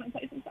gosh, I lost my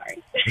place. I'm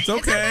sorry. It's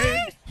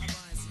okay.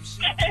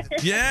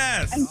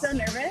 Yes. I'm so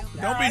nervous.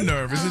 Don't be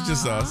nervous. It's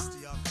just us.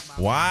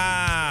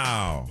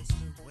 Wow.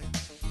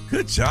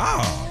 Good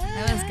job.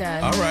 That was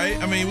good. All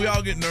right. I mean, we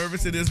all get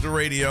nervous. It is the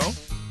radio.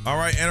 All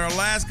right. And our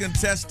last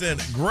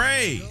contestant,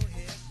 Gray.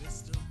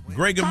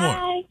 Gray, good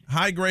morning.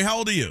 Hi, Gray. How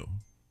old are you?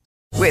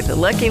 With the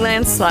Lucky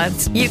Land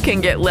Slots, you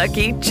can get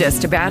lucky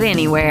just about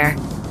anywhere.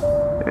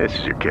 This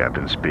is your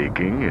captain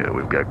speaking.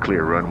 We've got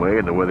clear runway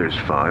and the weather's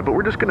fine, but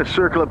we're just going to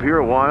circle up here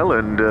a while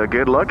and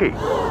get lucky.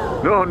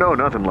 No,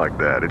 nothing like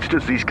that. It's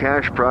just these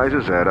cash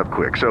prizes add up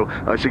quick. So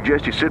I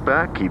suggest you sit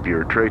back, keep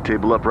your tray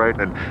table upright,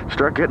 and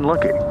start getting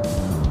lucky.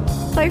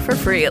 Play for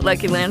free at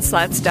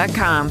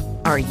LuckyLandSlots.com.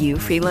 Are you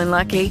feeling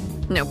lucky?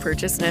 No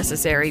purchase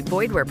necessary.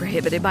 Void where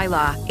prohibited by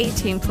law.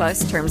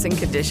 18+ terms and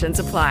conditions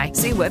apply.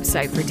 See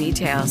website for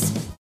details.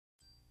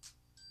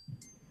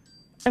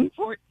 I'm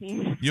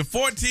 14. You're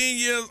 14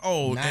 years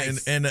old.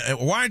 Nice. And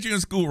why aren't you in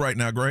school right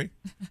now, Gray?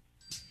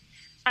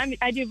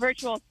 I do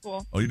virtual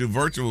school. Oh, you do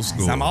virtual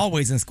school. I'm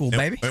always in school,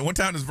 baby. And what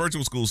time does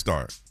virtual school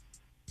start?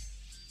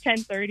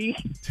 10:30.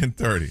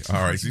 10:30.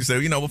 All right. So you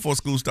say, before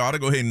school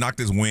started, go ahead and knock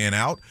this win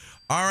out.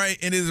 All right.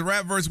 And his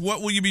rap verse,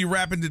 what will you be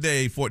rapping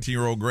today,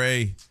 14-year-old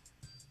Gray?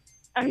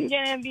 I'm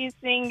going to be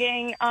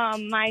singing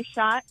My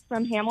Shot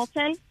from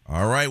Hamilton.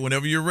 All right.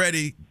 Whenever you're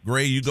ready,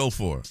 Gray, you go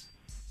for it.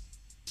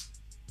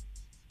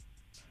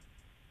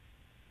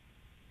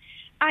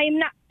 I am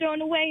not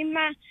throwing away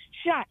my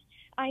shot.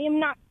 I am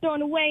not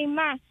throwing away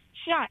my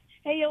shot.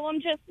 Hey, yo,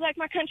 I'm just like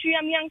my country.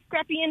 I'm young,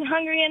 scrappy, and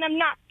hungry, and I'm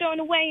not throwing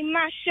away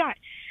my shot.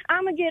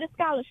 I'm going to get a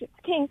scholarship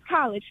to King's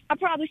College. I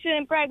probably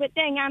shouldn't brag, but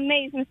dang, I'm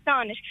amazed and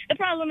astonished. The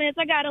problem is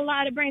I got a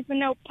lot of brains but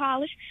no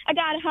polish. I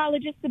got to holler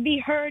just to be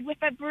heard with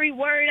every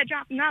word. I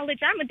drop knowledge.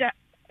 I'm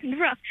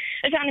rough.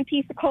 A shining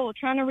piece of coal,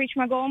 trying to reach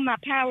my goal. My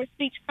power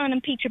speech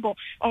unimpeachable.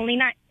 Only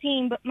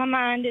 19, but my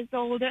mind is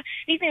older.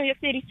 These New York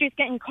City streets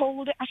getting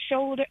colder. I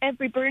shoulder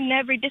every burden,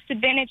 every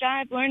disadvantage.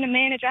 I've learned to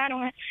manage. I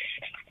don't have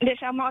this.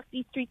 I'll mark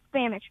these streets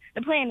Spanish.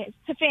 The plan is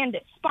to fan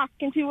this spark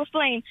into a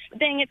flame. But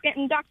dang, it's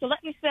getting dark, so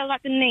let me spell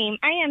out the name.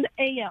 I am the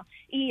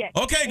A-L-E-X.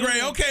 Okay,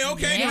 Gray. Okay, Gray.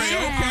 Okay.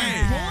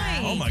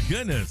 Oh my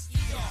goodness.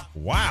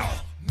 Wow.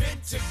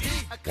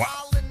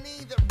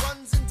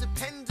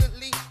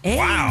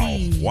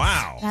 Hey.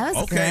 Wow. That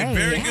was okay, great.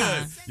 very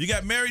Yeah. good. You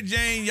got Mary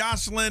Jane,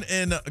 Yoselin,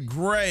 and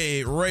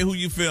Gray. Ray, who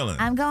you feeling?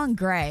 I'm going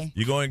Gray.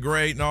 You going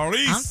Gray,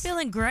 Nurys? I'm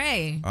feeling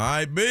Gray. All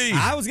right, B.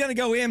 I was going to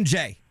go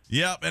MJ.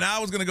 Yep, and I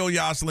was going to go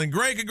Yoselin.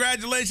 Gray,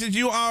 congratulations.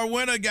 You are a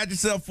winner. Got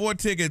yourself 4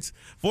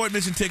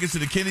 admission tickets to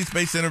the Kennedy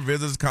Space Center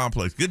Visitors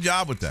Complex. Good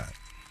job with that.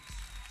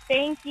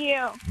 Thank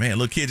you. Man,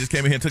 little kid just came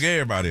in here and took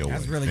everybody away.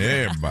 That's really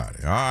good.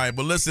 Everybody. All right,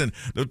 but listen,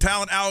 the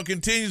talent hour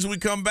continues. When we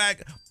come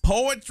back.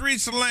 Poetry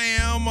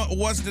Slam.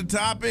 What's the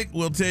topic?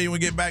 We'll tell you when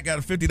we get back. Got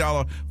a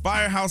 $50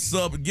 Firehouse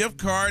Sub gift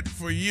card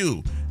for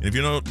you. And if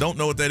you don't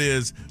know what that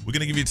is, we're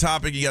going to give you a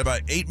topic. You got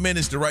about 8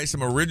 minutes to write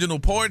some original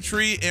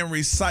poetry and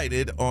recite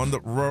it on the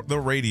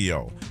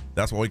radio.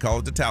 That's why we call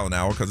it the talent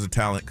hour, because the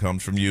talent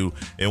comes from you.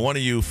 And one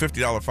of you,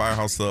 $50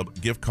 Firehouse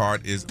Sub gift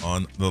card is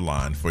on the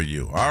line for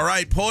you. All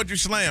right, Poetry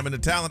Slam in the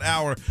talent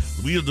hour.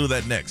 We'll do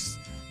that next.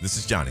 This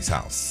is Johnny's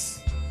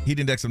house.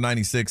 Heat index of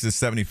 96 is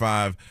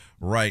 75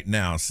 right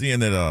now. Seeing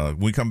that when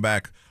we come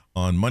back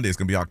on Monday, it's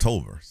going to be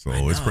October. So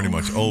it's pretty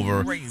much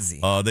over. Crazy.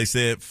 They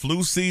said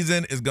flu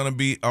season is going to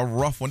be a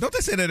rough one. Don't they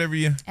say that every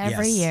year?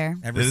 Every year.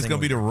 It's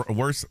going to be the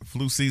worst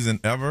flu season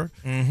ever.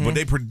 Mm-hmm. But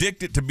they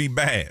predict it to be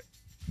bad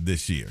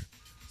this year.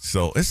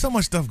 So it's so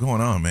much stuff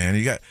going on, man.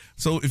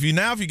 If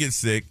you get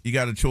sick, you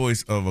got a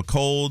choice of a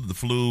cold, the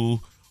flu,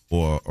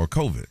 or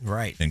COVID.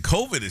 Right. And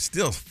COVID is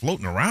still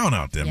floating around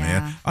out there,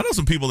 man. I know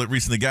some people that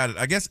recently got it.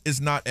 I guess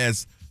it's not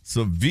as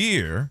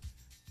severe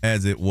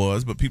as it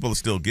was, but people are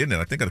still getting it.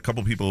 I think a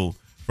couple people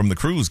from the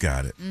cruise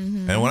got it.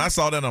 Mm-hmm. And when I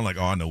saw that, I'm like,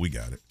 oh, I know we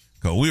got it.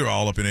 Because we were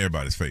all up in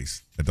everybody's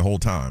face at the whole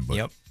time.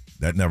 But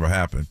that never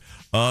happened.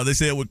 They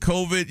said with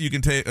COVID, you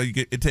can take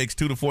it takes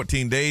 2 to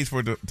 14 days for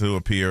it to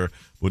appear.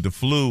 With the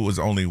flu, it was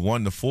only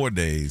 1 to 4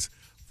 days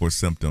for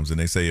symptoms. And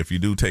they say if you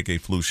do take a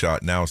flu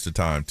shot, now is the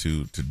time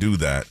to do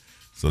that.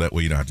 So that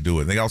way you don't have to do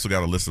it. And they also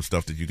got a list of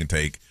stuff that you can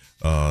take.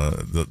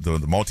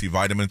 The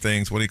multivitamin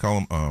things. What do you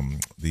call them?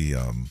 The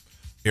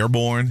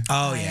Airborne.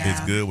 Oh, yeah. It's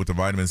good with the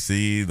vitamin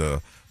C.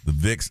 The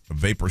Vicks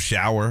vapor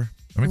shower.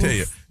 Let me tell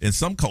you, in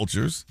some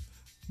cultures,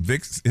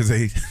 Vicks is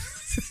a...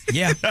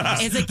 Yeah.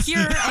 It's a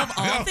cure of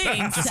all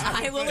things.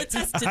 I will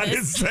attest to this. I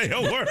didn't say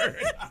a word.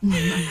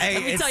 Hey,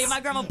 let me tell you,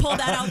 my grandma pulled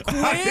that out quick.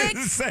 I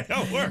didn't say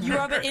a word. You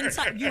rub it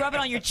inside. You rub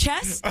it on your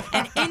chest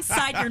and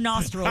inside your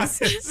nostrils.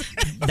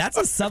 That's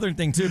a Southern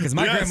thing too, because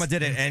my grandma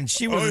did it, and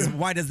she was as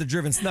white as the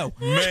driven snow.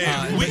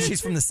 Man, but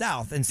she's from the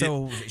South, and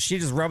so she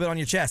just rubbed it on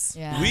your chest.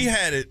 Yeah. We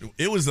had it.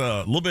 It was a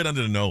little bit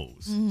under the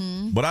nose,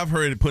 Mm-hmm. but I've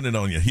heard it putting it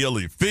on your heel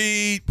of your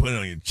feet, putting it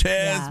on your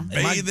chest,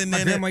 bathing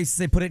my in grandma it. used to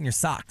say, put it in your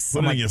socks.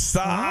 Put it in your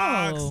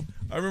socks. Oh.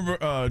 I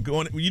remember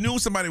going. You knew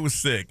somebody was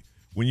sick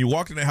when you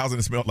walked in the house and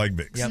it smelled like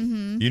Vicks. Yep.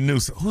 Mm-hmm. You knew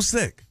who's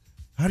sick.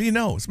 How do you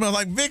know? It smells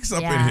like Vicks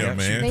up in here,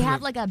 man. They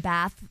have like a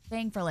bath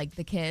thing for like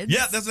the kids.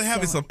 Yeah, that's what they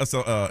have.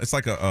 It's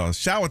like a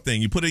shower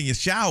thing. You put it in your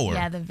shower.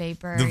 Yeah, the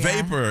vapor. The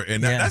vapor,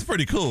 and that's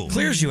pretty cool.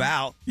 Clears you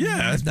out. Yeah,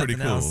 that's pretty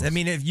cool. Else. I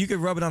mean, if you could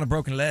rub it on a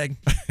broken leg,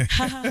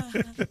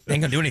 ain't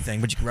gonna do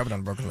anything, but you can rub it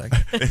on a broken leg.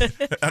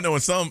 I know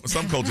in some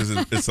cultures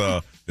it's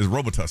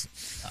Robitussin.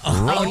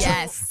 Oh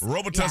yes.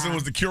 Robitussin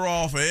was the cure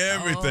all for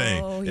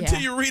everything. Oh, yeah.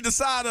 Until you read the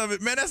side of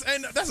it, man.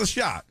 That's a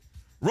shot.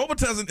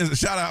 Robitussin is a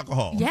shot of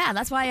alcohol. Yeah,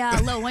 that's why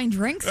Lil Wayne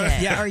drinks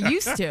it, or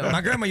used to.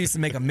 My grandma used to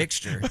make a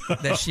mixture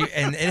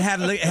and it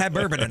had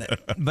bourbon in it,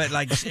 but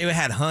like it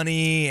had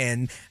honey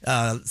and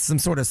some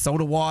sort of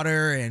soda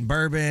water and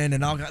bourbon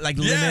and all like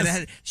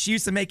lemon. She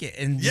used to make it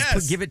and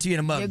just give it to you in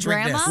a mug. Your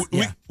Drink grandma?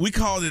 this. We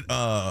called it.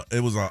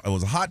 It was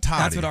a hot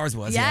toddy. That's what ours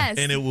was. Yes.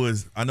 And it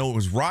was. I know it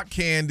was rock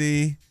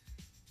candy.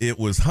 It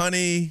was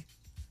honey.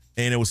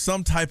 And it was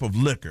some type of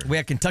liquor. We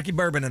had Kentucky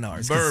bourbon in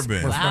ours.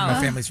 Bourbon.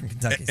 My family's from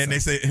Kentucky. And they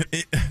say,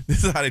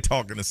 this is how they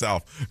talk in the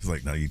South. It's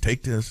like, now you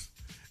take this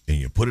and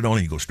you put it on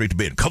and you go straight to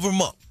bed and cover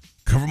them up.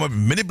 Cover him up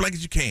in many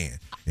blankets you can.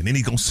 And then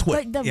he's going to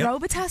sweat. But the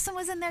Robitussin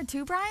was in there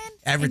too, Brian?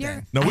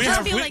 Everything. No, we didn't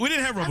have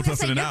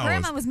Robitussin in your ours.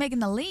 grandma was making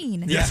the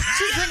lean. Yeah.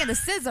 She's drinking the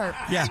scissor.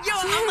 Yeah. Yo,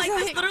 I'm like,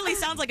 this literally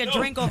sounds like a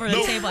drink over the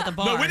table at the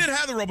bar. No, we didn't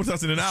have the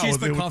Robitussin in ours. She's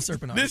put cough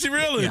syrup in ours. Did she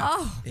really? Yeah.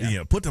 Oh.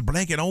 Yeah. Put the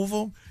blanket over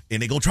them, and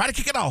they're going to try to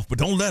kick it off, but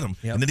don't let them.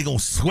 Yep. And then they're going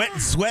to sweat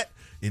and sweat.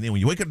 And then when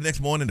you wake up the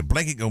next morning, the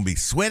blanket going to be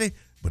sweaty,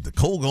 but the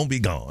cold going to be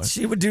gone.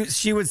 She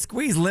would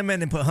squeeze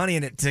lemon and put honey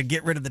in it to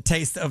get rid of the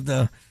taste of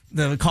the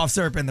cough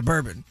syrup and the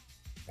bourbon.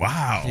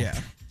 Wow. Yeah.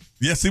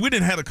 Yeah, see, we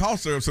didn't have the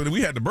cough syrup, so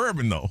we had the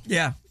bourbon, though.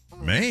 Yeah.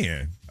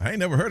 Man, I ain't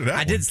never heard of that.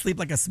 I did sleep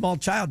like a small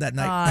child that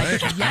night.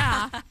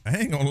 Yeah. I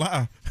ain't gonna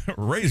lie.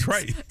 Ray's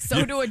right.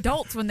 So do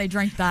adults when they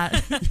drink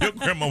that. Your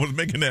grandma was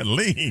making that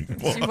lean.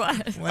 Boy. She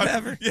was.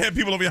 Whatever. You had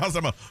people over your house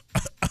talking about,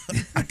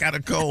 I got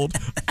a cold.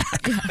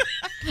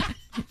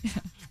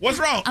 What's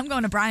wrong? I'm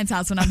going to Brian's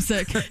house when I'm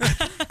sick.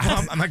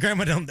 My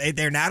grandma don't eat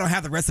there now. I don't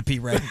have the recipe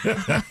right.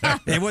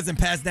 It wasn't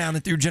passed down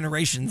through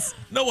generations.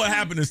 No, what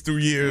happened is through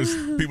years,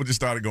 people just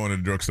started going to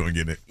the drugstore and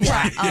getting it.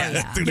 Right.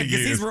 Yeah, through the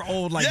years. These were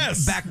old,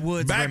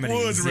 backwoods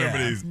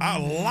remedies. We had a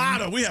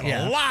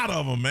lot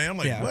of them, man. I'm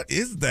like, what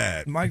is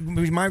that? My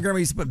grandma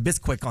used to put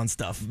Bisquick on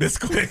stuff.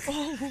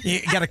 Bisquick? You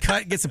got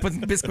to get some put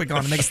some Bisquick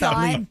on to make it stop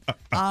bleeding.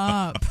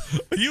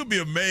 You'd be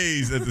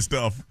amazed at the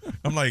stuff.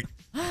 I'm like,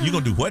 you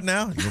gonna do what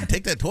now? You gonna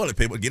take that toilet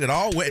paper, get it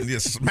all wet, and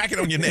just smack it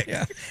on your neck,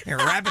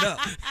 and wrap it up.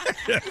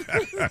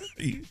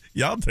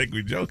 Y'all think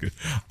we joking?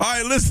 All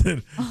right,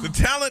 listen. The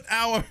Talent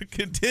Hour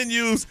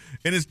continues,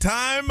 and it's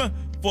time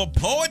for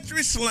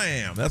Poetry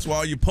Slam. That's why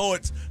all you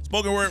poets,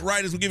 spoken word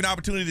writers will give you an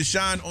opportunity to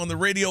shine on the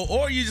radio,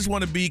 or you just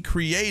want to be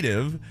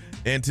creative.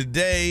 And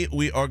today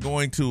we are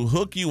going to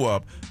hook you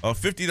up a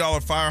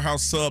 $50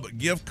 Firehouse Sub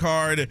gift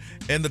card,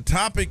 and the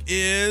topic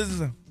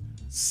is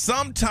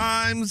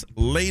sometimes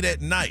late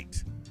at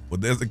night. Well,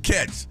 there's a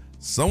catch.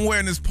 Somewhere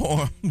in this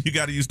poem, you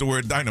got to use the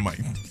word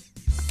dynamite.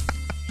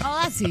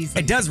 Oh, that's easy.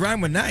 It does rhyme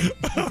with night.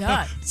 It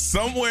does.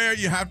 Somewhere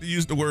you have to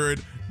use the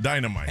word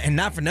dynamite. And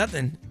not for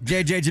nothing,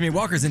 JJ Jimmy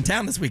Walker's in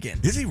town this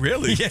weekend. Is he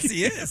really? Yes,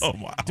 he is. Oh,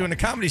 wow. Doing a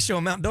comedy show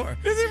in Mount Dora.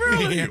 Is he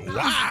really? Yeah.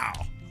 Wow.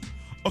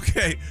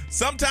 Okay,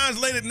 sometimes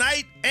late at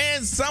night,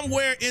 and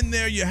somewhere in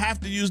there you have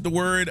to use the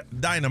word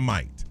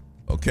dynamite.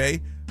 Okay?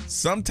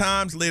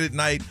 Sometimes late at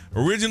night.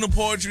 Original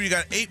poetry, you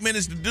got 8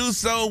 minutes to do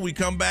so. We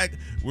come back,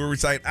 we'll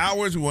recite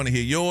ours. We want to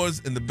hear yours,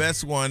 and the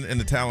best one in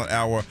the Talent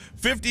Hour,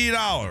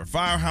 $50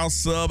 Firehouse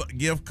Sub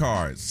gift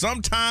card.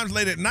 Sometimes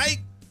late at night,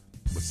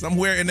 but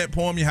somewhere in that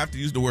poem you have to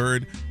use the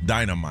word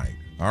dynamite.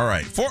 All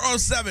right,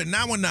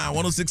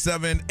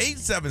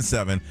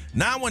 407-919-1067,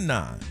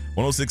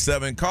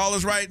 877-919-1067. Call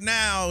us right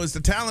now. It's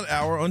the Talent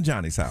Hour on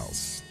Johnny's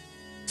House.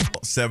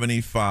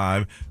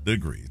 75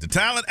 degrees. The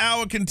Talent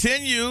Hour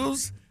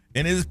continues.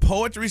 And it is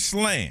Poetry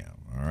Slam.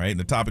 All right. And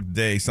the topic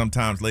today,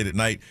 sometimes late at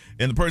night.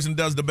 And the person who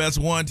does the best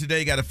one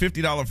today got a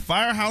 $50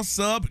 Firehouse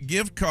Sub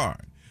gift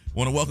card.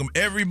 Want to welcome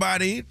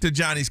everybody to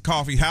Johnny's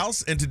Coffee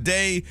House. And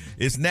today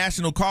is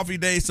National Coffee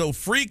Day. So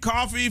free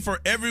coffee for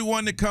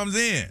everyone that comes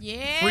in.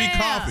 Yeah. Free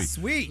coffee.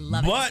 Sweet.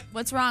 Love it.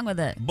 What's wrong with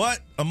it?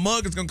 But a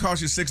mug is going to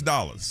cost you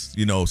 $6.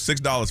 You know,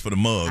 $6 for the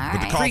mug. All but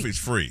the right. coffee's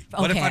free.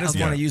 What if I just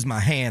want to use my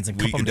hands and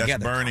cup them That's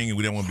together? burning, and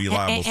we don't want to be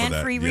liable for And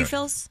that. free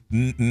refills?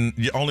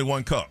 Only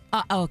one cup.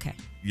 Okay.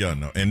 Yeah,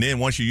 no. And then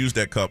once you use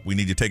that cup, we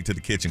need you to take it to the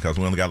kitchen because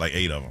we only got like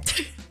 8 of them.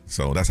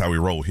 So that's how we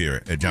roll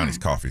here at Johnny's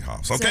Coffee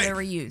House. Okay. So they're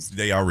reused.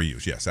 They are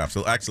reused, yes,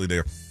 absolutely. Actually,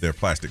 they're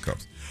plastic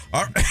cups.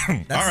 All right.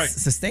 That's All right.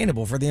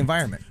 sustainable for the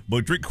environment.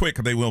 But drink quick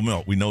because they will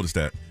melt. We noticed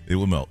that. It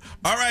will melt.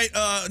 All right.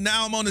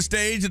 Now I'm on the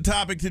stage. The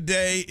topic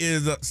today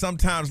is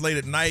sometimes late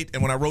at night.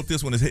 And when I wrote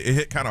this one, it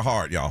hit kind of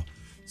hard, y'all.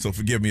 So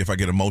forgive me if I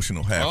get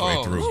emotional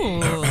halfway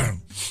through.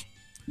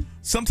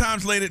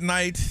 Sometimes late at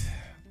night,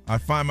 I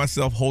find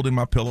myself holding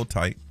my pillow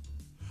tight,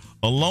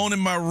 alone in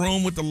my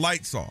room with the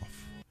lights off,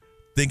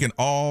 thinking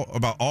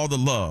about all the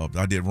love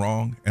I did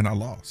wrong and I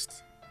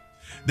lost.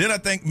 Then I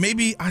think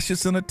maybe I should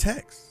send a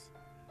text.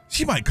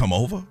 She might come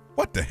over.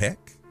 What the heck?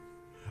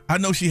 I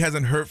know she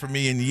hasn't heard from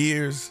me in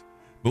years,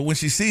 but when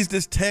she sees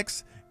this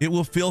text, it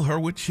will fill her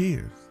with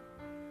cheers.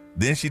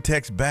 Then she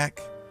texts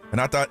back, and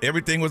I thought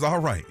everything was all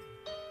right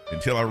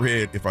until I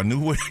read, if I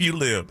knew where you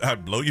lived,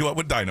 I'd blow you up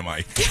with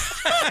dynamite.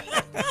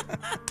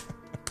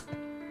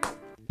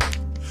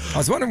 I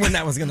was wondering when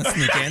that was going to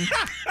sneak in.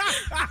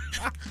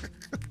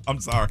 I'm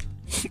sorry.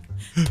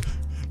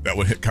 That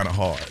would hit kind of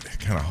hard.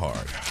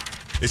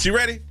 Is she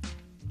ready?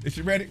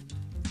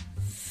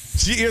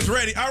 She is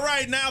ready. All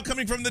right, now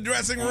coming from the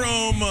dressing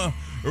room,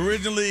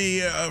 originally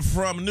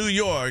from New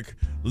York,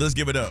 let's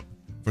give it up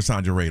for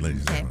Sandra Ray,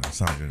 ladies and gentlemen.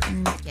 Sandra.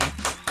 Okay.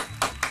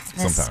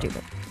 That's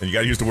stupid. And you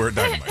got to use the word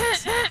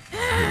dynamite.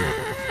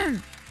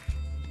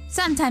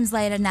 Sometimes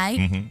late at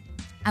night,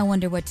 I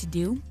wonder what to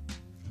do.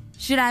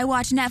 Should I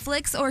watch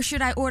Netflix or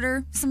should I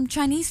order some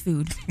Chinese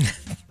food?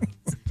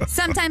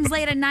 Sometimes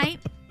late at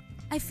night,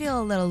 I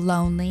feel a little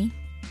lonely.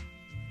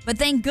 But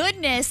thank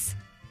goodness,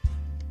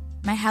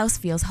 my house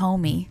feels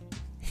homey.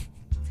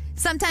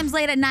 Sometimes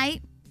late at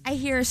night, I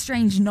hear a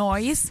strange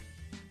noise.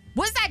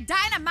 Was that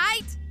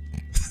dynamite?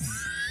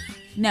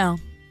 No.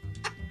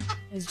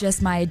 It's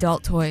just my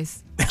adult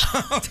toys.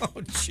 Oh,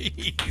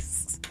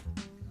 jeez.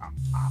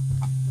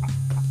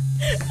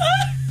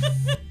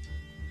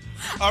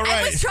 All right.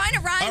 I was trying to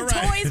rhyme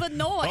toys with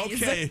noise.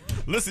 Okay.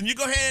 Listen, you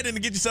go ahead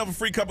and get yourself a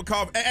free cup of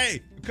coffee.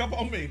 Hey, a cup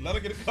on me. Let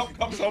her get a couple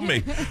cups on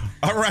me.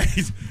 All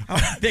right.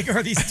 How big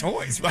are these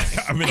toys?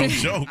 I mean, no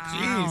joke.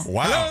 Jeez.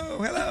 Wow.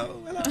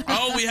 Hello.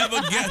 Oh, we have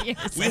a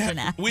guest.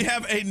 we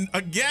have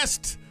a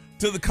guest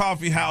to the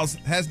coffee house.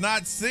 Has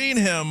not seen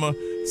him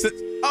since.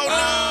 Oh,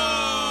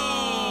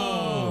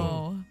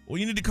 no. Well,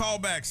 you need to call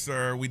back,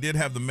 sir. We did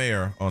have the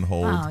mayor on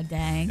hold. Oh,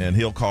 dang. And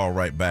he'll call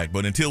right back.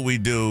 But until we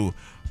do,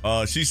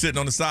 she's sitting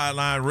on the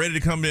sideline ready to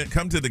come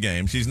to the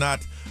game. She's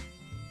not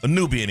a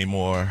newbie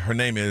anymore. Her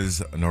name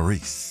is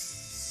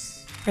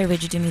Nurys. Ray,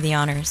 would you do me the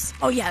honors?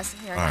 Oh, yes.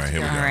 All right,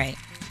 here we go.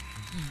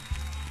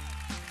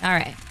 All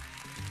right.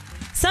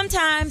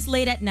 Sometimes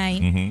late at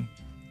night,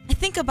 I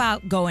think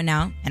about going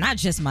out, and I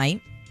just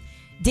might.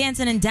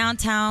 Dancing in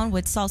downtown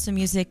with salsa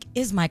music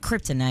is my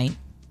kryptonite.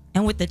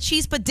 And with the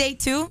chispa day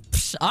too,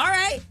 all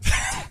right.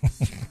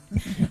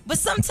 But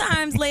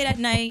sometimes late at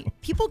night,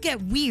 people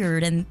get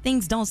weird and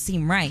things don't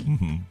seem right.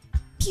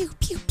 Pew,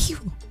 pew,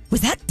 pew. Was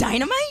that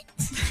dynamite?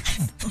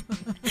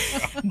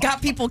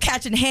 Got people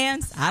catching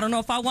hands. I don't know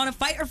if I want to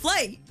fight or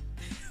flight.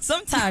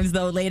 Sometimes,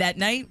 though, late at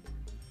night,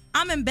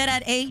 I'm in bed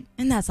at 8,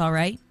 and that's all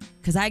right.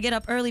 Because I get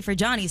up early for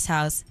Johnny's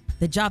house,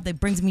 the job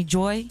that brings me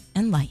joy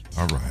and light.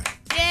 All right.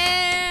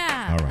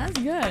 Yeah. All right. That's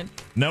good.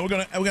 Now we're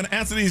gonna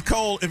answer these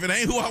cold. If it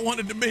ain't who I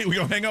wanted to be, we're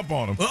gonna hang up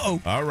on them.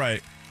 Uh-oh. All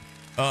right.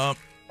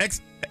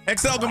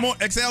 XL, good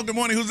morning. XL, good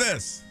morning. Who's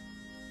this?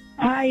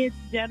 Hi, it's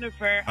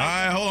Jennifer. All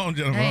right, hold on,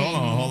 Jennifer. Hey.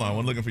 Hold on.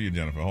 We're looking for you,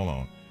 Jennifer. Hold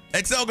on.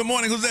 XL, good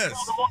morning. Who's this?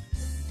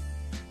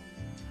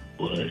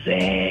 What's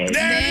that?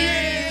 There he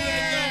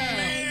is. The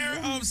mayor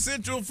of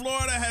Central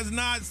Florida has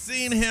not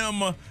seen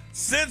him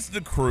since the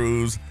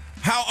cruise.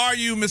 How are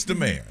you, Mr.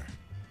 Mayor?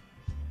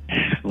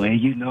 Well,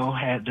 you know,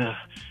 had to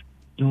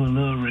do a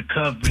little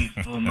recovery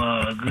from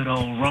good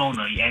old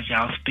Rona as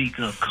y'all speak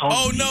of COVID.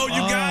 Oh, no,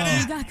 you got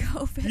it. You got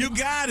COVID. You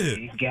got it.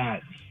 You got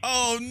it.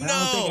 Oh, no. I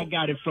don't think I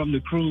got it from the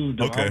cruise,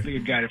 though. Okay. I don't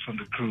think I got it from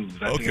the cruise.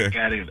 I think I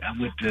got it. I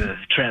went to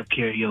Trap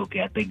Karaoke.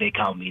 I think they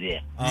called me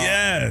there.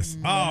 Yes.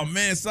 Oh,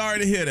 man, sorry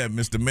to hear that,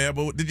 Mr. Mayor.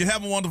 But did you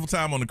have a wonderful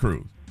time on the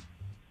cruise?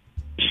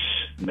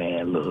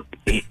 Man, look,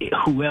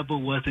 whoever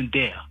wasn't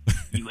there,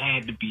 you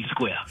had to be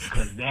square.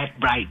 Because that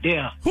right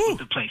there was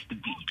the place to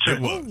be.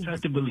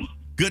 Trust and believe.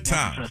 Good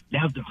time.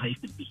 That was the place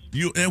to be.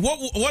 And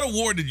what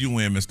award did you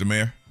win, Mr.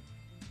 Mayor?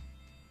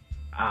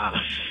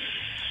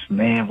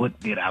 Man, what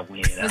did I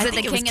win? Was it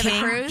the King of the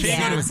Cruise?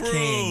 King of the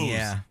King,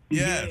 yeah.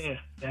 Yes. Yeah,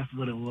 that's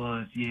what it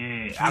was,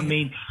 yeah. I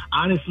mean,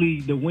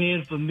 honestly, the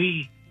win for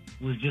me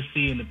was just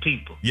seeing the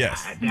people.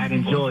 Yes. I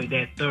enjoyed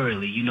that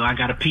thoroughly. You know, I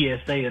got a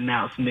PSA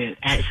announcement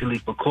actually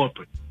for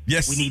corporate.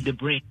 Yes. We need to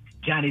bring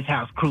Johnny's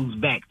House Cruise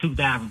back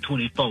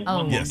 2024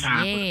 one more time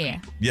for the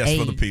people. Yes,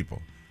 for the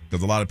people.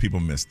 Because a lot of people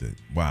missed it.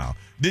 Wow.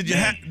 Did you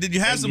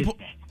have some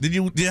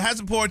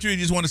poetry or you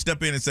just want to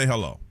step in and say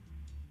hello?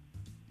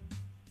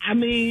 I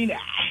mean,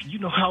 you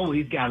know, I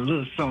always got a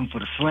little something for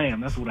the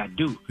slam. That's what I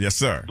do. Yes,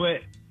 sir.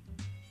 But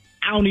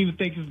I don't even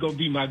think it's going to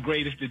be my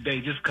greatest today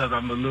just because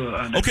I'm a little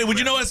Okay, well,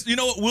 you know what?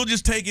 We'll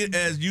just take it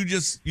as you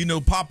just,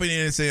 popping in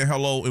and saying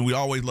hello, and we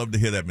always love to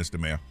hear that, Mr.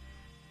 Mayor.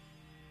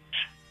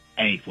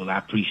 Hey, well, I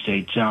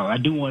appreciate y'all. I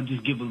do want to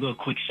just give a little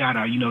quick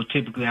shout-out. You know,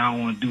 typically I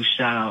don't want to do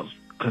shout-outs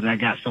because I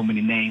got so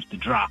many names to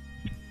drop.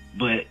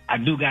 But I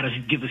do got to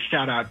give a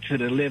shout-out to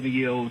the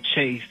 11-year-old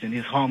Chase and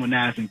his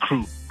harmonizing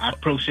crew. I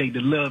appreciate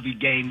the love he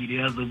gave me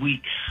the other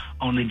week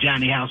on the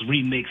Johnny House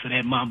remix of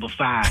that Mamba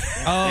 5.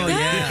 Oh,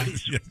 yeah.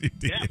 Yes, you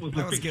did.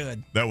 That was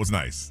good. That was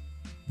nice.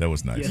 Yes,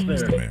 Mr.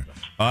 sir. Mayor.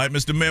 All right,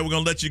 Mr. Mayor, we're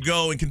going to let you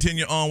go and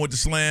continue on with the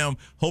slam.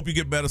 Hope you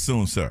get better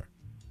soon, sir.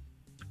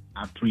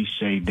 I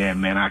appreciate that,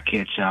 man. I'll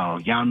catch y'all.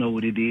 Y'all know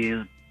what it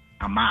is.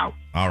 I'm out.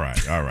 All right.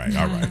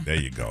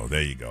 There you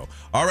go.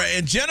 All right,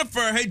 and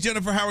Jennifer. Hey,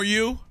 Jennifer, how are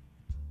you?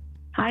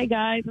 Hi,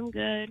 guys. I'm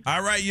good.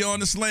 All right, you're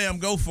on the slam.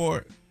 Go for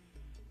it.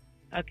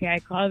 Okay, I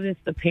call this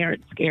the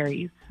parent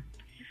scaries.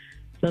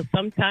 So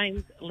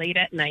sometimes late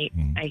at night,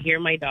 I hear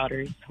my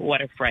daughters,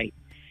 what a fright.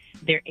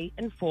 They're 8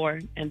 and 4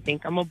 and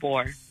think I'm a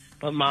bore,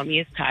 but mommy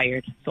is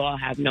tired, so I'll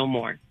have no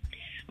more.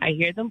 I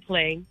hear them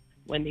play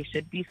when they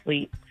should be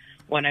asleep.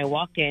 When I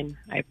walk in,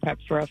 I prep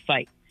for a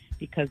fight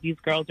because these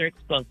girls are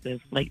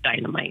explosive like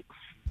dynamite.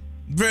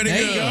 Very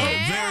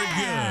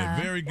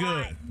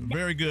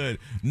good.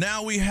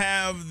 Now we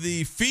have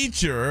the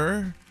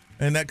feature,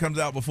 and that comes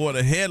out before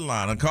the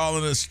headline. I'm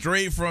calling it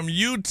straight from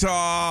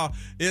Utah.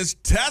 It's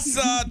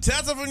Tessa.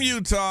 Tessa from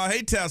Utah.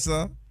 Hey,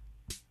 Tessa.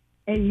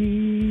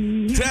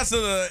 Hey.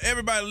 Tessa,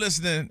 everybody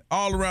listening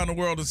all around the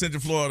world in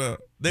Central Florida,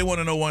 they want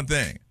to know one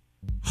thing.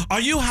 Are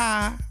you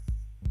high?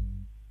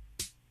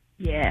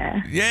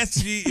 Yeah.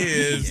 Yes, she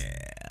is.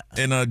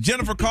 And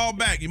Jennifer, call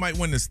back. You might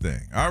win this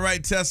thing. All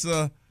right,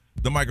 Tessa.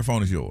 The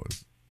microphone is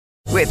yours.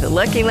 With the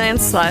Lucky Land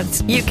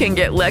Slots, you can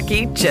get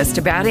lucky just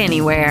about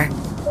anywhere.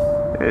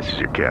 This is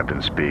your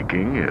captain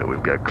speaking.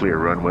 We've got clear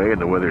runway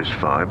and the weather's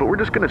fine, but we're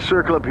just going to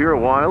circle up here a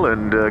while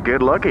and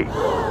get lucky.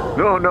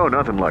 No,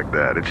 nothing like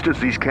that. It's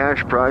just these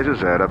cash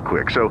prizes add up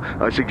quick. So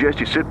I suggest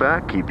you sit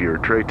back, keep your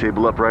tray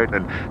table upright,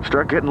 and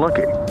start getting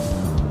lucky.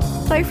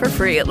 Play for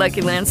free at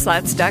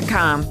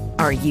LuckyLandSlots.com.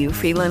 Are you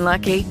feeling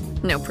lucky?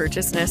 No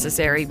purchase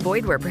necessary.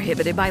 Void where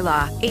prohibited by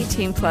law.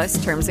 18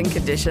 plus terms and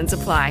conditions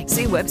apply.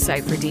 See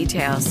website for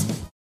details.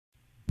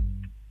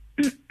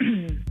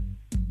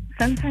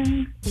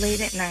 Sometimes late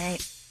at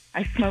night,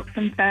 I smoke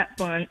some fat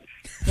blunts,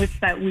 which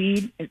that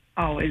weed is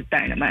always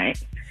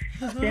dynamite.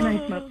 Then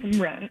I smoke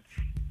some runts,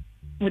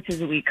 which is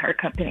a weed car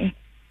company.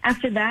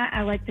 After that,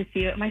 I like to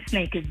see what my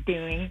snake is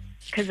doing,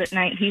 because at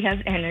night he has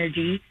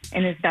energy,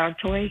 and his dog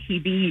toy he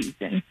be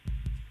using.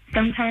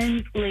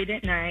 Sometimes late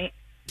at night,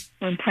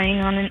 when playing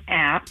on an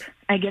app,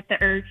 I get the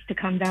urge to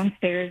come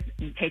downstairs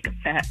and take a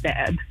fat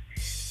dab.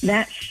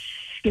 That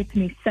gets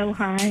me so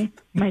high,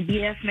 my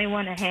BF may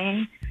want to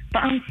hang,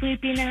 but I'm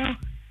sleepy now,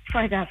 so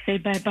I gotta say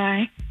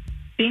bye-bye.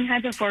 Being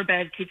high before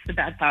bed keeps the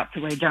bad thoughts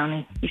away,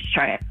 Johnny. You should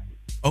try it.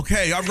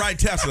 Okay, all right,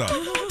 Tessa.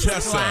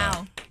 Tessa.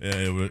 Wow.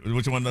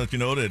 Which one let you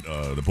know that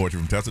the poetry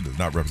from Tessa does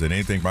not represent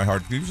anything by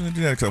heart. Usually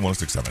genetics at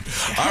 167.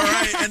 All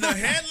right, and the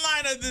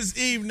headliner this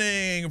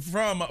evening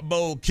from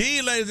Bo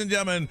Key, ladies and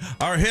gentlemen,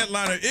 our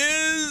headliner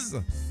is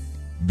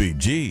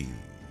BG.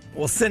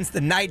 Well, since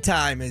the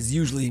nighttime is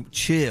usually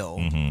chill,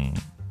 I'm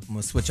going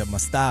to switch up my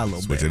style a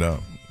little bit. Switch it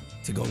up.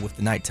 To go with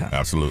the nighttime.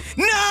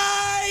 Absolutely.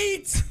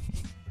 Night!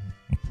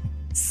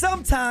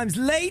 Sometimes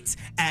late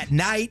at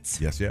night.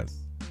 Yes.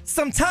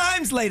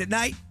 Sometimes late at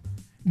night,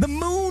 the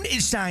moon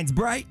shines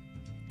bright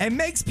and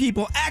makes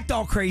people act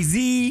all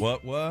crazy.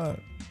 What?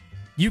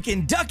 You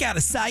can duck out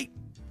of sight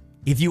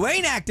if you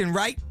ain't acting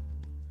right,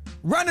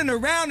 running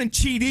around and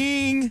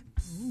cheating.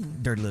 Ooh,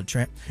 dirty little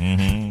tramp.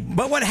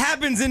 But what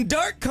happens in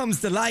dark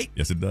comes to light.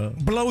 Yes, it does.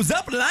 Blows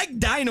up like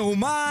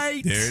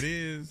dynamite. There it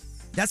is.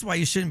 That's why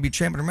you shouldn't be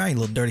tramping around, you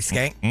little dirty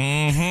skank.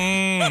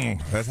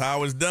 That's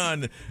how it's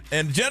done.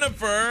 And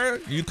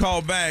Jennifer, you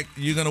call back,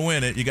 you're going to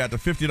win it. You got the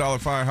 $50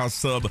 Firehouse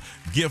Sub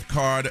gift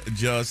card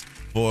just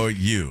for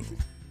you.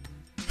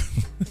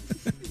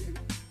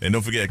 And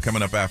don't forget,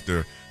 coming up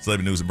after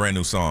Celebrity News, a brand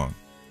new song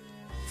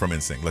from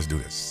NSync. Let's do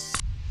this.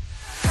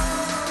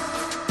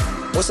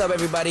 What's up,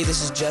 everybody?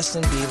 This is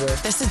Justin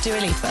Bieber. This is Dua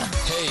Lipa.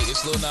 Hey,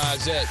 it's Lil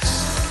Nas X.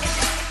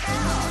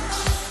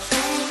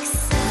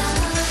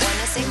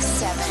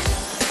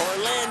 106.7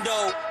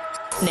 Orlando.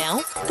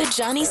 Now, the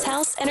Johnny's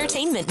House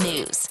Entertainment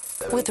News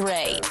with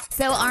Ray.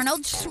 So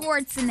Arnold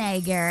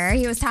Schwarzenegger,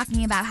 he was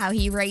talking about how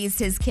he raised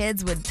his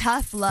kids with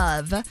tough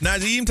love. Now,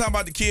 is he even talking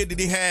about the kid that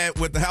he had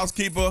with the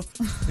housekeeper?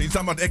 He's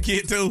talking about that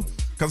kid, too?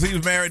 Because he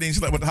was married and he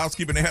slept with the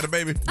housekeeper and they had a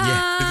baby?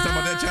 Yeah. Is he talking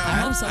about that child? I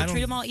hope so.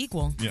 Treat them all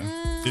equal. Yeah.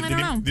 I don't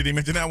know. Did he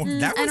mention that one?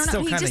 That I was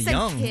don't know. still kind He of just said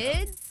young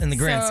kids, in the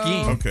grand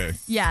scheme. Okay.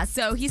 Yeah,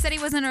 so he said he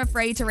wasn't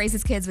afraid to raise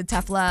his kids with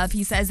tough love.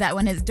 He says that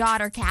when his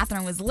daughter,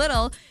 Catherine, was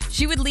little,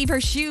 she would leave her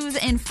shoes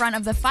in front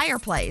of the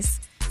fireplace.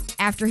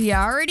 After he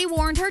already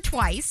warned her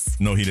twice.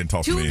 No, he didn't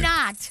toss them in. To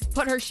not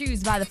put her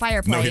shoes by the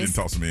fireplace. No, he didn't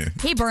toss them in.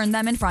 He burned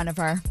them in front of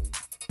her.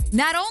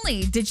 Not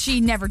only did she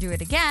never do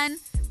it again,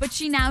 but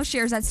she now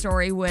shares that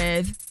story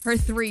with her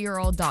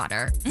 3-year-old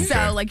daughter. Okay.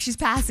 So, she's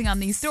passing on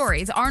these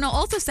stories. Arnold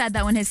also said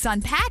that when his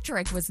son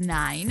Patrick was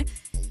 9,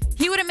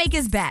 he wouldn't make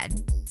his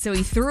bed. So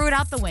he threw it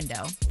out the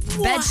window.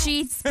 Bed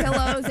sheets,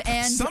 pillows,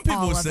 and some people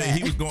all would of say it.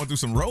 he was going through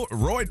some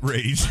roid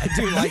rage. I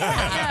do like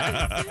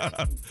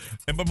that.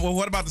 But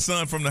what about the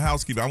son from the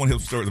housekeeper? I want to hear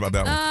some stories about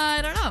that one.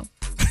 I don't know.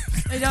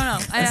 I don't know.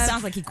 It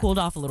sounds like he cooled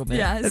off a little bit.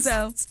 Yeah, This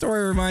so.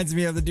 story reminds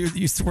me of the dude that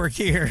used to work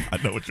here. I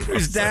know what you're about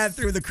His to say. dad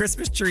threw the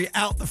Christmas tree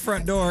out the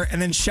front door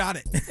and then shot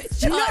it.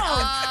 Shut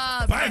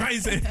up.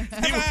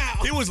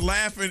 He was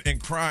laughing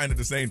and crying at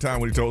the same time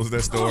when he told us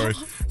that story.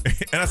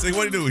 And I said,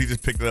 what'd he do? He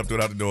just picked it up, threw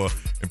it out the door,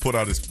 and pulled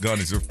out his gun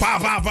and just pow,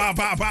 pow, pow,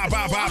 pow, pow,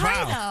 pow, pow,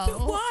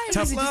 pow. Why?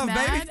 Tough Was he just love,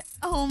 mad? baby.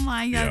 Oh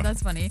my God, Yeah.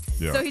 that's funny.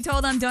 Yeah. So he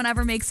told them, don't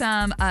ever make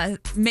someone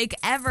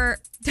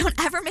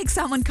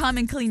come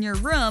and clean your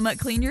room,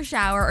 clean your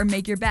shower, or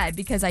make your bed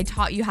because I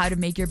taught you how to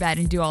make your bed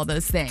and do all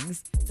those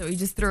things. So he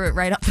just threw it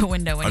right out the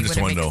window when I he just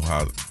wouldn't want make to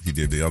know it. how he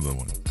did the other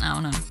one. I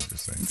don't know.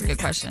 Just saying. That's a good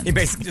question. He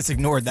basically just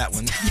ignored that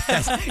one.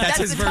 That's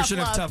his the version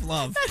tough of tough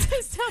love. That's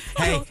his tough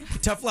Hey, love.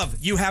 tough love.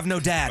 You have no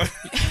dad.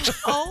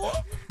 Oh.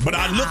 But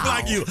I look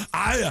like you.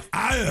 I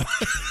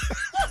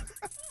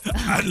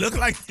look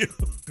like you.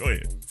 Go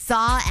ahead.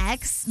 Saw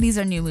X. These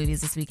are new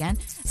movies this weekend.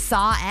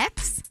 Saw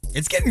X.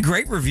 It's getting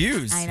great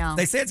reviews. I know.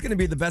 They say it's going to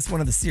be the best one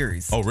of the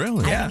series. Oh,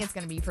 really? I Yeah. think it's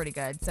going to be pretty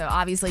good. So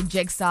obviously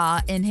Jigsaw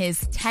in his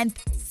 10th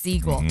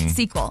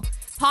sequel.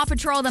 Paw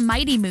Patrol the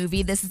Mighty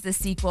movie. This is the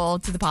sequel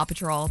to the Paw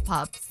Patrol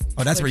pups.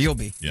 Oh, that's where you'll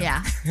be.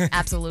 Yeah,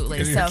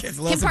 absolutely. Your So kids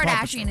Kim love some Paw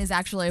Kardashian Patrol. is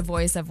actually a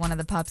voice of one of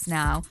the pups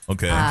now.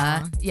 Okay.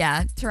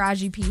 Yeah,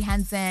 Taraji P.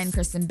 Henson,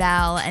 Kristen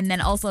Bell, and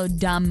then also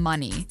Dumb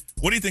Money.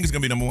 What do you think is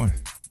going to be number one?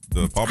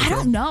 The Paw I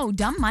Patrol? don't know.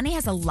 Dumb Money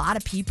has a lot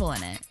of people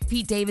in it.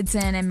 Pete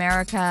Davidson,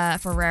 America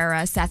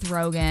Ferrera, Seth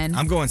Rogen.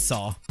 I'm going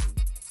Saw.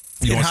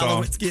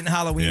 It's getting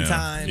Halloween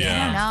time. I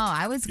don't know.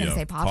 I was going to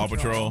say Paw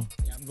Patrol.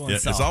 Yeah, I'm going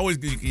It's soft. always,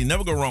 you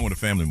never go wrong with a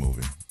family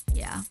movie.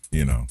 Yeah.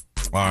 You know.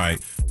 All right,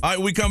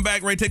 we come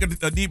back. Ray, take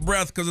a deep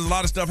breath because there's a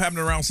lot of stuff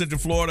happening around Central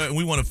Florida, and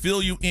we want to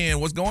fill you in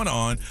what's going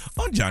on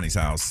Johnny's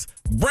House.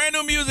 Brand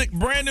new music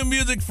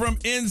from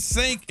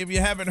NSync. If you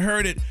haven't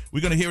heard it,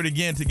 we're going to hear it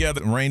again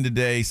together. Rain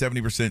today,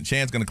 70%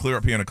 chance. Going to clear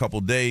up here in a couple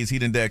of days.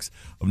 Heat index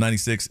of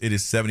 96. It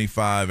is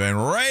 75.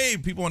 And Ray,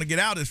 people want to get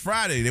out. It's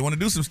Friday. They want to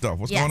do some stuff.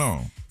 What's going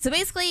on? So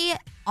basically,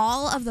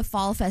 all of the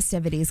fall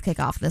festivities kick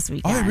off this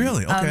weekend. Oh,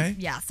 really? Okay.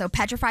 Yeah. So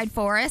Petrified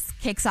Forest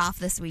kicks off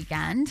this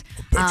weekend.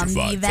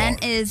 The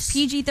event is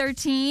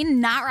PG-13,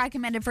 not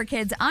recommended for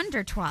kids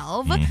under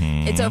 12.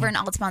 Mm-hmm. It's over in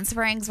Altamont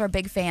Springs. We're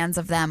big fans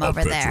of them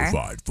over there.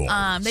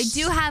 They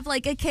do have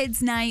like a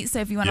kids' night, so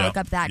if you want to look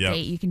up that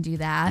date, you can do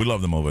that. We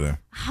love them over there.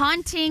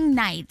 Haunting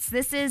Nights.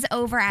 This is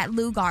over at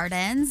Lou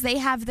Gardens. They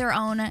have their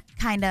own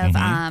kind of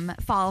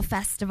fall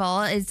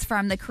festival. It's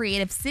from the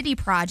Creative City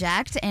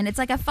Project, and it's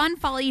like a fun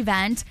fall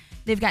event.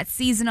 They've got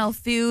seasonal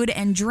food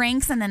and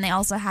drinks, and then they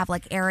also have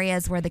like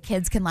areas where the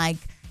kids can like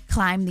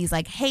climb these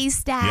like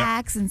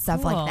haystacks and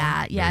stuff like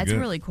that. Yeah, Very it's good.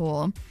 really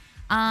cool.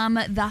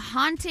 The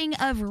Haunting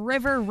of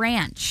River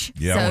Ranch.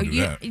 Yeah, I so wanna do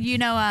that. you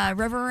know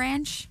River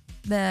Ranch?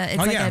 It's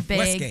like a big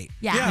Westgate.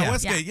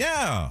 Westgate.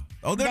 Yeah.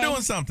 Oh, they're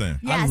doing something.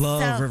 Yeah, I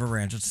love so- River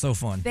Ranch. It's so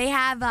fun. They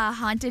have a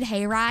haunted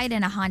hayride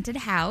and a haunted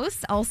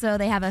house. Also,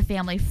 they have a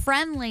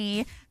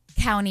family-friendly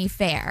county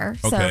fair.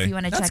 So Okay. if you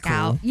want to That's check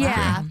out. cool.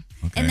 Yeah.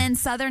 Okay. And then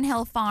Southern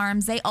Hill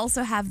Farms, they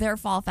also have their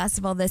fall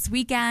festival this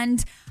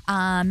weekend.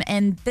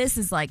 And this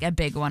is like a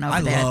big one over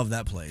I there. love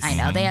that place. I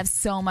know. They have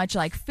so much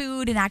like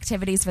food and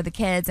activities for the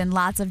kids and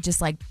lots of just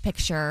like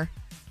picturesque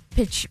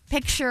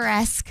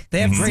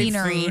They have great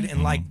scenery. food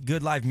and like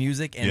good live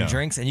music and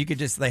drinks, and you could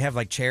just, they have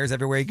like chairs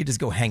everywhere. You could just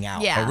go hang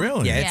out. Yeah. Oh,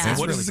 really? Yeah, it's And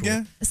what really is this cool.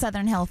 again?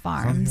 Southern Hill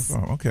Farms.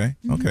 Oh, okay.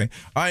 Okay.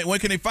 All right. When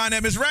can they find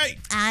that, Miss Ray?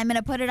 I'm going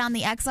to put it on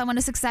the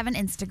XL1067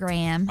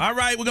 Instagram. All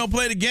right, we're going to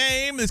play the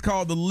game. It's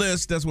called The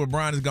List. That's where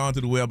Brian has gone to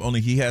the web. Only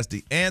he has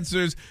the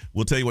answers.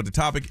 We'll tell you what the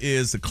topic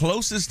is. The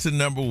closest to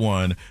number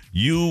one,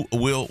 you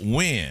will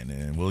win.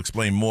 And we'll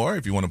explain more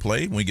if you want to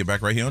play when we get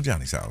back right here on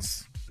Johnny's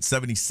House.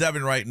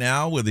 77 right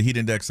now with a heat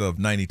index of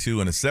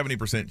 92 and a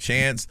 70%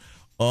 chance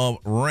of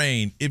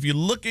rain. If you're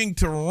looking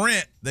to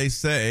rent, they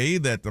say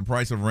that the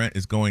price of rent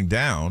is going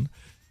down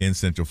in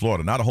Central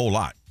Florida. Not a whole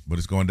lot, but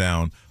it's going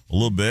down a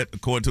little bit.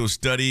 According to a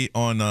study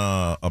on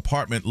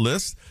apartment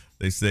list,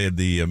 they said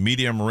the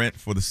median rent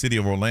for the city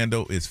of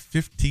Orlando is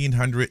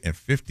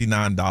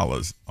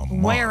 $1,559 a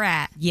month. Where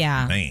at?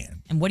 Yeah.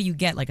 Man. And what do you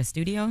get? Like a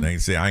studio? They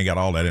say I ain't got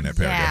all that in that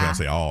paragraph. Yeah. I don't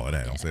say all of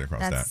that. I don't say it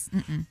across That's-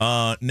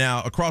 that.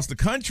 Now, across the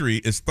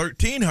country, it's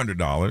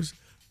 $1,300,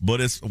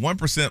 but it's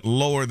 1%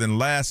 lower than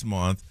last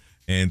month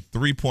and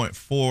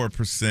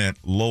 3.4%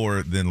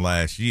 lower than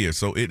last year.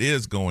 So it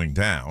is going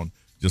down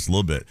just a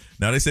little bit.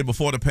 Now, they say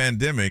before the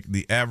pandemic,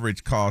 the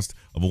average cost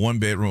of a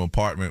one-bedroom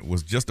apartment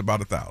was just about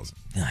 $1,000.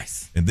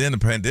 Nice. And then the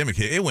pandemic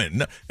hit. It went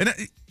nuts. And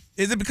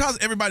is it because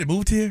everybody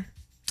moved here?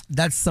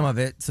 That's some of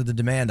it. So the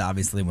demand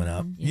obviously went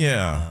up.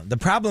 Yeah. The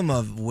problem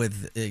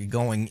with it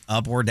going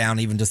up or down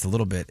even just a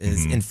little bit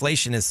is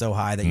inflation is so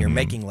high that you're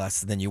making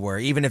less than you were.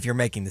 Even if you're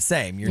making the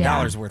same, your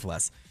dollar's worth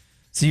less.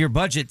 So your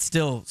budget's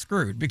still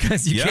screwed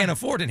because you can't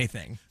afford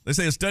anything. They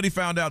say a study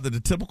found out that the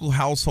typical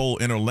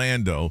household in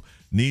Orlando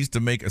needs to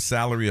make a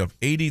salary of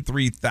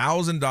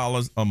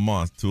 $83,000 a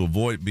month to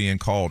avoid being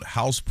called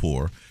house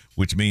poor,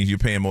 which means you're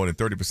paying more than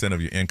 30%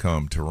 of your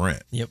income to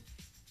rent. Yep.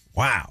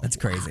 Wow. That's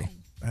crazy.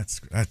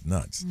 That's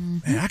nuts.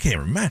 Man, I can't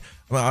remember.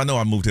 Well, I know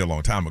I moved here a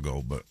long time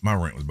ago, but my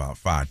rent was about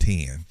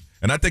 $510.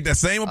 And I think that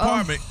same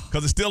apartment,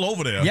 because it's still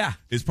over there,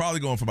 is probably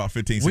going for about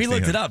 $1,500, We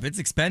looked it up. It's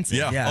expensive.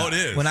 Yeah. Oh, it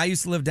is. When I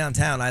used to live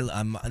downtown,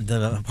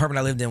 the apartment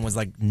I lived in was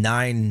like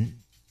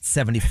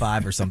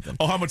 $975 or something.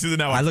 Oh, how much is it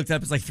now? I looked it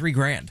up. It's like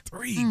 $3,000.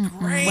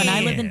 $3,000. When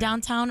I lived in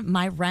downtown,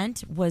 my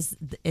rent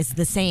is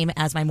the same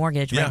as my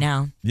mortgage right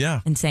now.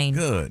 Yeah. Insane.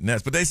 Good.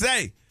 Nuts. But they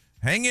say,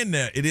 hang in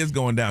there. It is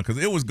going down because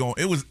it was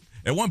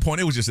at one point,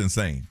 it was just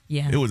insane.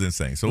 Yeah. It was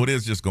insane. So it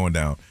is just going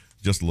down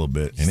just a little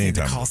bit. You need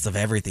the cost of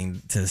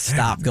everything to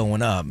stop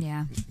going up.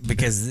 Yeah.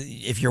 Because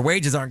if your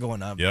wages aren't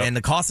going up and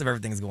the cost of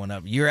everything is going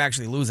up, you're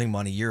actually losing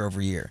money year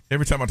over year.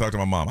 Every time I talk to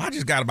my mom, I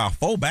just got about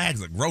 4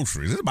 bags of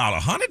groceries. It's about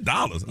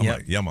 $100. I'm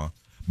like, yeah, Mom.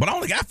 But I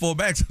only got 4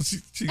 bags.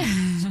 She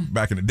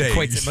back in the day.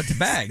 Equates it but to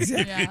bags.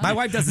 Yeah. My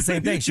wife does the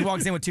same thing. She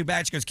walks in with 2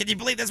 bags. She goes, "Can you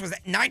believe this was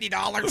 $90?"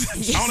 I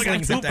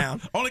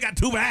only got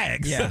 2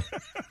 bags. Yeah.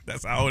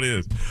 That's how it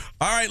is.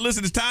 All right,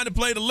 listen, it's time to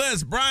play the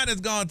list. Brian has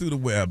gone through the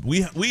web.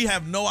 We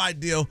have no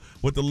idea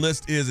what the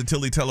list is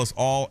until he tells us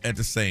all at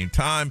the same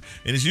time.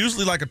 And it's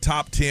usually like a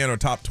top 10 or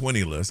top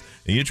 20 list.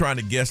 And you're trying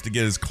to guess to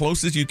get as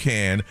close as you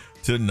can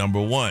to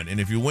number 1. And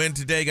if you win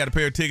today, got a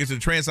pair of tickets to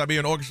the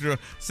Trans-Siberian Orchestra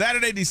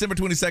Saturday, December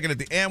 22nd at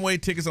the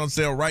Amway. Tickets on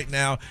sale right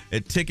now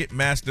at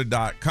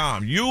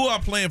Ticketmaster.com. You are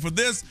playing for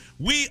this.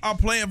 We are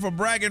playing for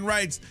bragging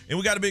rights. And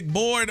we got a big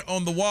board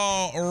on the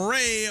wall.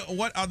 Ray,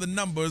 what are the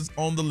numbers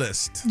on the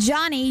list?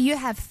 Johnny, you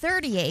have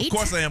 38. Of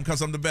course I am,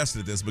 because I'm the best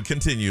at this, but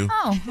continue.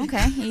 Oh,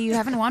 okay. You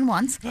haven't won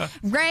once.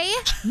 Ray,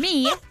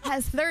 me,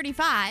 has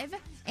 35.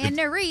 And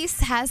Nurys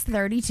has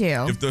 32.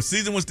 If the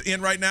season was to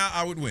end right now,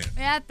 I would win.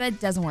 Yeah,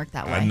 that doesn't work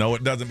that way. I know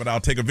it doesn't, but I'll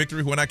take a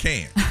victory when I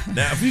can.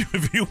 Now,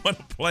 if you want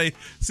to play,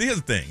 see,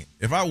 here's the thing.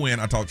 If I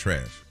win, I talk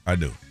trash. I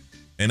do.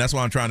 And that's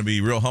why I'm trying to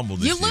be real humble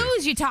this year. You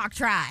lose, you talk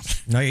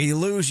trash. No, you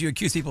lose, you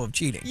accuse people of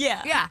cheating.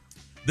 Yeah.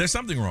 There's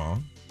something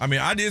wrong. I mean,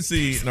 I did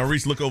see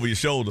Nurys look over your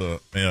shoulder,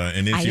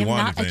 and then she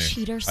won the thing. I am not a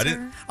cheater,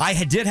 sir.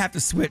 I did have to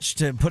switch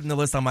to putting the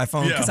list on my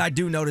phone because I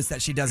do notice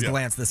that she does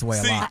glance this way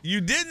a lot.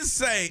 You didn't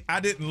say I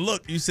didn't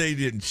look. You say you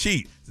didn't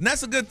cheat. And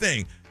that's a good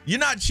thing. You're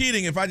not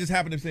cheating if I just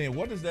happen to say,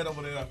 what is that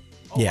over there?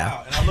 Oh,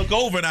 wow. And I look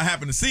over and I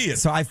happen to see it.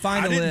 So I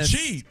find I the didn't list,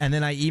 cheat. and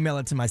then I email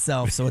it to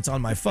myself so it's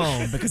on my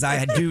phone because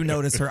I do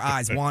notice her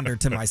eyes wander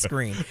to my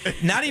screen.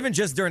 Not even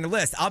just during the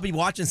list. I'll be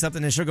watching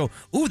something and she'll go,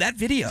 ooh, that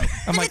video.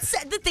 I'm like,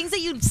 the things that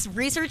you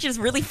research is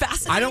really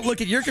fascinating. I don't look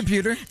at your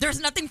computer.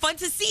 There's nothing fun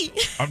to see.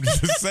 I'm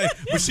just saying.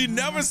 But she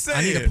never said.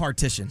 I need a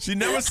partition. She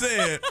never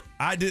said,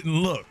 I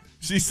didn't look.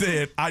 She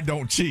said, I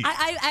don't cheat.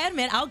 I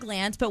admit, I'll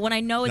glance, but when I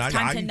know it's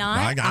time to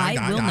not,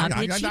 I will not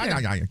be a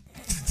cheater.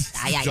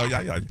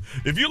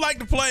 If you'd like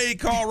to play,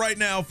 call right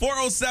now,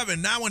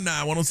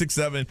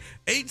 407-919-1067,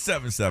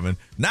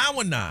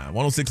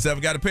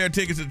 877-919-1067. Got a pair of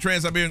tickets to the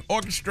Trans-Siberian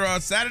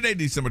Orchestra Saturday,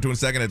 December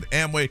 22nd at the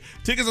Amway.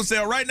 Tickets on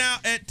sale right now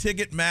at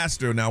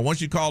Ticketmaster. Now, once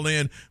you call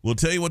in, we'll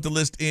tell you what the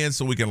list is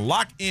so we can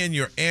lock in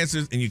your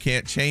answers and you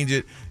can't change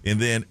it. And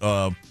then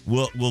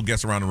we'll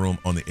guess around the room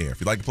on the air.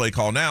 If you'd like to play,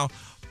 call now.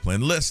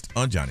 Playing the list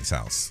on Johnny's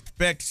house.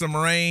 Expect some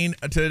rain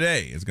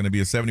today. It's going to be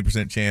a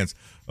 70% chance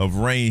of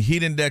rain.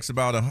 Heat index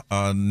about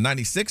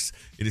 96.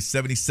 It is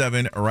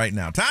 77 right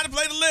now. Time to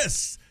play the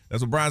list.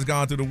 That's what Brian's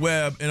gone through the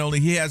web, and only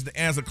he has the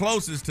answer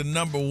closest to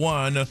number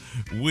 1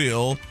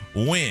 will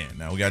win.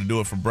 Now, we got to do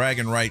it for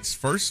bragging rights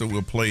first, so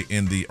we'll play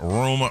in the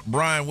room.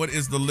 Brian, what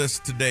is the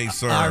list today,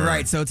 sir? All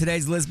right, so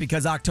today's list,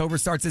 because October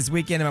starts this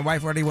weekend, and my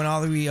wife already went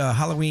all the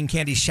Halloween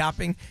candy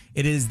shopping.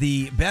 It is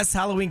the best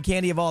Halloween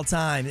candy of all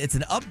time. It's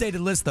an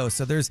updated list, though,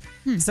 so there's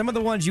some of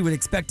the ones you would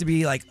expect to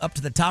be like up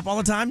to the top all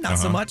the time, not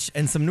so much,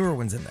 and some newer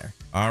ones in there.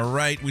 All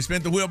right, we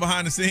spent the wheel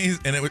behind the scenes,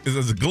 and it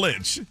was a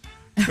glitch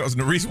because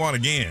Nurys won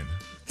again.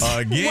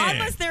 Why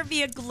must there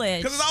be a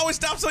glitch? Because it always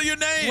stops on your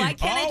name. Why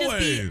can't I just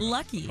be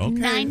lucky?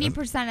 Okay.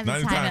 90% of the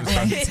 90 time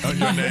times on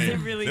your name. It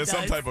really There's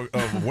does. some type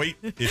of weight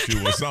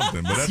issue or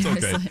something, but that's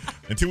okay.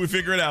 Until we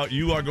figure it out,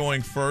 you are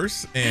going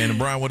first. And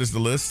Brian, what is the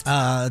list?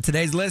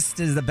 Today's list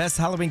is the best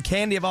Halloween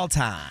candy of all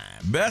time.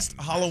 Best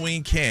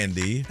Halloween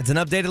candy. It's an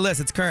updated list.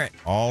 It's current.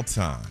 All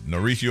time.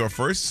 Nurys, you are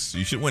first.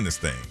 You should win this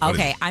thing.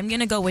 Okay, I'm going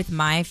to go with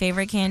my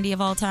favorite candy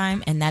of all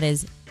time, and that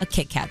is a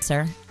Kit Kat,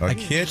 sir. A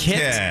Kit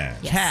Kat.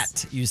 Yes.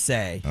 Cat, you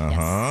say.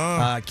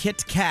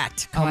 Kit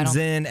Kat comes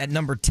in at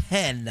number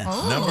 10.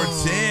 Number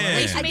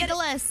 10. I made the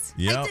list.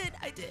 Yep.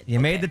 I did.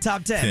 You made the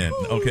top 10.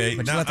 Okay.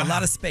 But you left a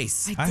lot of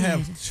space. I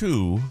have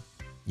 2.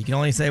 You can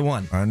only say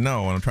 1. I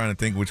know. I'm trying to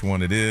think which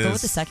one it is. Go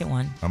with the second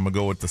one. I'm going to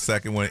go with the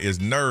second one. Is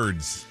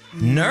Nerds.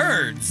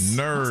 Nerds. Nerds.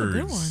 That's a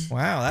good one.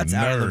 Wow, that's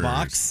out of the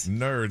box.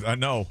 Nerds. I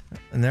know.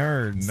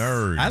 Nerds.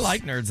 I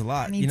like Nerds a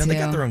lot. Me They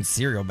got too. their own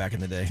cereal back in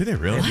the day. Did they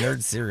really?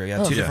 Nerd cereal.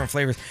 Yeah, 2 different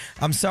flavors.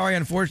 I'm sorry,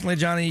 unfortunately,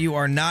 Johnny, you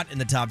are not in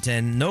the top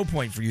 10. No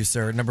point for you,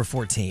 sir. Number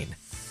 14.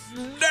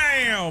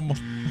 Damn.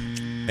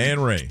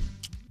 And Ray.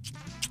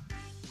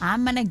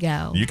 I'm going to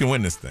go You can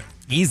win this thing.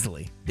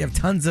 Easily. You have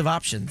tons of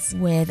options.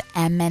 with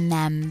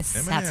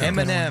M&M's. That's a good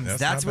one. M&M's.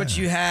 That's not what bad.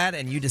 you had,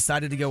 and you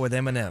decided to go with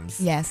M&M's.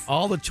 Yes.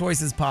 All the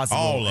choices possible,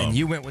 All of and them.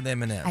 you went with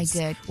M&M's. I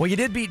did. Well, you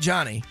did beat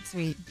Johnny.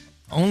 Sweet.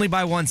 Only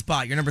by 1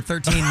 spot. You're number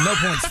 13. No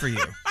points for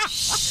you.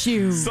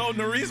 Shoot. So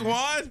Nurys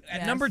won?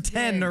 At number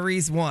 10,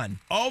 Nurys won.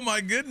 Oh my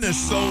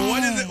goodness. So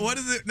what is it? What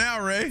is it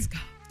now, Ray?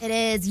 It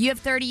is, you have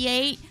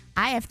 38,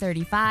 I have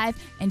 35,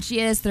 and she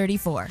has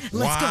 34. Let's go.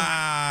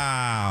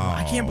 Wow.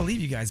 I can't believe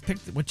you guys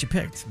picked what you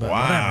picked. But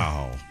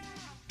Wow.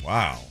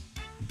 Wow.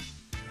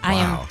 I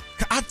am. Wow.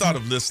 I thought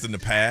of lists in the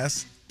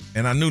past,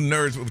 and I knew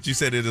Nerds, but you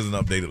said it is an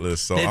updated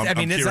list. So whatever.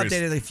 I'm it's curious.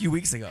 updated a few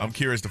weeks ago. I'm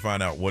curious to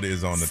find out what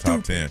is on the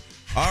top 10.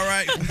 All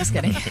right. I'm just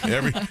kidding.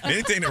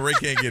 Anything that Ray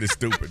can't get is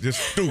stupid. Just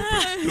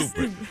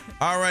stupid.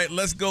 All right,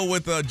 let's go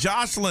with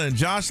Jocelyn.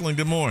 Jocelyn,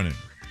 good morning.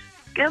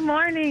 Good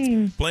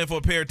morning. Playing for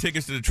a pair of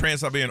tickets to the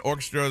Trans-Siberian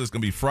Orchestra. That's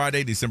going to be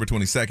Friday, December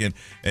 22nd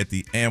at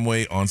the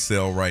Amway on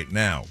sale right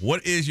now.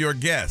 What is your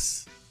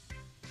guess?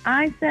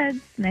 I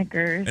said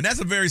Snickers. And that's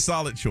a very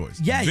solid choice.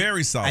 Yeah,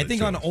 very solid I think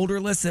choice. on older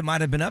lists it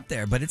might have been up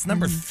there, but it's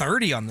number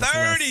 30 on this list.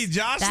 30,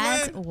 Jocelyn.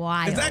 That's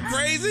wild. Is that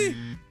crazy?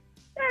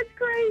 That's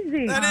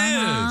crazy. That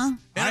is.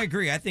 And I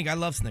agree. I think I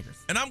love Snickers.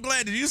 And I'm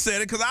glad that you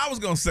said it because I was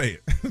going to say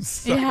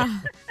it.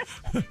 Yeah.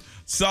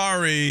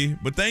 Sorry,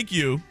 but thank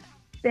you.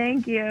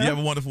 Thank you. You have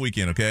a wonderful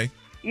weekend, okay?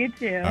 You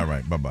too. All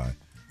right, bye-bye.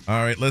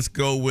 All right, let's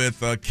go with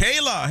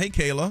Kayla. Hey,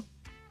 Kayla.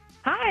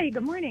 Hi,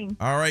 good morning.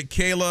 All right,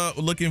 Kayla,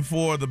 looking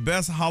for the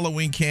best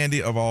Halloween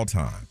candy of all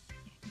time.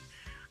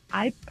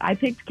 I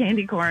picked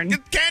candy corn.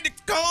 Candy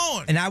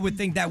corn! And I would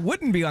think that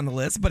wouldn't be on the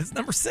list, but it's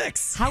number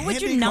 6. How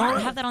would you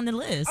not have that on the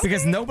list?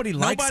 Because nobody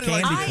likes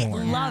candy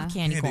corn. I love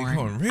candy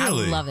corn.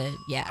 Really? I love it.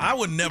 Yeah. I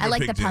would never I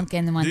like pick the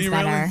pumpkin Do ones you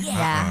better. really?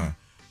 Yeah.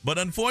 But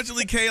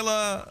unfortunately,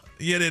 Kayla,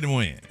 you didn't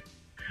win.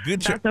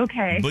 Good That's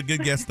okay. But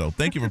good guess, though.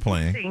 Thank you for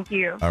playing. Thank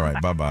you. All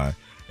right, bye-bye.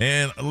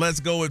 And let's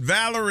go with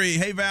Valerie.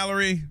 Hey,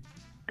 Valerie.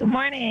 Good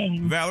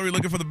morning. Valerie,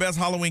 looking for the best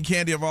Halloween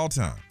candy of all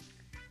time.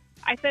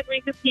 I said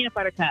Reese's peanut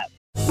butter cup.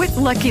 With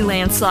Lucky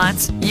Land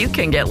Slots, you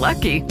can get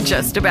lucky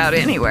just about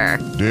anywhere.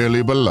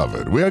 Dearly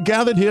beloved, we are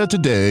gathered here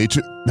today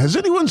to... Has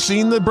anyone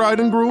seen the bride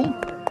and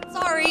groom?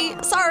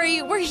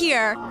 Sorry, we're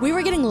here. We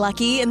were getting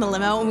lucky in the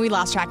limo and we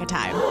lost track of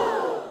time.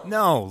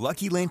 No,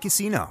 Lucky Land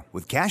Casino,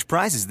 with cash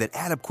prizes that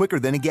add up quicker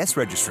than a guest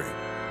registry.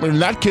 In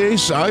that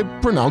case, I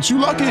pronounce you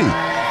lucky.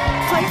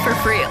 Play for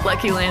free at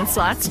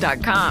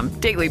LuckyLandSlots.com.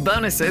 Daily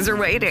bonuses are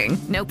waiting.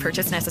 No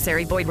purchase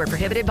necessary. Void where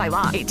prohibited by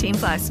law.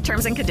 18+.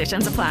 Terms and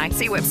conditions apply.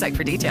 See website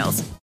for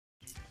details.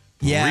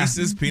 Yeah.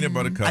 Reese's peanut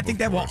butter cup. I think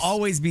that will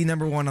always be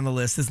number 1 on the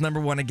list. It's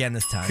number 1 again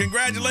this time.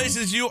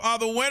 Congratulations, you are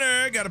the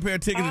winner. Got a pair of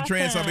tickets to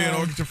Trans-Siberian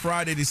Orchestra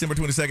Friday, December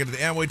 22nd at the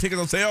Amway.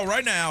 Tickets on sale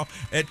right now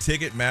at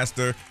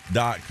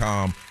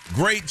Ticketmaster.com.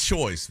 Great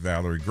choice,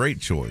 Valerie. Great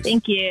choice.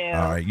 Thank you.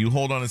 All right, you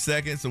hold on a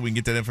second so we can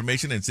get that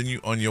information and send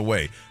you on your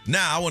way.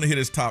 Now, I want to hit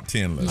his top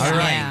 10 list. All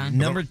right.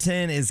 Number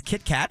 10 is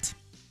Kit Kat,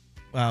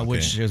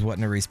 which is what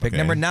Nurys picked. Okay.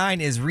 Number 9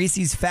 is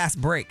Reese's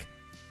Fast Break.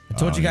 I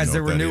told you I guys know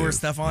there what were that newer is.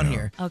 stuff on Yeah.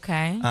 here.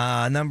 Okay.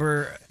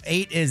 Number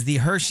 8 is the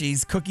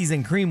Hershey's Cookies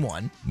and Cream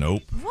one.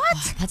 Nope.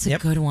 What? That's a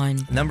good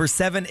one. Number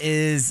 7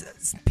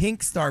 is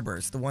Pink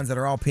Starburst, the ones that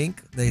are all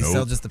pink. They Nope.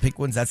 sell just the pink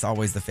ones. That's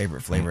always the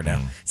favorite flavor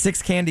now.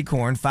 6 Candy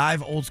Corn.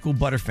 5 Old School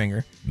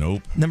Butterfinger.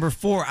 Nope. Number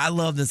 4, I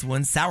love this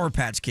one, Sour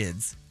Patch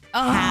Kids.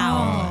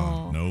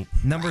 Nope.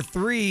 Number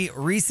 3,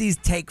 Reese's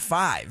Take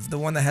 5, the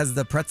one that has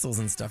the pretzels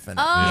and stuff in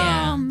it.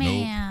 Oh,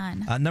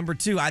 man. Number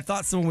 2, I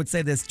thought someone would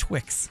say this,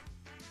 Twix.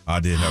 I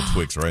did have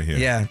Twix right here.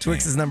 Yeah,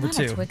 Twix is number I'm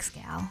 2. not a Twix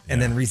gal.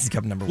 And then Reese's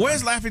Cup number 1.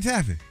 Where's Laffy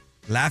Taffy?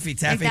 Laffy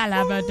Taffy. That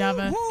Labba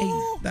Dabba.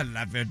 That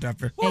Laffy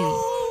Taffy.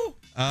 Wow.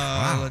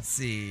 Let's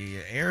see.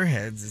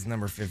 Airheads is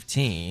number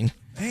 15.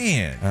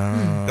 Man.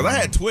 Because I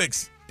had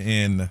Twix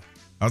and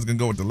I was going to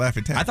go with the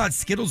Laffy Taffy. I thought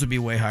Skittles would be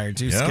way higher,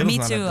 too. Yeah. Skittles Me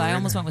not too. up there I either.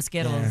 almost went with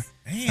Skittles.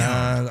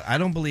 Damn. I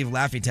don't believe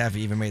Laffy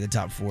Taffy even made the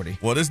top 40.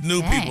 Well, there's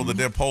new Dang. people that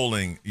they're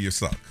polling, you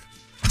suck.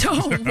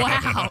 Oh,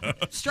 wow.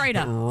 Straight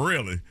up.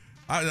 Really?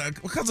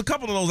 Because a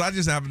couple of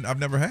those I've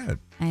never had.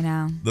 I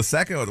know. The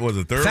second or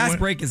the third Fast one?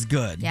 Break is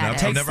good. Yeah, it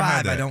Take is. never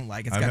had 5 I that. don't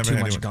like. It's I've got never too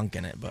had much it. gunk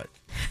in it, but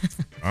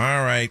All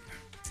right.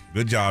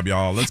 Good job,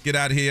 y'all. Let's get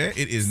out of here.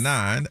 It is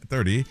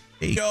 9:38.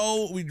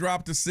 Yo, we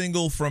dropped a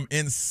single from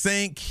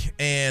NSync,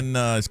 and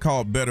it's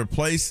called Better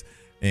Place.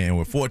 And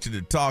we're fortunate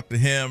to talk to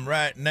him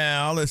right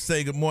now. Let's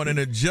say good morning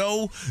to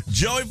Joey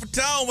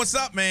Fatone. What's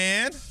up,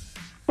 man?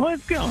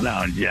 What's going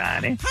on,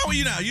 Johnny? How are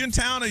you now? You in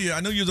town? Or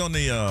I know you was on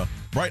the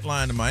Bright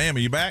Line in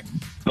Miami. You back?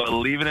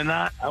 Believe it or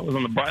not, I was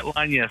on the Bright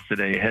Line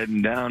yesterday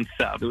heading down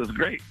south. It was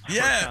great.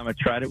 Yeah. First time I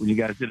tried it when you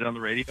guys did it on the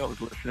radio. I was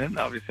listening.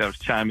 Obviously, I was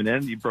chiming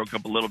in. You broke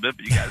up a little bit,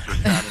 but you guys were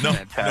sounding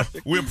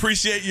fantastic. We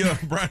appreciate you.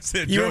 Brian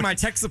said you Joey. were my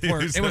tech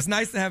support. It was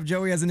nice to have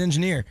Joey as an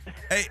engineer.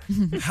 Hey,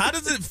 how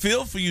does it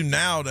feel for you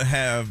now to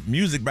have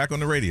music back on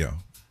the radio?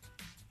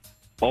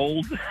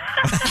 Old. Why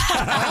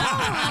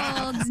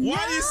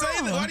do you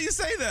say that? Why do you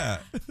say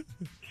that?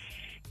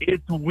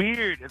 It's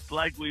weird. It's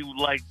like we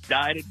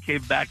died and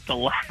came back to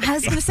life. I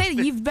was going to say,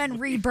 you've been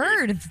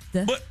rebirthed.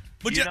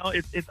 But you know,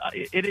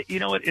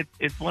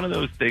 it's one of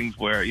those things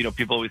where, you know,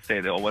 people always say,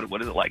 "Oh,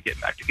 what is it like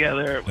getting back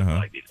together? What's it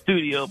like in the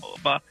studio?" Blah blah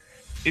blah.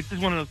 It's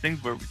just one of those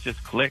things where we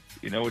just clicked.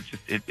 You know,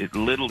 it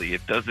literally,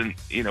 it doesn't.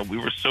 You know, we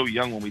were so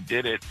young when we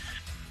did it,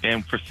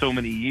 and for so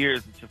many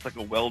years, it's just like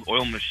a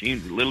well-oiled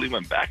machine. We literally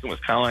went back and was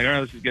kind of like, "All right,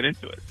 let's just get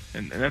into it,"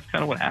 and that's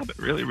kind of what happened.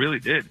 Really, really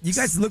did. You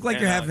guys look like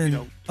And, you're having you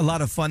know, a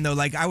lot of fun, though.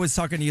 Like, I was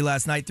talking to you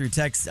last night through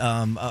text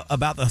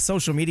about the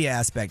social media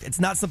aspect. It's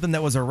not something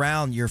that was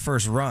around your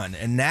first run,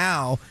 and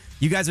now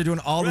you guys are doing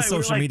all the right, we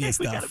were social like, media "Hey,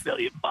 we got stuff. 1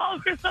 billion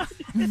followers on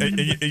it." And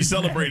you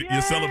celebrate.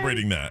 You're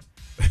celebrating that.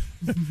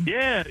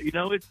 Yeah, you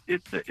know,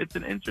 it's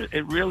an interest.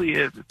 It really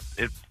is.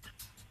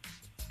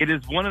 It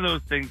is one of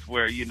those things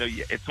where, you know,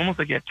 it's almost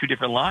like you have two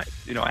different lives.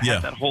 You know, I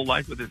had that whole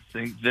life with this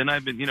thing. Then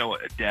I've been, you know,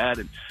 a dad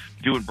and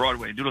doing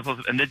Broadway and doing all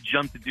this, and then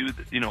jump to do,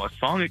 you know, a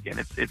song again.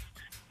 It's just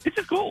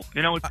cool.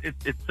 You know,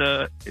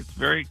 it's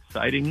very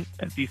exciting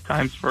at these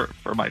times for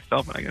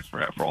myself, and I guess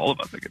for all of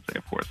us, I could say,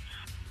 of course.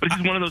 But it's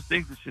just one of those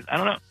things. It's just, I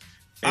don't know.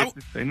 It's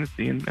exciting to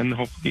see, and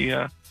hopefully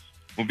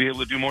we'll be able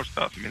to do more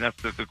stuff. I mean,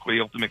 that's the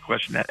ultimate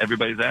question that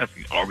everybody's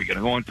asking. Are we going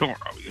to go on tour?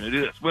 Are we going to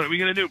do this? What are we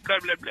going to do? Blah,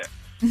 blah, blah.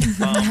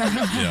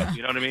 Yeah.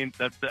 You know what I mean?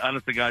 That's the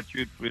honest to God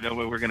truth. We know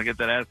we're going to get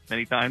that asked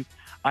many times.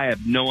 I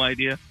have no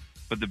idea.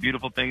 But the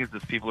beautiful thing is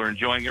people are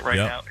enjoying it right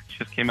now. It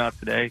just came out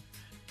today.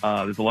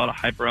 There's a lot of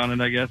hype around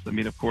it, I guess. I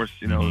mean, of course,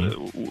 you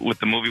know, with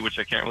the movie, which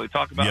I can't really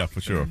talk about. Yeah,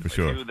 for sure.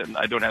 Then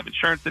I don't have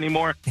insurance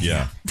anymore.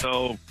 Yeah.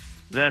 So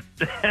that's.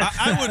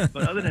 I would.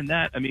 But other than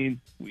that, I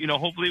mean, you know,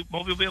 hopefully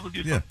we'll be able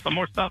to do some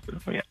more stuff.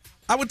 Yeah.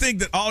 I would think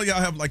that all y'all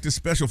have like this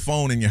special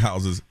phone in your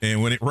houses,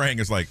 and when it rang,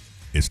 it's like,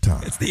 it's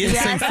time. It's the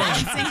NSync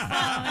phone.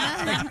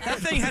 That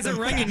thing hasn't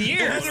rang in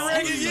years.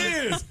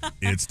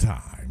 It's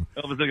time.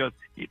 All of a sudden it goes,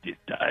 it is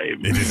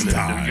time. It is And then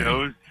time. it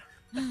goes.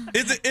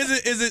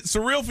 Is it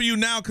surreal for you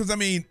now? Because I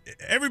mean,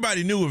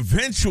 everybody knew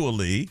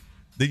eventually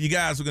that you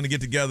guys were going to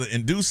get together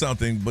and do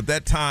something, but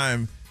that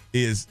time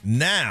is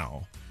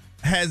now.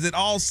 Has it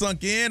all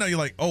sunk in? Or you're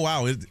like, oh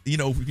wow, you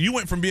know, you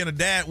went from being a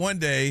dad one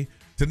day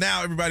to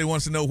now everybody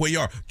wants to know where you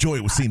are.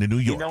 Joey was seen in New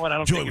York. You know what? I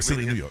don't Joey think was it seen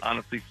really in New has York.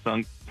 honestly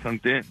sunk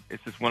in.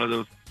 It's just one of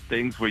those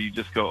things where you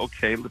just go,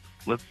 okay,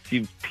 let's see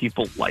if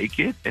people like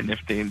it, and if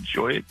they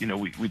enjoy it, you know,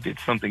 we did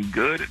something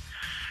good.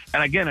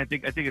 And again, I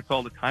think it's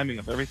all the timing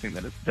of everything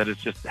that has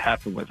just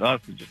happened with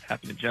us. It just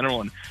happened in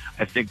general. And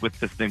I think with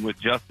this thing with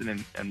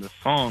Justin and the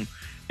song,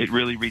 it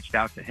really reached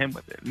out to him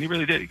with it. And he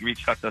really did. He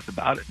reached out to us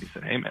about it. He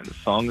said, hey, man, the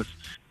song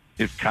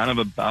is kind of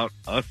about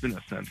us in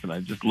a sense. And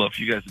I'd just love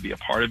for you guys to be a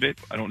part of it.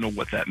 I don't know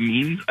what that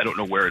means. I don't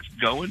know where it's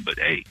going. But,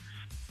 hey,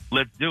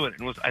 let's do it.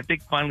 And I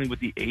think finally with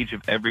the age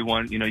of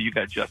everyone, you know, you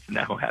got Justin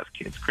now who has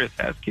kids. Chris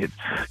has kids.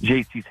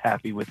 JC's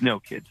happy with no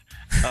kids.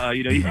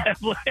 You know, you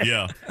have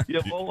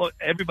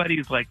everybody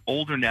is like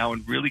older now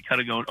and really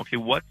kind of going, okay,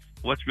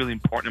 what's really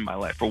important in my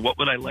life, or what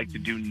would I like to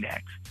do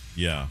next?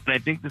 Yeah. And I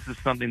think this is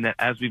something that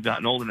as we've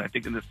gotten older, and I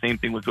think in the same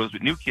thing what goes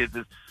with new kids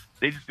is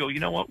they just go, you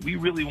know what, we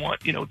really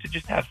want, you know, to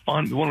just have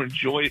fun. We want to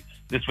enjoy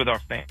this with our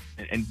fans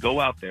and go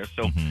out there.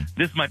 So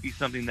this might be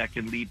something that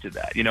can lead to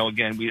that. You know,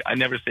 again, I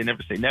never say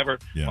never.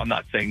 Yeah. I'm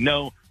not saying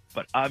no.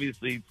 But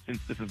obviously, since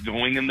this is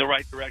going in the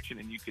right direction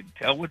and you can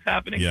tell what's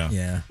happening,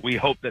 we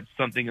hope that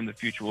something in the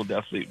future will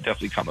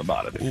definitely come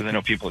about it. Because I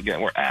know people, again,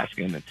 were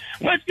asking,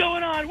 what's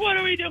going on? What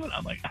are we doing?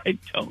 I'm like, I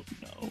don't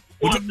know.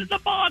 What's in the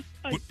box?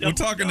 We're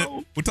talking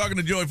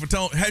to Joey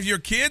Fatone. Have your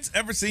kids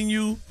ever seen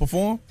you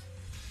perform?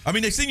 I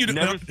mean, they've seen you.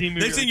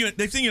 They've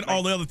seen you in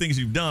all the other things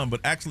you've done,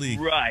 but actually,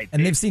 right?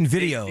 And they've seen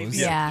videos.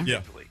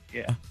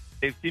 Yeah.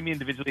 They've seen me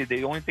individually.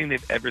 The only thing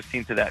they've ever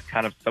seen to that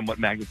kind of somewhat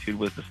magnitude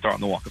was the star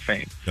on the Walk of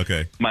Fame.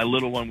 Okay. My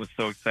little one was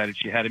so excited.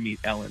 She had to meet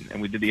Ellen,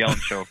 and we did the Ellen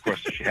show, of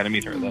course, so she had to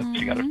meet her.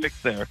 She got her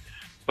fix there.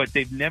 But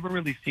they've never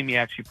really seen me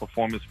actually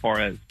perform as far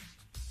as,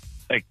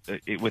 like,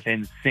 with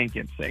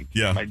NSync.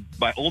 Yeah.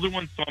 My older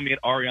one saw me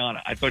at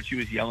Ariana. I thought she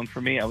was yelling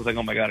for me. I was like,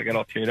 oh, my God, I got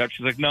all teared up.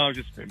 She's like, no, I was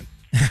just screaming.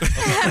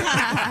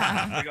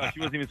 I was like, oh, she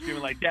wasn't even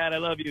screaming like, Dad, I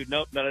love you.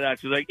 Nope, none of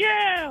that. She was like,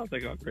 yeah. I was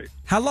like, oh, great.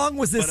 How long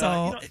was this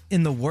all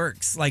in the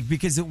works? Like,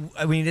 because,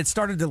 it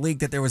started to leak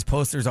that there was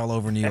posters all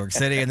over New York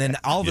City, and then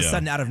all of a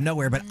sudden out of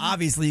nowhere, but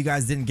obviously you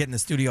guys didn't get in the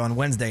studio on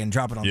Wednesday and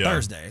drop it on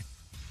Thursday.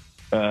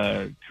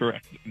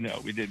 Correct. No,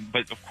 we didn't.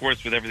 But, of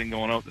course, with everything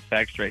going on with the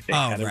SAG strike, they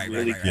had to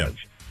really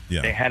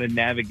they had to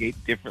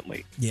navigate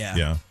differently.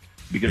 Yeah.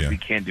 Because we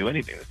can't do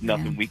anything. There's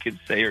nothing we could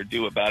say or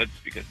do about it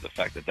just because of the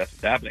fact that that's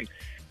what's happening.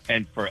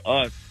 And for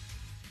us,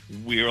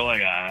 we were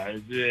like,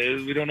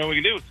 we don't know what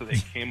we can do. So they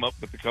came up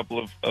with a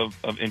couple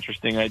of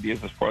interesting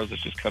ideas as far as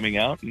it's just coming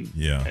out.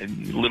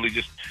 And literally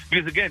just,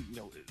 because again, you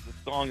know,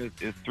 the song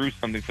is through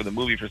something for the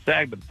movie for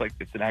SAG, but it's like,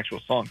 it's an actual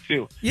song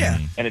too. Yeah.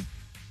 And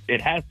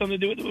it has something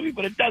to do with the movie,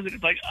 but it doesn't.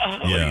 It's like,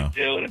 what do you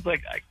do? And it's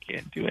like, I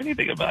can't do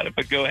anything about it,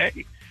 but go,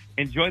 hey,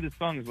 enjoy the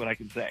song is what I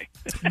can say.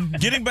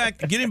 Getting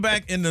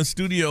back in the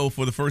studio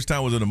for the first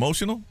time, was it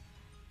emotional?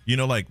 You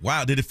know, like,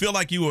 wow, did it feel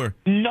like you were?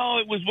 No,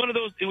 it was one of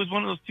those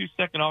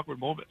 2-second awkward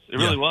moments. It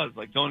really was,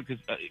 like, going, because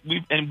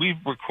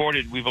we've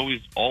recorded. We've always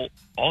all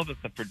of us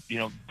have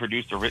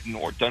produced or written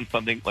or done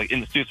something like in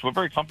the studio. So we're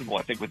very comfortable,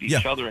 I think, with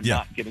each other and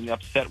not getting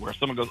upset where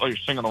someone goes, "Oh, you're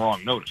singing the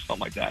wrong note" or something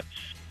like that.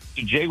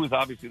 So Jay was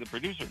obviously the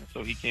producer,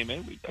 so he came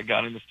in. I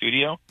got in the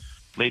studio,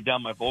 laid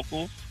down my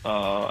vocals.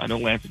 I know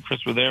Lance and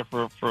Chris were there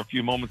for a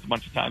few moments, a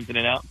bunch of times in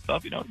and out and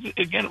stuff. You know,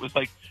 again, it was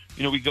like,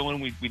 you know, we go in,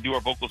 we do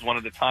our vocals one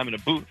at a time in a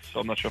booth. So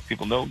I'm not sure if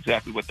people know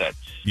exactly what that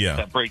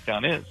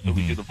breakdown is. So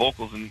we do the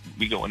vocals and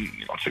we go in,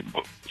 you know, sing the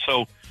booth.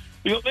 So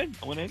we go in.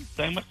 I went in,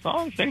 sang my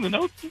song, sang the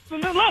notes,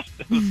 and then left.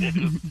 It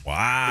was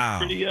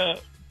wow.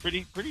 It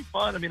was pretty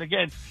fun. I mean,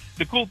 again,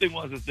 the cool thing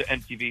was the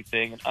MTV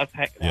thing and us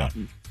hanging out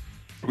and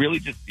really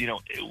just, you know,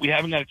 we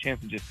haven't got a chance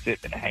to just sit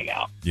and hang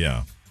out.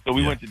 Yeah. So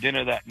we went to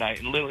dinner that night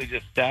and literally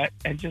just sat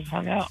and just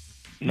hung out.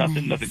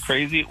 Nothing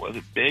crazy. It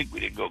wasn't big. We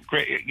didn't go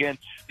great. Again,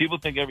 people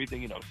think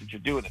everything, you know, since you're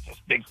doing it, this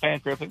big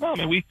fanfare. It's like, no,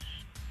 man,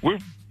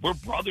 we're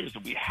brothers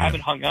and we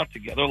haven't hung out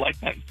together like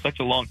that in such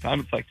a long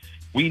time. It's like,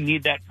 we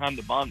need that time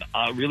to bond.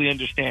 Really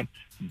understand.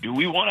 Do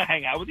we want to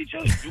hang out with each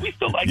other? Do we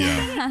still like each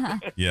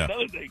other?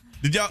 Another thing.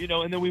 Did y'all? You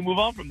know, and then we move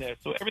on from there.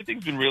 So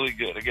everything's been really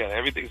good. Again,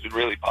 everything's been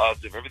really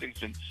positive. Everything's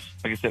been,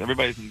 like I said,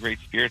 everybody's in great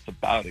spirits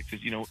about it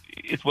because, you know,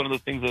 it's one of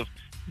those things of,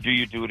 do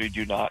you do it or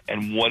do not?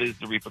 And what is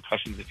the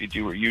repercussions if you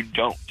do or you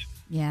don't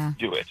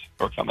do it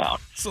or come out?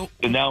 So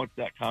now it's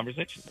that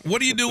conversation.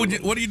 What do you do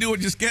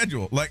with your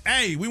schedule? Like,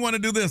 hey, we want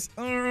to do this.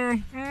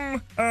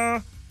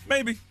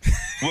 Maybe.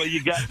 Well,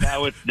 you got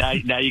now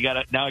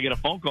I get a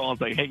phone call and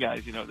it's like, hey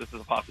guys, this is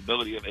a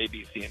possibility of A,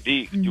 B, C, and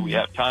D. Do we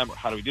have time, or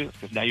how do we do this?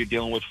 Because now you're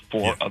dealing with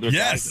four other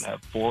guys that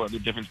have four other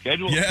different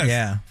schedules. Yes.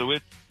 Yeah. So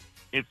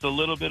it's a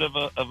little bit of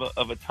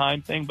a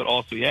time thing, but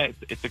also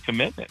it's a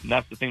commitment, and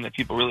that's the thing that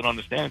people really don't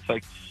understand. It's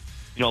like,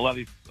 a lot of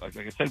these, like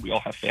I said, we all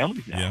have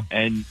families now,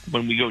 and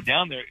when we go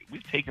down there,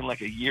 we've taken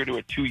like a year to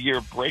a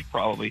 2-year break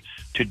probably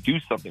to do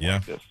something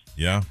like this.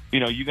 Yeah.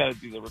 You got to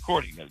do the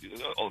recording, you got to do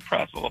all the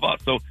press, blah blah blah.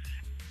 So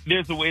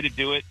there's a way to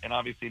do it, and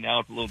obviously now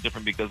it's a little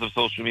different because of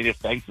social media.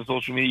 Thanks to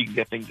social media, you can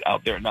get things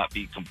out there and not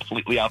be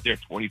completely out there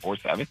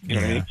 24/7. You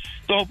know what I mean?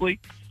 So hopefully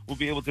we'll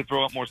be able to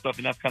throw out more stuff,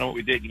 and that's kind of what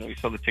we did. You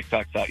saw the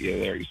TikToks out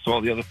there. You saw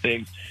all the other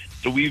things.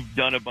 So we've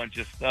done a bunch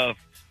of stuff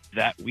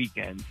that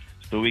weekend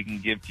so we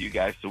can give to you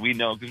guys. So we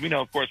know, because we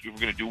know, of course, we were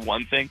going to do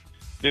one thing.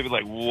 They'd be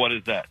like, what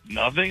is that?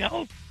 Nothing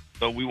else?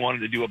 So we wanted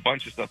to do a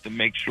bunch of stuff to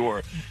make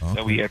sure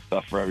that we had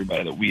stuff for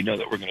everybody that we know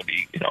that we're going to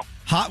be,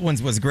 Hot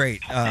Ones was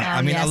great.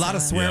 A lot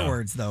of swear Yeah.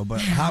 words, though,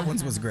 but Hot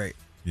Ones was great.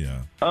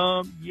 Yeah.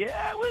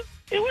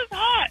 It was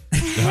hot.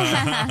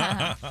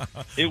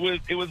 It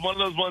was one of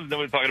those ones that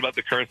was talking about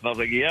the curse, and I was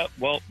like, yeah,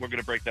 well, we're going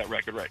to break that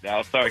record right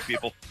now. Sorry,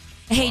 people.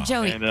 Hey,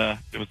 Joey. And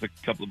it was a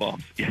couple of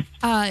bombs. Yes.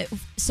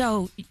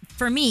 So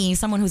for me,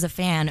 someone who's a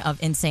fan of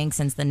NSYNC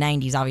since the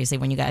 90s, obviously,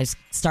 when you guys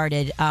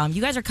started,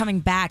 you guys are coming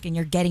back and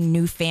you're getting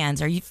new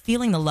fans. Are you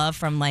feeling the love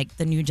from, like,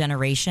 the new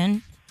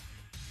generation?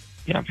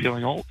 Yeah, I'm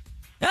feeling old.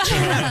 No,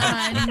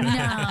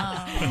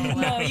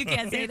 you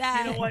can't say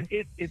that. You know what?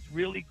 It's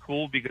really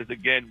cool because,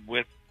 again,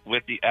 with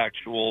the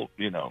actual,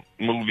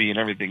 movie and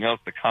everything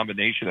else, the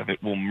combination of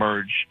it will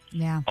merge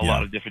a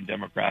lot of different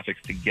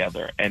demographics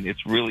together. And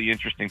it's really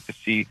interesting to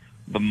see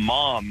the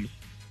moms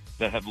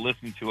that have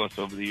listened to us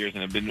over the years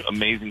and have been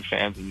amazing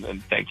fans.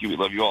 And thank you. We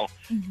love you all.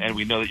 Mm-hmm. And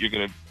we know that you're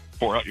going to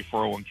pour out your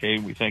 401k.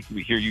 And we thank you.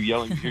 We hear you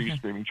yelling. We hear you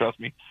screaming. Trust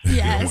me. Yes.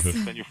 You don't want to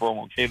spend your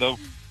 401k, though.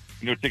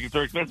 Tickets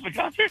are expensive at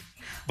concerts.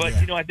 But,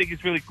 I think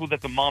it's really cool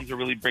that the moms are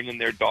really bringing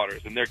their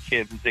daughters and their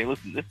kids and saying,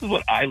 listen, this is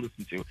what I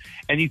listen to.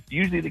 And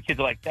usually the kids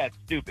are like, that's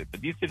stupid.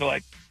 But these kids are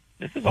like,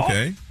 this is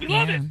awesome. We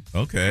love it.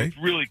 Okay. It's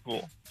really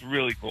cool. It's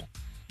really cool.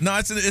 No,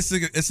 it's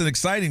an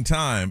exciting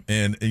time,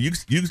 and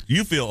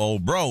you feel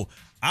old, bro.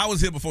 I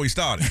was here before you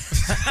started.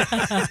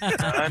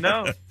 I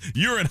know.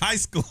 You're in high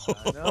school.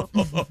 I know.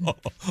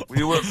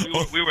 We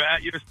were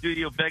at your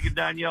studio begging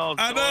down y'all's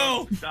I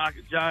know. Doc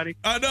and Johnny.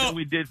 I know. And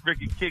we did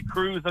freaking Kid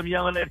Cruz. I'm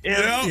yelling at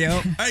him.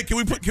 Yep. Hey, can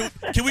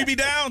we be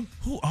down?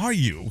 Who are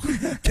you?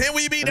 Can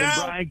we be and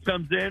down? Brian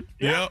comes in.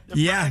 Yep.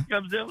 Brian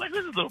comes in like,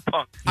 this is a little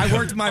punk. I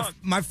worked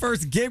my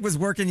first gig was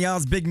working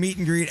y'all's big meet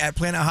and greet at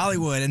Planet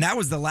Hollywood, and that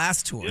was the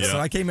last tour. Yeah. So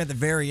I came at the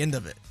very end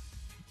of it.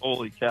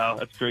 Holy cow,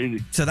 that's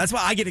crazy. So that's why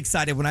I get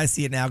excited when I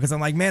see it now, because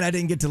I'm like, man, I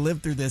didn't get to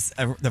live through this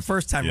the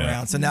first time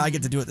around, so now I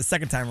get to do it the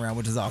second time around,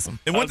 which is awesome.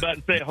 I was about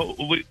to say,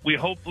 we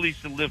hopefully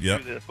should live through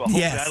this. But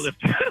hopefully I live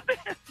through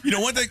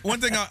this.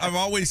 One thing I've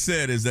always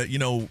said is that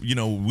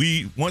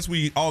we once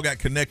we all got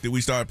connected,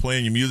 we started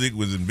playing your music,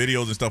 was in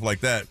videos and stuff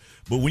like that.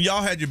 But when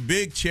y'all had your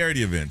big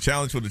charity event,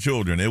 Challenge for the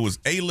Children, it was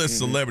A-list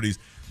celebrities.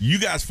 You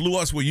guys flew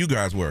us where you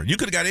guys were. You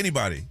could have got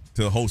anybody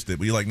to host it,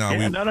 but you're like, no.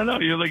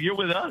 You're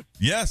with us.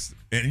 Yes,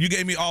 and you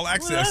gave me all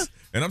access,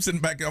 and I'm sitting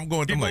back there, I'm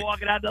going, People I'm like,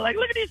 walking out there like,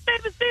 look at these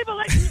famous people.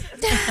 Like,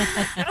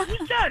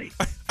 who's Johnny?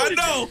 I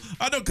know,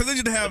 because they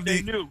didn't have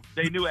They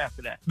knew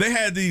after that. They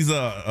had these,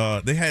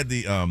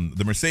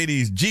 the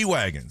Mercedes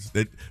G-Wagons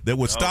that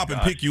would stop and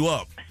pick you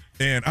up.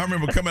 And I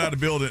remember coming out of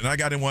the building, and I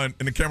got in one,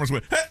 and the cameras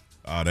went, hey.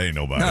 Oh, they ain't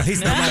nobody. No, he's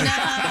nobody.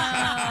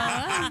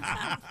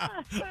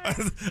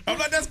 I'm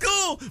like, that's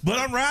cool, but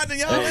I'm riding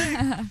y'all.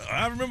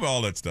 I remember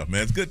all that stuff,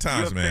 man. It's good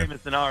times, You're man.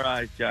 famous in our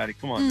eyes, Johnny.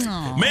 Come on,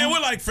 man. We're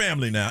like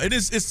family now.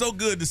 It's so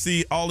good to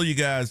see all of you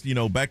guys,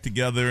 back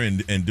together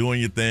and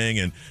doing your thing.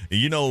 And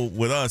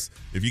with us,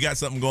 if you got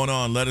something going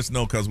on, let us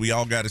know, because we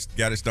all got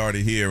it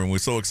started here, and we're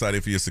so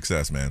excited for your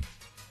success, man.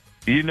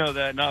 You know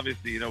that, and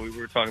obviously, we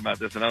were talking about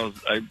this, and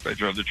I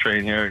drove the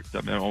train here.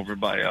 I've been over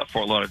by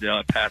Fort Lauderdale.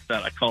 I passed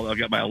out. I called. I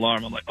got my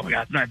alarm. I'm like, oh my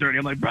God, it's 9:30.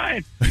 I'm like,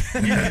 Brian.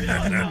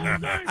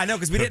 I know,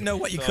 because we didn't know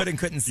what you could and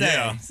couldn't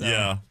say.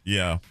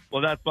 Yeah.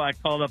 Well, that's why I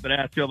called up and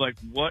asked you. I'm like,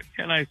 what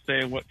can I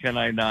say? What can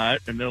I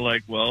not? And they're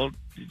like, well,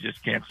 you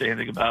just can't say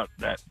anything about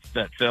that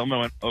film. I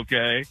went,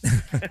 okay.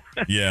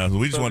 Yeah,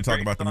 we just want to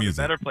talk about the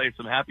music. Better place.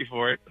 I'm happy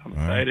for it. I'm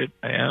excited.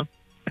 I am.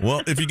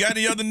 Well, if you got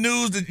any other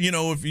news that,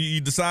 if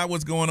you decide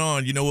what's going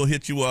on, we'll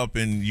hit you up,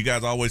 and you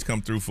guys always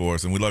come through for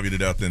us, and we love you to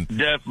death. And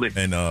definitely.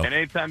 And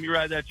anytime you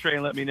ride that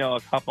train, let me know. I'll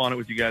hop on it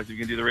with you guys. You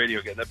can do the radio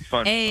again. That'd be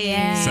fun.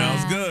 Hey,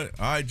 sounds good.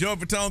 All right, Joey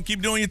Fatone,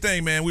 keep doing your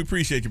thing, man. We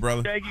appreciate you,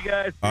 brother. Thank you,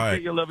 guys.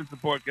 Appreciate your love and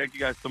support. Thank you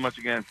guys so much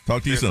again.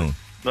 Talk to you soon.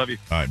 Love you.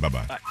 All right,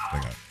 bye-bye. Bye.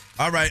 All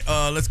All right,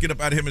 let's get up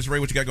out of here, Miss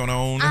Ray. What you got going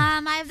on?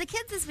 I have the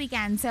kids this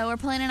weekend, so we're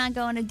planning on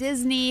going to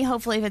Disney.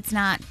 Hopefully, if it's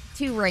not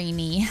too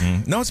rainy.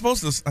 No, it's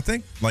supposed to. I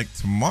think like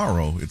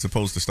tomorrow, it's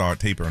supposed to start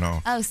tapering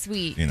off. Oh,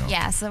 sweet. You know.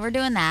 Yeah, so we're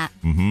doing that.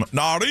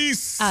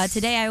 Nurys.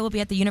 Today, I will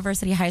be at the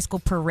University High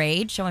School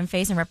Parade, showing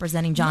face and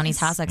representing Johnny's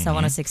House XL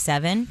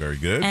 106.7. Very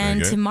good. And very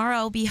good. tomorrow,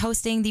 I'll be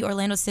hosting the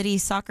Orlando City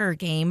soccer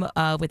game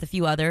with a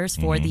few others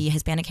for the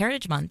Hispanic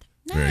Heritage Month.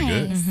 Very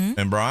good.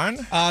 And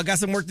Brian? Got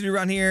some work to do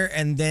around here,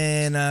 and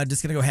then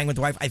just gonna go hang with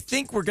the wife. I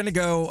think we're gonna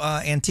go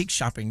antique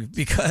shopping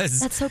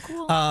because that's so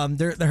cool.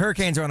 The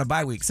Hurricanes are on a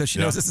bye week, so she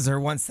knows this is her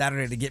one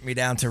Saturday to get me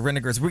down to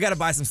Renegers. We got to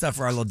buy some stuff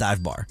for our little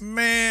dive bar.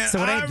 Man,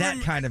 so it ain't that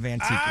kind of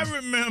antique. I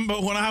remember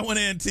when I went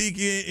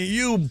antiquing and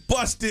you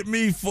busted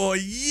me for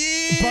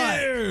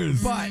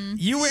years. But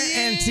you went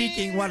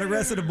antiquing while the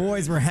rest of the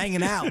boys were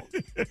hanging out,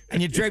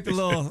 and you draped a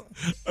little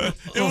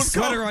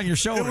sweater on your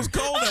shoulder. It was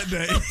cold that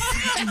day.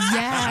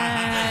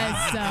 Yes.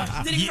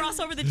 Did it cross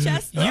over the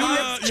chest?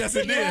 Yes,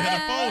 it did. Had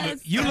to fold it.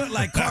 You look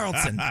like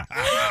Carlton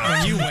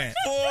when you went.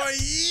 For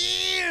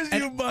years,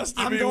 you busted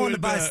me. I'm going with to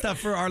buy that. stuff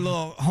for our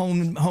little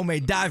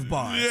homemade dive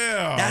bar.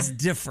 Yeah. That's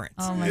different.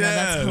 Oh, my God.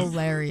 That's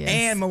hilarious.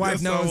 And my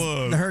wife Yes, I knows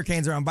was. the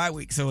Hurricanes are on bye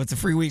week, so it's a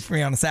free week for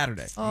me on a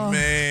Saturday. Oh.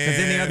 Man.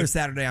 Because any other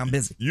Saturday, I'm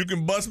busy. You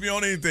can bust me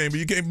on anything, but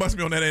you can't bust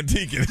me on that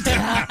antiquing.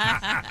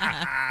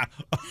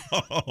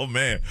 Oh,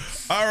 man.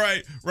 All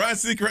right. Ryan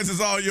Seacrest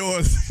is all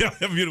yours. Y'all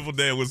have a beautiful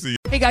day. We'll see you.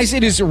 Hey guys,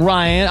 it is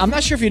Ryan. I'm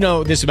not sure if you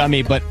know this about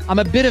me, but I'm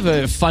a bit of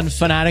a fun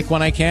fanatic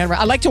when I can.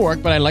 I like to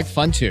work, but I like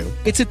fun too.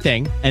 It's a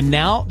thing. And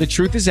now the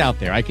truth is out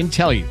there. I can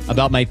tell you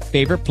about my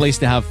favorite place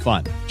to have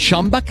fun.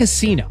 Chumba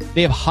Casino.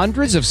 They have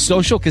hundreds of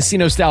social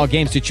casino style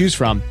games to choose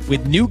from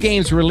with new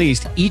games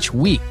released each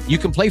week. You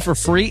can play for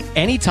free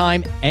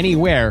anytime,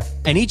 anywhere.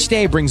 And each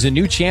day brings a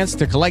new chance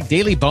to collect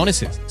daily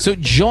bonuses. So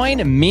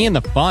join me in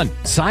the fun.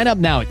 Sign up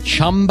now at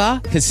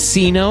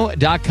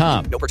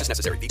ChumbaCasino.com. No purchase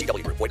necessary.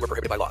 VGW Group. Void where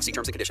prohibited by law. See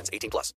terms and conditions. 18+.